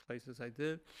places I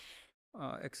did,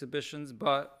 exhibitions,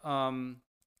 but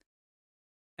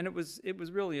and it was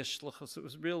really a shlichus. It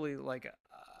was really like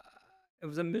it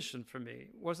was a mission for me.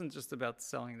 It wasn't just about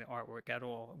selling the artwork at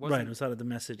all. Right, it was out of the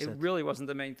message. It really wasn't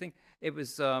the main thing. It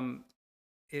was, and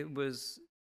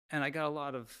I got a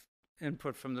lot of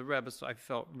input from the Rebbe, so I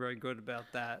felt very good about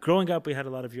that. Growing up, we had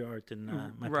a lot of your art in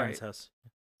my parents' house.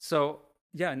 So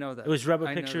yeah, I know that. It was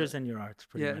Rebbe pictures and your art,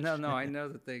 pretty much. No, I know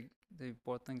that they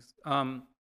bought things,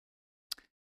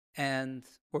 and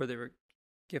or they were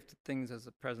gifted things as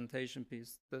a presentation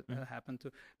piece that happened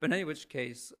to. But in any which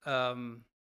case, wait,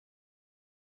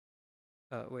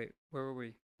 where were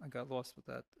we? I got lost with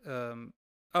that. You're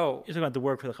talking about the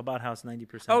work for the Chabad House,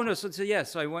 90%. Oh no, so yeah,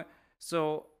 so I went.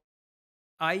 So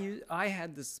I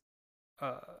had this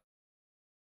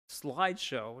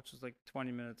slideshow, which was like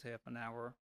 20 minutes, half an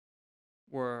hour,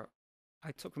 where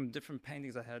I took from different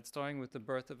paintings I had, starting with the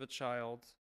birth of a child.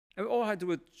 It all had to do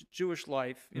with Jewish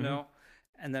life, you know,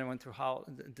 and then I went through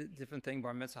different things,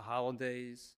 bar mitzvah,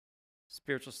 holidays,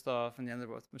 spiritual stuff, and then there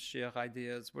was Mashiach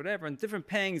ideas, whatever, and different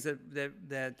paintings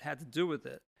that had to do with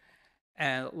it.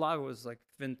 And a lot of it was like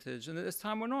vintage. And as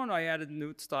time went on, I added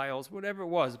new styles, whatever it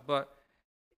was, but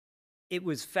it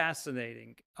was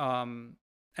fascinating. And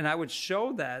I would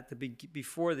show that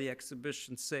before the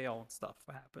exhibition sale and stuff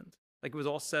happened. Like it was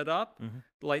all set up,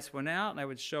 the lights went out, and I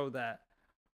would show that.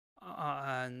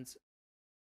 And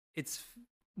it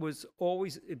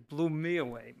blew me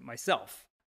away, myself,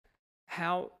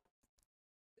 how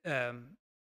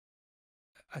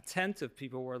attentive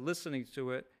people were listening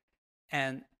to it,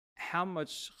 and how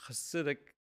much Hasidic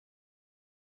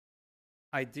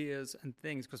ideas and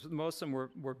things, because most of them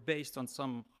were based on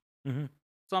some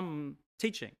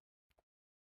teaching.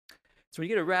 So when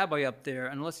you get a rabbi up there,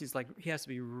 unless he has to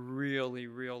be really,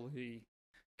 really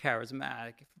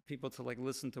charismatic for people to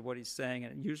listen to what he's saying,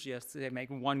 and it usually has to make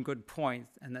one good point,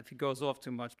 and if he goes off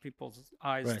too much, people's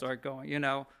eyes start going,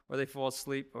 or they fall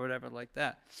asleep or whatever like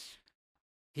that.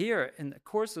 Here, in the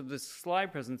course of this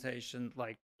slide presentation,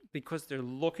 because they're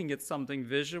looking at something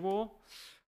visual,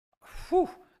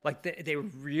 they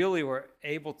really were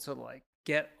able to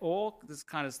get all this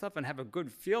kind of stuff and have a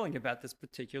good feeling about this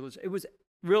particular. It was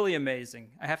really amazing.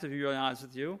 I have to be really honest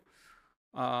with you.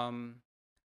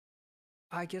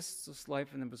 I guess just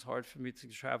life, and it was hard for me to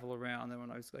travel around. And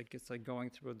when I was going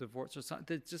through a divorce or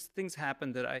something, just things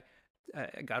happened that I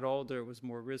got older. It was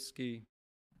more risky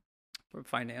for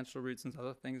financial reasons,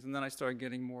 other things, and then I started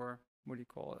getting more,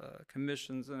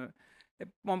 commissions. And at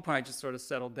one point, I just sort of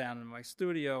settled down in my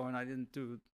studio, and I didn't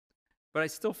do. But I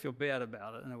still feel bad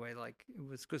about it in a way, it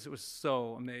was because it was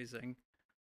so amazing,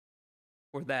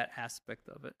 or that aspect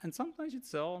of it. And sometimes you'd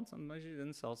sell, and sometimes you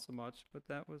didn't sell so much. But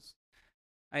that was.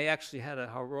 I actually had a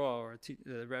hara, or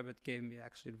the Rebbe gave me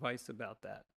actually advice about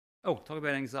that. Oh, talk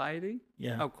about anxiety?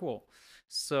 Yeah. Oh, cool.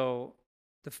 So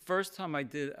the first time I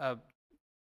did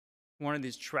one of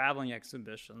these traveling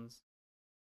exhibitions,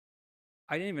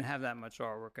 I didn't even have that much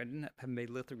artwork. I didn't have made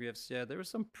lithographs yet. There were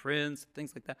some prints,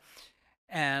 things like that.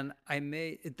 And I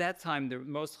made, at that time,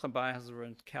 most Chabad houses were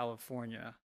in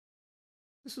California.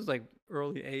 This was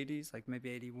early 80s, maybe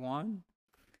 81.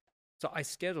 So I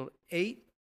scheduled 8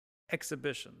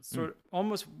 exhibitions, sort of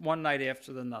almost one night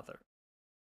after another.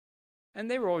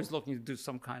 And they were always looking to do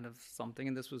some kind of something,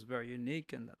 and this was very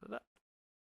unique. And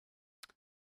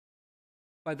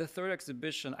by the third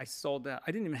exhibition, I sold out.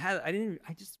 I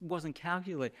just wasn't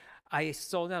calculating. I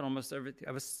sold out almost everything.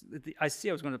 I was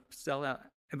going to sell out,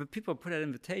 but people put out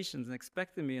invitations and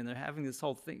expected me, and they're having this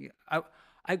whole thing.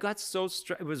 I got so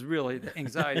stressed. It was really, the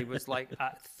anxiety was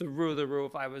through the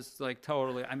roof. I was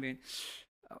totally,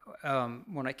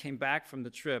 when I came back from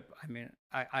the trip,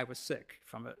 I was sick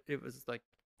from it. It was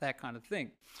that kind of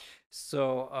thing.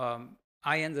 So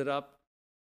I ended up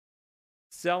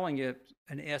selling it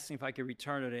and asking if I could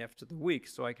return it after the week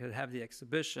so I could have the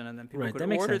exhibition, and then people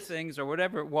could order things or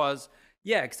whatever it was.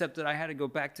 Yeah, except that I had to go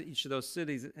back to each of those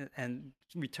cities and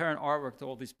return artwork to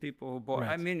all these people who bought. I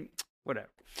Right. mean, whatever.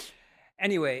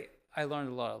 Anyway, I learned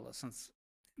a lot of lessons,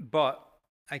 but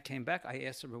I came back. I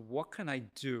asked her, "What can I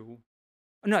do?"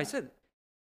 No, I said,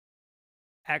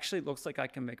 "Actually, it looks like I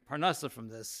can make parnasa from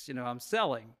this. I'm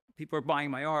selling. People are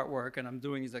buying my artwork, and I'm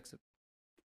doing these exhibits."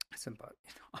 I said, "But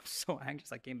I'm so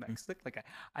anxious. I came back sick. Like,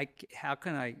 how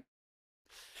can I?"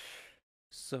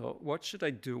 So, what should I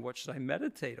do? What should I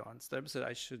meditate on? Instead, I said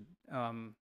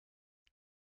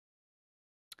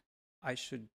I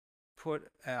should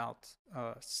put out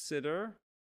a siddur,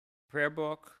 prayer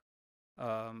book,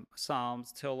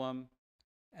 Psalms, Tillim,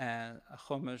 and a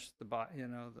Chumash, the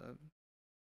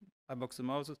books of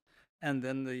Moses, and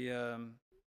then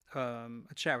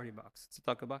a charity box,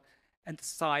 tzedakah box, and the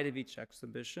side of each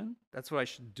exhibition. That's what I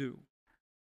should do,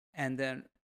 and then.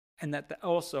 And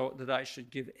also that I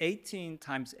should give 18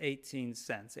 times 18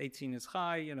 cents. 18 is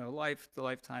high, the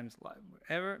lifetime's life,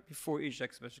 whatever. Before each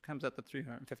exhibition comes out to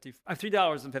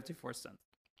 $3.54.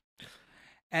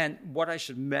 And what I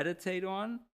should meditate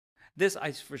on, this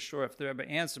I for sure, if they ever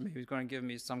answered me, he was going to give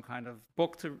me some kind of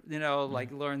book to,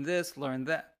 like learn this, learn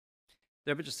that.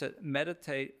 The Rebbe just said,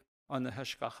 meditate on the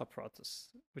hashgacha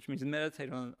pratis, which means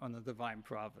meditate on the divine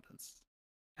providence.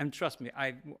 And trust me,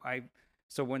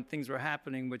 so when things were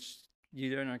happening, which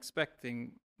you weren't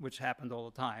expecting, which happened all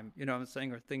the time, you know what I'm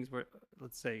saying? Or things were,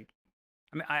 let's say,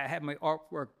 I had my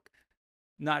artwork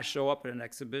not show up at an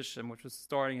exhibition, which was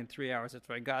starting in 3 hours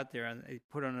after I got there, and they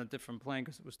put it on a different plane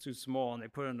because it was too small, and they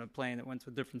put it on a plane that went to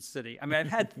a different city. I've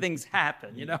had things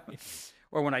happen,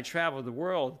 Or when I travel the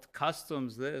world,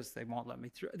 customs, they won't let me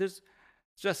through. There's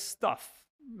just stuff.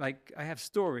 Like, I have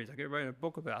stories. I could write a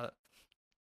book about it.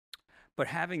 But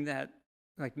having that,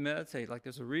 like, meditate, like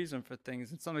there's a reason for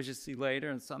things, and some I just see later,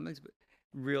 and some things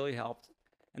really helped.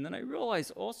 And then I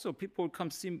realized also people would come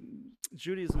see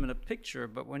Judaism in a picture,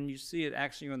 but when you see it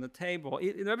actually on the table,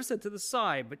 it never said to the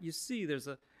side, but you see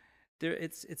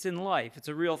it's in life. It's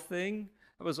a real thing.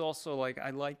 It was also like,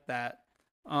 I like that,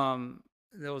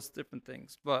 those different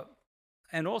things.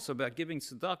 And also about giving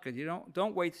tzedakah, you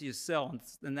don't wait till you sell,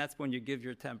 and that's when you give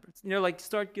your 10%. Like,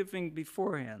 start giving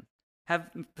beforehand.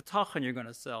 Have petachon you're going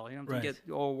to sell. You don't have to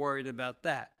get all worried about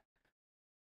that.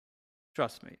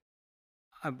 Trust me.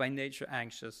 I'm by nature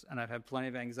anxious, and I've had plenty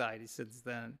of anxiety since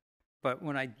then. But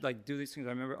when I do these things, I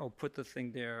remember, put the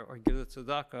thing there or give the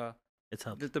tzedakah. It's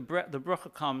helped. The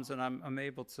bracha comes, and I'm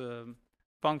able to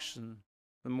function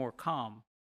the more calm.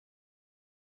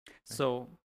 Right. So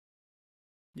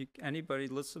anybody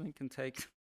listening can take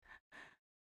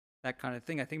that kind of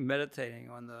thing. I think meditating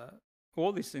on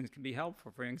all these things can be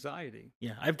helpful for anxiety.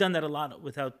 Yeah, I've done that a lot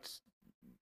without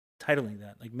titling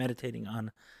that, like meditating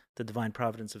on the divine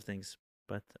providence of things.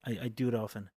 But I do it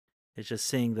often. It's just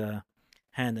seeing the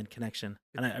hand and connection.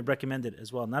 And I recommend it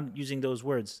as well. Not using those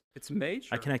words. It's major.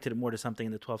 I connected it more to something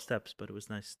in the 12 steps, but it was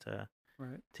nice to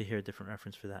hear a different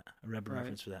reference for that, a Rebbe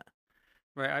reference for that.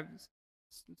 Right.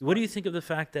 What do you think of the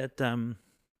fact that,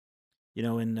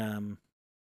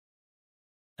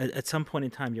 at some point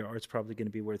in time, your art's probably going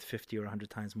to be worth 50 or 100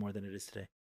 times more than it is today?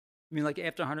 You mean like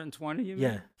after 120, you mean?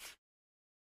 Yeah.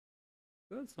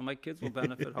 Good. So my kids will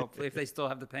benefit, hopefully, if they still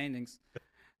have the paintings.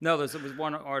 No, there was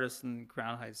one artist in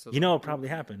Crown Heights. So it'll probably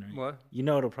happen, right? What?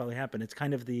 It'll probably happen. It's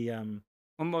kind of the... well,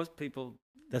 most people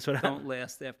don't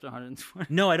last after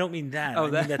 120. No, I don't mean that. I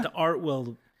mean that the art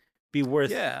will be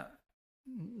worth... Yeah.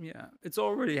 It's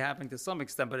already happening to some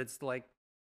extent, but it's like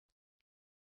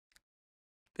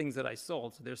things that I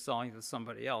sold, so they're selling to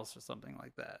somebody else or something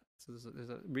like that. So there's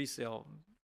a resale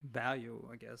value,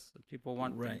 I guess, that people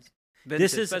want. Right.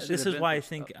 Vintage, this is why I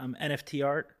think NFT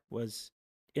art was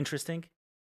interesting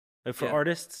for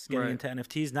artists getting into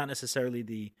NFTs, not necessarily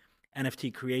the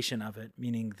NFT creation of it,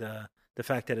 meaning the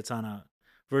fact that it's on a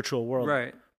virtual world,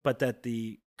 right? But that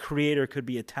the creator could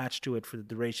be attached to it for the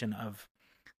duration of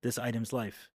this item's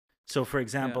life. So, for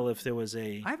example, if there was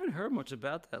I haven't heard much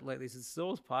about that lately. It still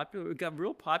was popular. It got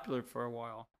real popular for a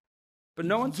while. But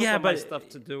no one took my stuff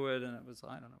to do it, and it was,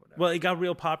 I don't know, whatever. Well, it got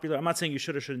real popular. I'm not saying you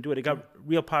should or shouldn't do it. It got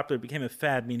real popular. It became a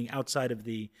fad, meaning outside of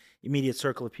the immediate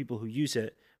circle of people who use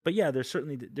it. But yeah, there's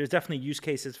definitely use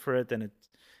cases for it, and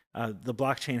the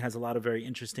blockchain has a lot of very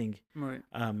interesting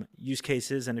use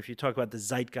cases. And if you talk about the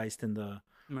zeitgeist in the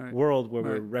world where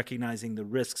we're recognizing the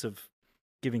risks of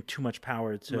giving too much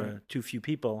power to too few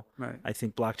people, I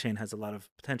think blockchain has a lot of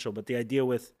potential. But the idea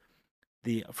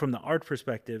from the art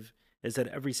perspective is that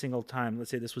every single time, let's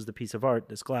say this was the piece of art,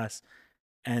 this glass,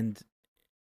 and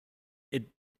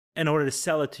in order to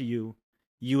sell it to you,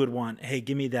 you would want, hey,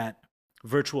 give me that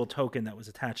virtual token that was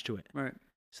attached to it. Right.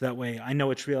 So that way I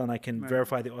know it's real and I can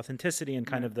verify the authenticity and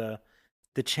kind of the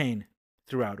the chain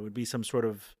throughout. It would be some sort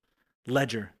of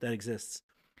ledger that exists.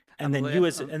 And I'm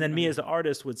then me yeah. as the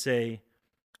artist would say,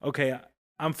 okay,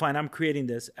 I'm fine. I'm creating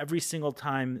this. Every single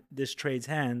time this trades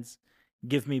hands,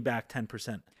 give me back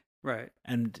 10%. Right.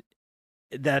 And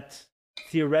that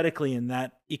theoretically in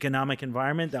that economic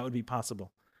environment, that would be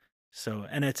possible. So,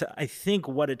 and it's, I think,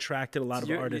 what attracted a lot of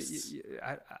artists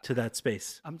to that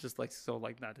space. I'm just like so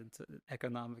like not into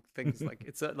economic things. Like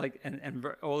it's like and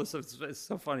all this stuff is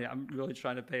so funny. I'm really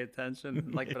trying to pay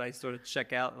attention. Like, but I sort of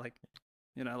check out. Like,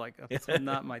 like it's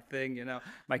not my thing.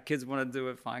 My kids want to do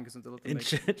it, fine, because they'll In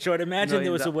short, imagine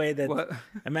there was a way that what?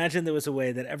 imagine there was a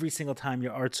way that every single time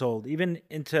your art sold, even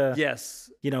into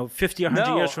Yes. 50 or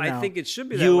 100 years from now, I think it should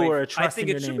be that you way. were a I trust think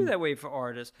in it your should name. be that way for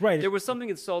artists. Right. There was something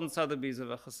that sold in Sotheby's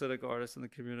of a Hasidic artist in the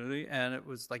community, and it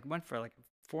was like went for like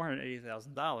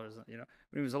 $480,000. When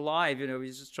he was alive, he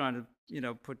was just trying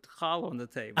to put challah on the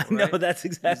table. No, Right? that's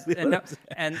exactly what I'm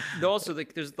saying. And also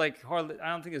there's like hardly. I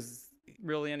don't think there's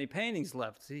really any paintings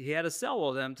left. He had to sell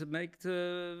all them to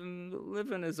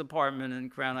live in his apartment in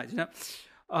Crown Heights.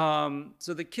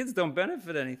 So the kids don't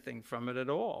benefit anything from it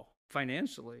at all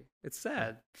financially. It's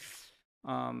sad.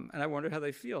 And I wonder how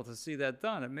they feel to see that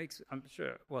done. It makes, I'm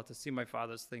sure, to see my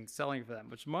father's thing selling for that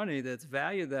much money that's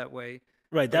valued that way.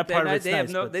 Right, that part of it's they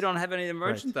nice. have they don't have any of the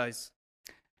merchandise.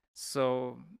 Right.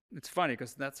 So it's funny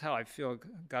because that's how I feel.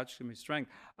 God should give me strength.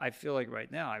 I feel like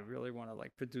right now I really want to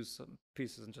like produce some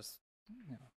pieces and just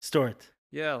store it.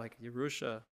 Yeah, like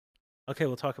Yerusha. Okay,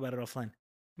 we'll talk about it offline.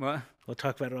 What? We'll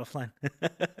talk about it offline.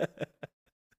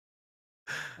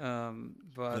 No,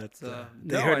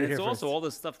 and it's also all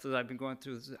this stuff that I've been going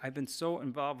through. I've been so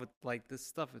involved with like this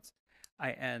stuff.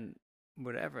 And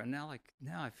whatever. And now I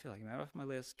feel like I'm off my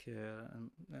last kid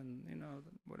and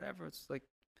whatever. It's like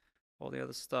all the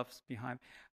other stuff's behind.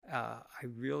 I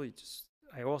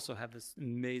also have this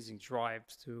amazing drive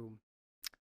to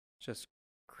just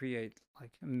create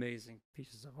like amazing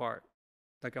pieces of art,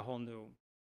 like a whole new.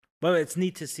 Well, it's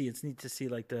neat to see. It's neat to see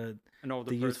like the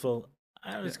youthful.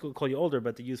 I don't know, call you older,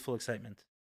 but the youthful excitement.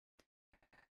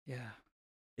 Yeah.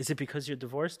 Is it because you're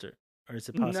divorced, or is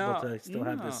it possible to still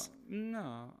have this?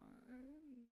 No.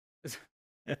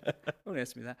 Don't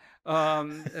ask me that.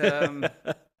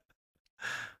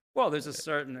 Well, there's a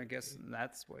certain, I guess, in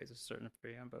that way, there's a certain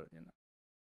freedom, but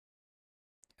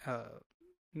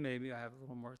maybe I have a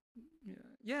little more.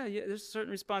 Yeah. There's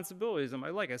certain responsibilities.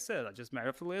 Like I said, I just married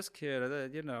off the last kid.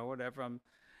 Whatever.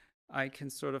 I can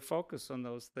sort of focus on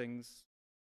those things.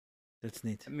 That's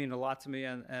neat. I mean a lot to me,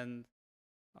 and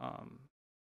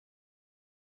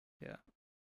yeah.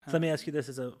 So let me ask you this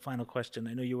as a final question.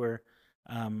 I know you were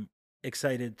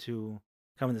excited to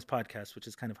come on this podcast, which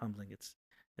is kind of humbling. It's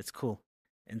cool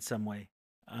in some way.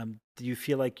 Do you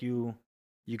feel like you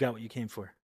got what you came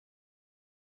for?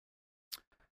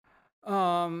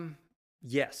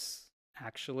 Yes,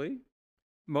 actually,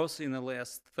 mostly in the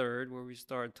last third where we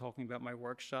started talking about my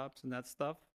workshops and that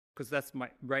stuff, because that's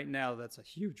right now that's a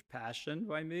huge passion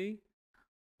by me,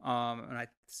 and I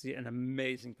see an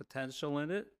amazing potential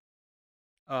in it.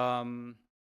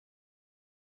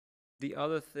 The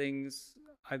other things,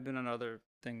 I've been on other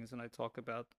things, and I talk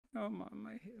about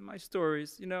my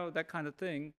stories, that kind of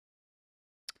thing.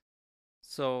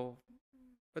 So,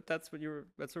 but that's where we were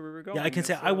going. Yeah, I can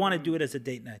say I want to do it as a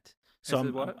date night. So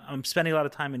I'm spending a lot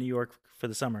of time in New York for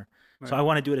the summer. Right. So I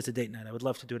want to do it as a date night. I would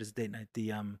love to do it as a date night.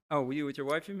 Oh, were you with your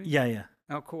wife, you mean? Yeah.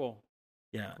 Oh, cool.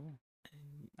 Yeah. Cool.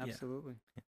 Absolutely.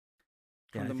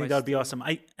 Yeah, I think that would be awesome.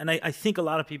 I think a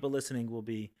lot of people listening will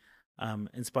be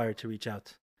inspired to reach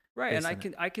out. Right, and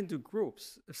I can do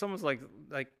groups. If someone's like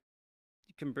you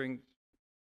can bring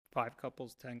 5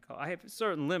 couples, 10 couples. I have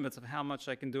certain limits of how much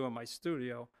I can do in my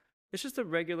studio. It's just a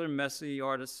regular messy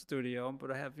artist studio,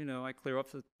 but I have, I clear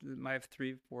off I have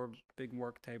 3, 4 big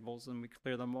work tables, and we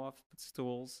clear them off with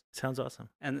stools. Sounds awesome.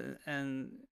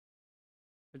 And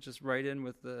just right in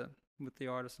with the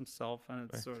artist himself, and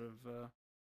it's sort of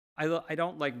I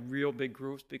don't like real big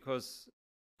groups because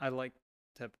I like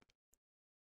to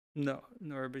know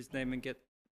everybody's name and get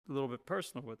a little bit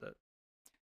personal with it.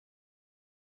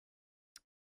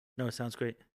 No, it sounds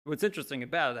great. What's interesting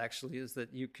about it actually is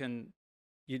that people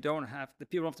don't have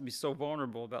to be so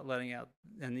vulnerable about letting out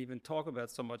and even talk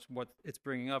about so much what it's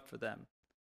bringing up for them.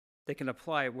 They can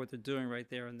apply what they're doing right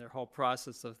there in their whole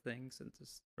process of things, and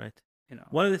just right.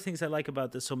 One of the things I like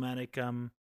about the somatic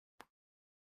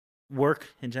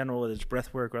work in general, whether it's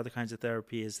breath work or other kinds of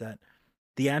therapy, is that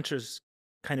the answers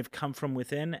kind of come from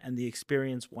within, and the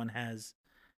experience one has,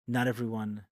 not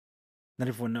everyone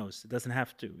knows. It doesn't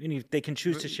have to. They can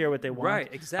choose to share what they want. Right,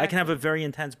 exactly. I can have a very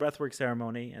intense breathwork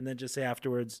ceremony and then just say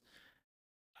afterwards,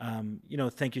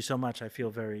 thank you so much. I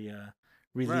feel very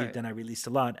relieved Right. and I released a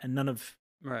lot, and none of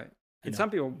Right. you And know, some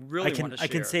people really want to share. I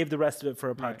can save the rest of it for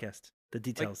a Right. podcast. The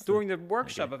details. Like during the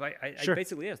workshop, if I Sure.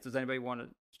 basically asked, does anybody want to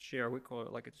share? We call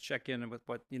it like a check-in with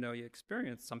what you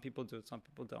experienced. Some people do, some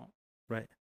people don't. Right.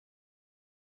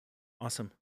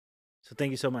 Awesome. So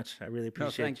thank you so much. I really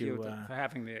appreciate thank you for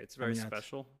having me. It's very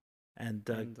special. And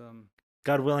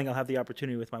God willing, I'll have the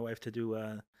opportunity with my wife to do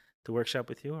the workshop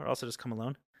with you, or also just come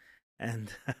alone.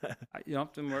 And you don't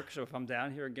have to workshop. If I'm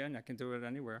down here again, I can do it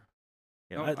anywhere.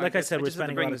 Yeah, no, like I said, we're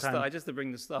spending a lot of time. I just have to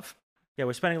bring the stuff. Yeah,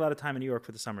 we're spending a lot of time in New York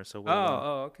for the summer. So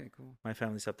okay, cool. My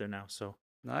family's up there now, so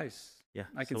nice. Yeah,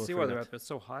 I can see why they're up there. It's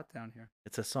so hot down here.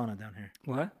 It's a sauna down here.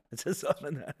 What? It's a sauna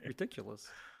down here. Ridiculous.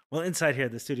 Well, inside here,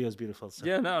 the studio is beautiful. So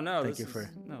yeah, no. Thank you for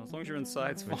as long as you're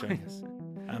inside, it's fine.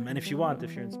 And if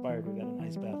you're inspired, we got a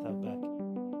nice bath out back.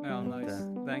 Oh, nice.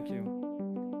 Thank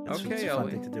you. It's a fun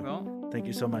thing to do. Well, thank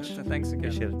you so much. Thanks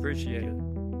again. Appreciate it.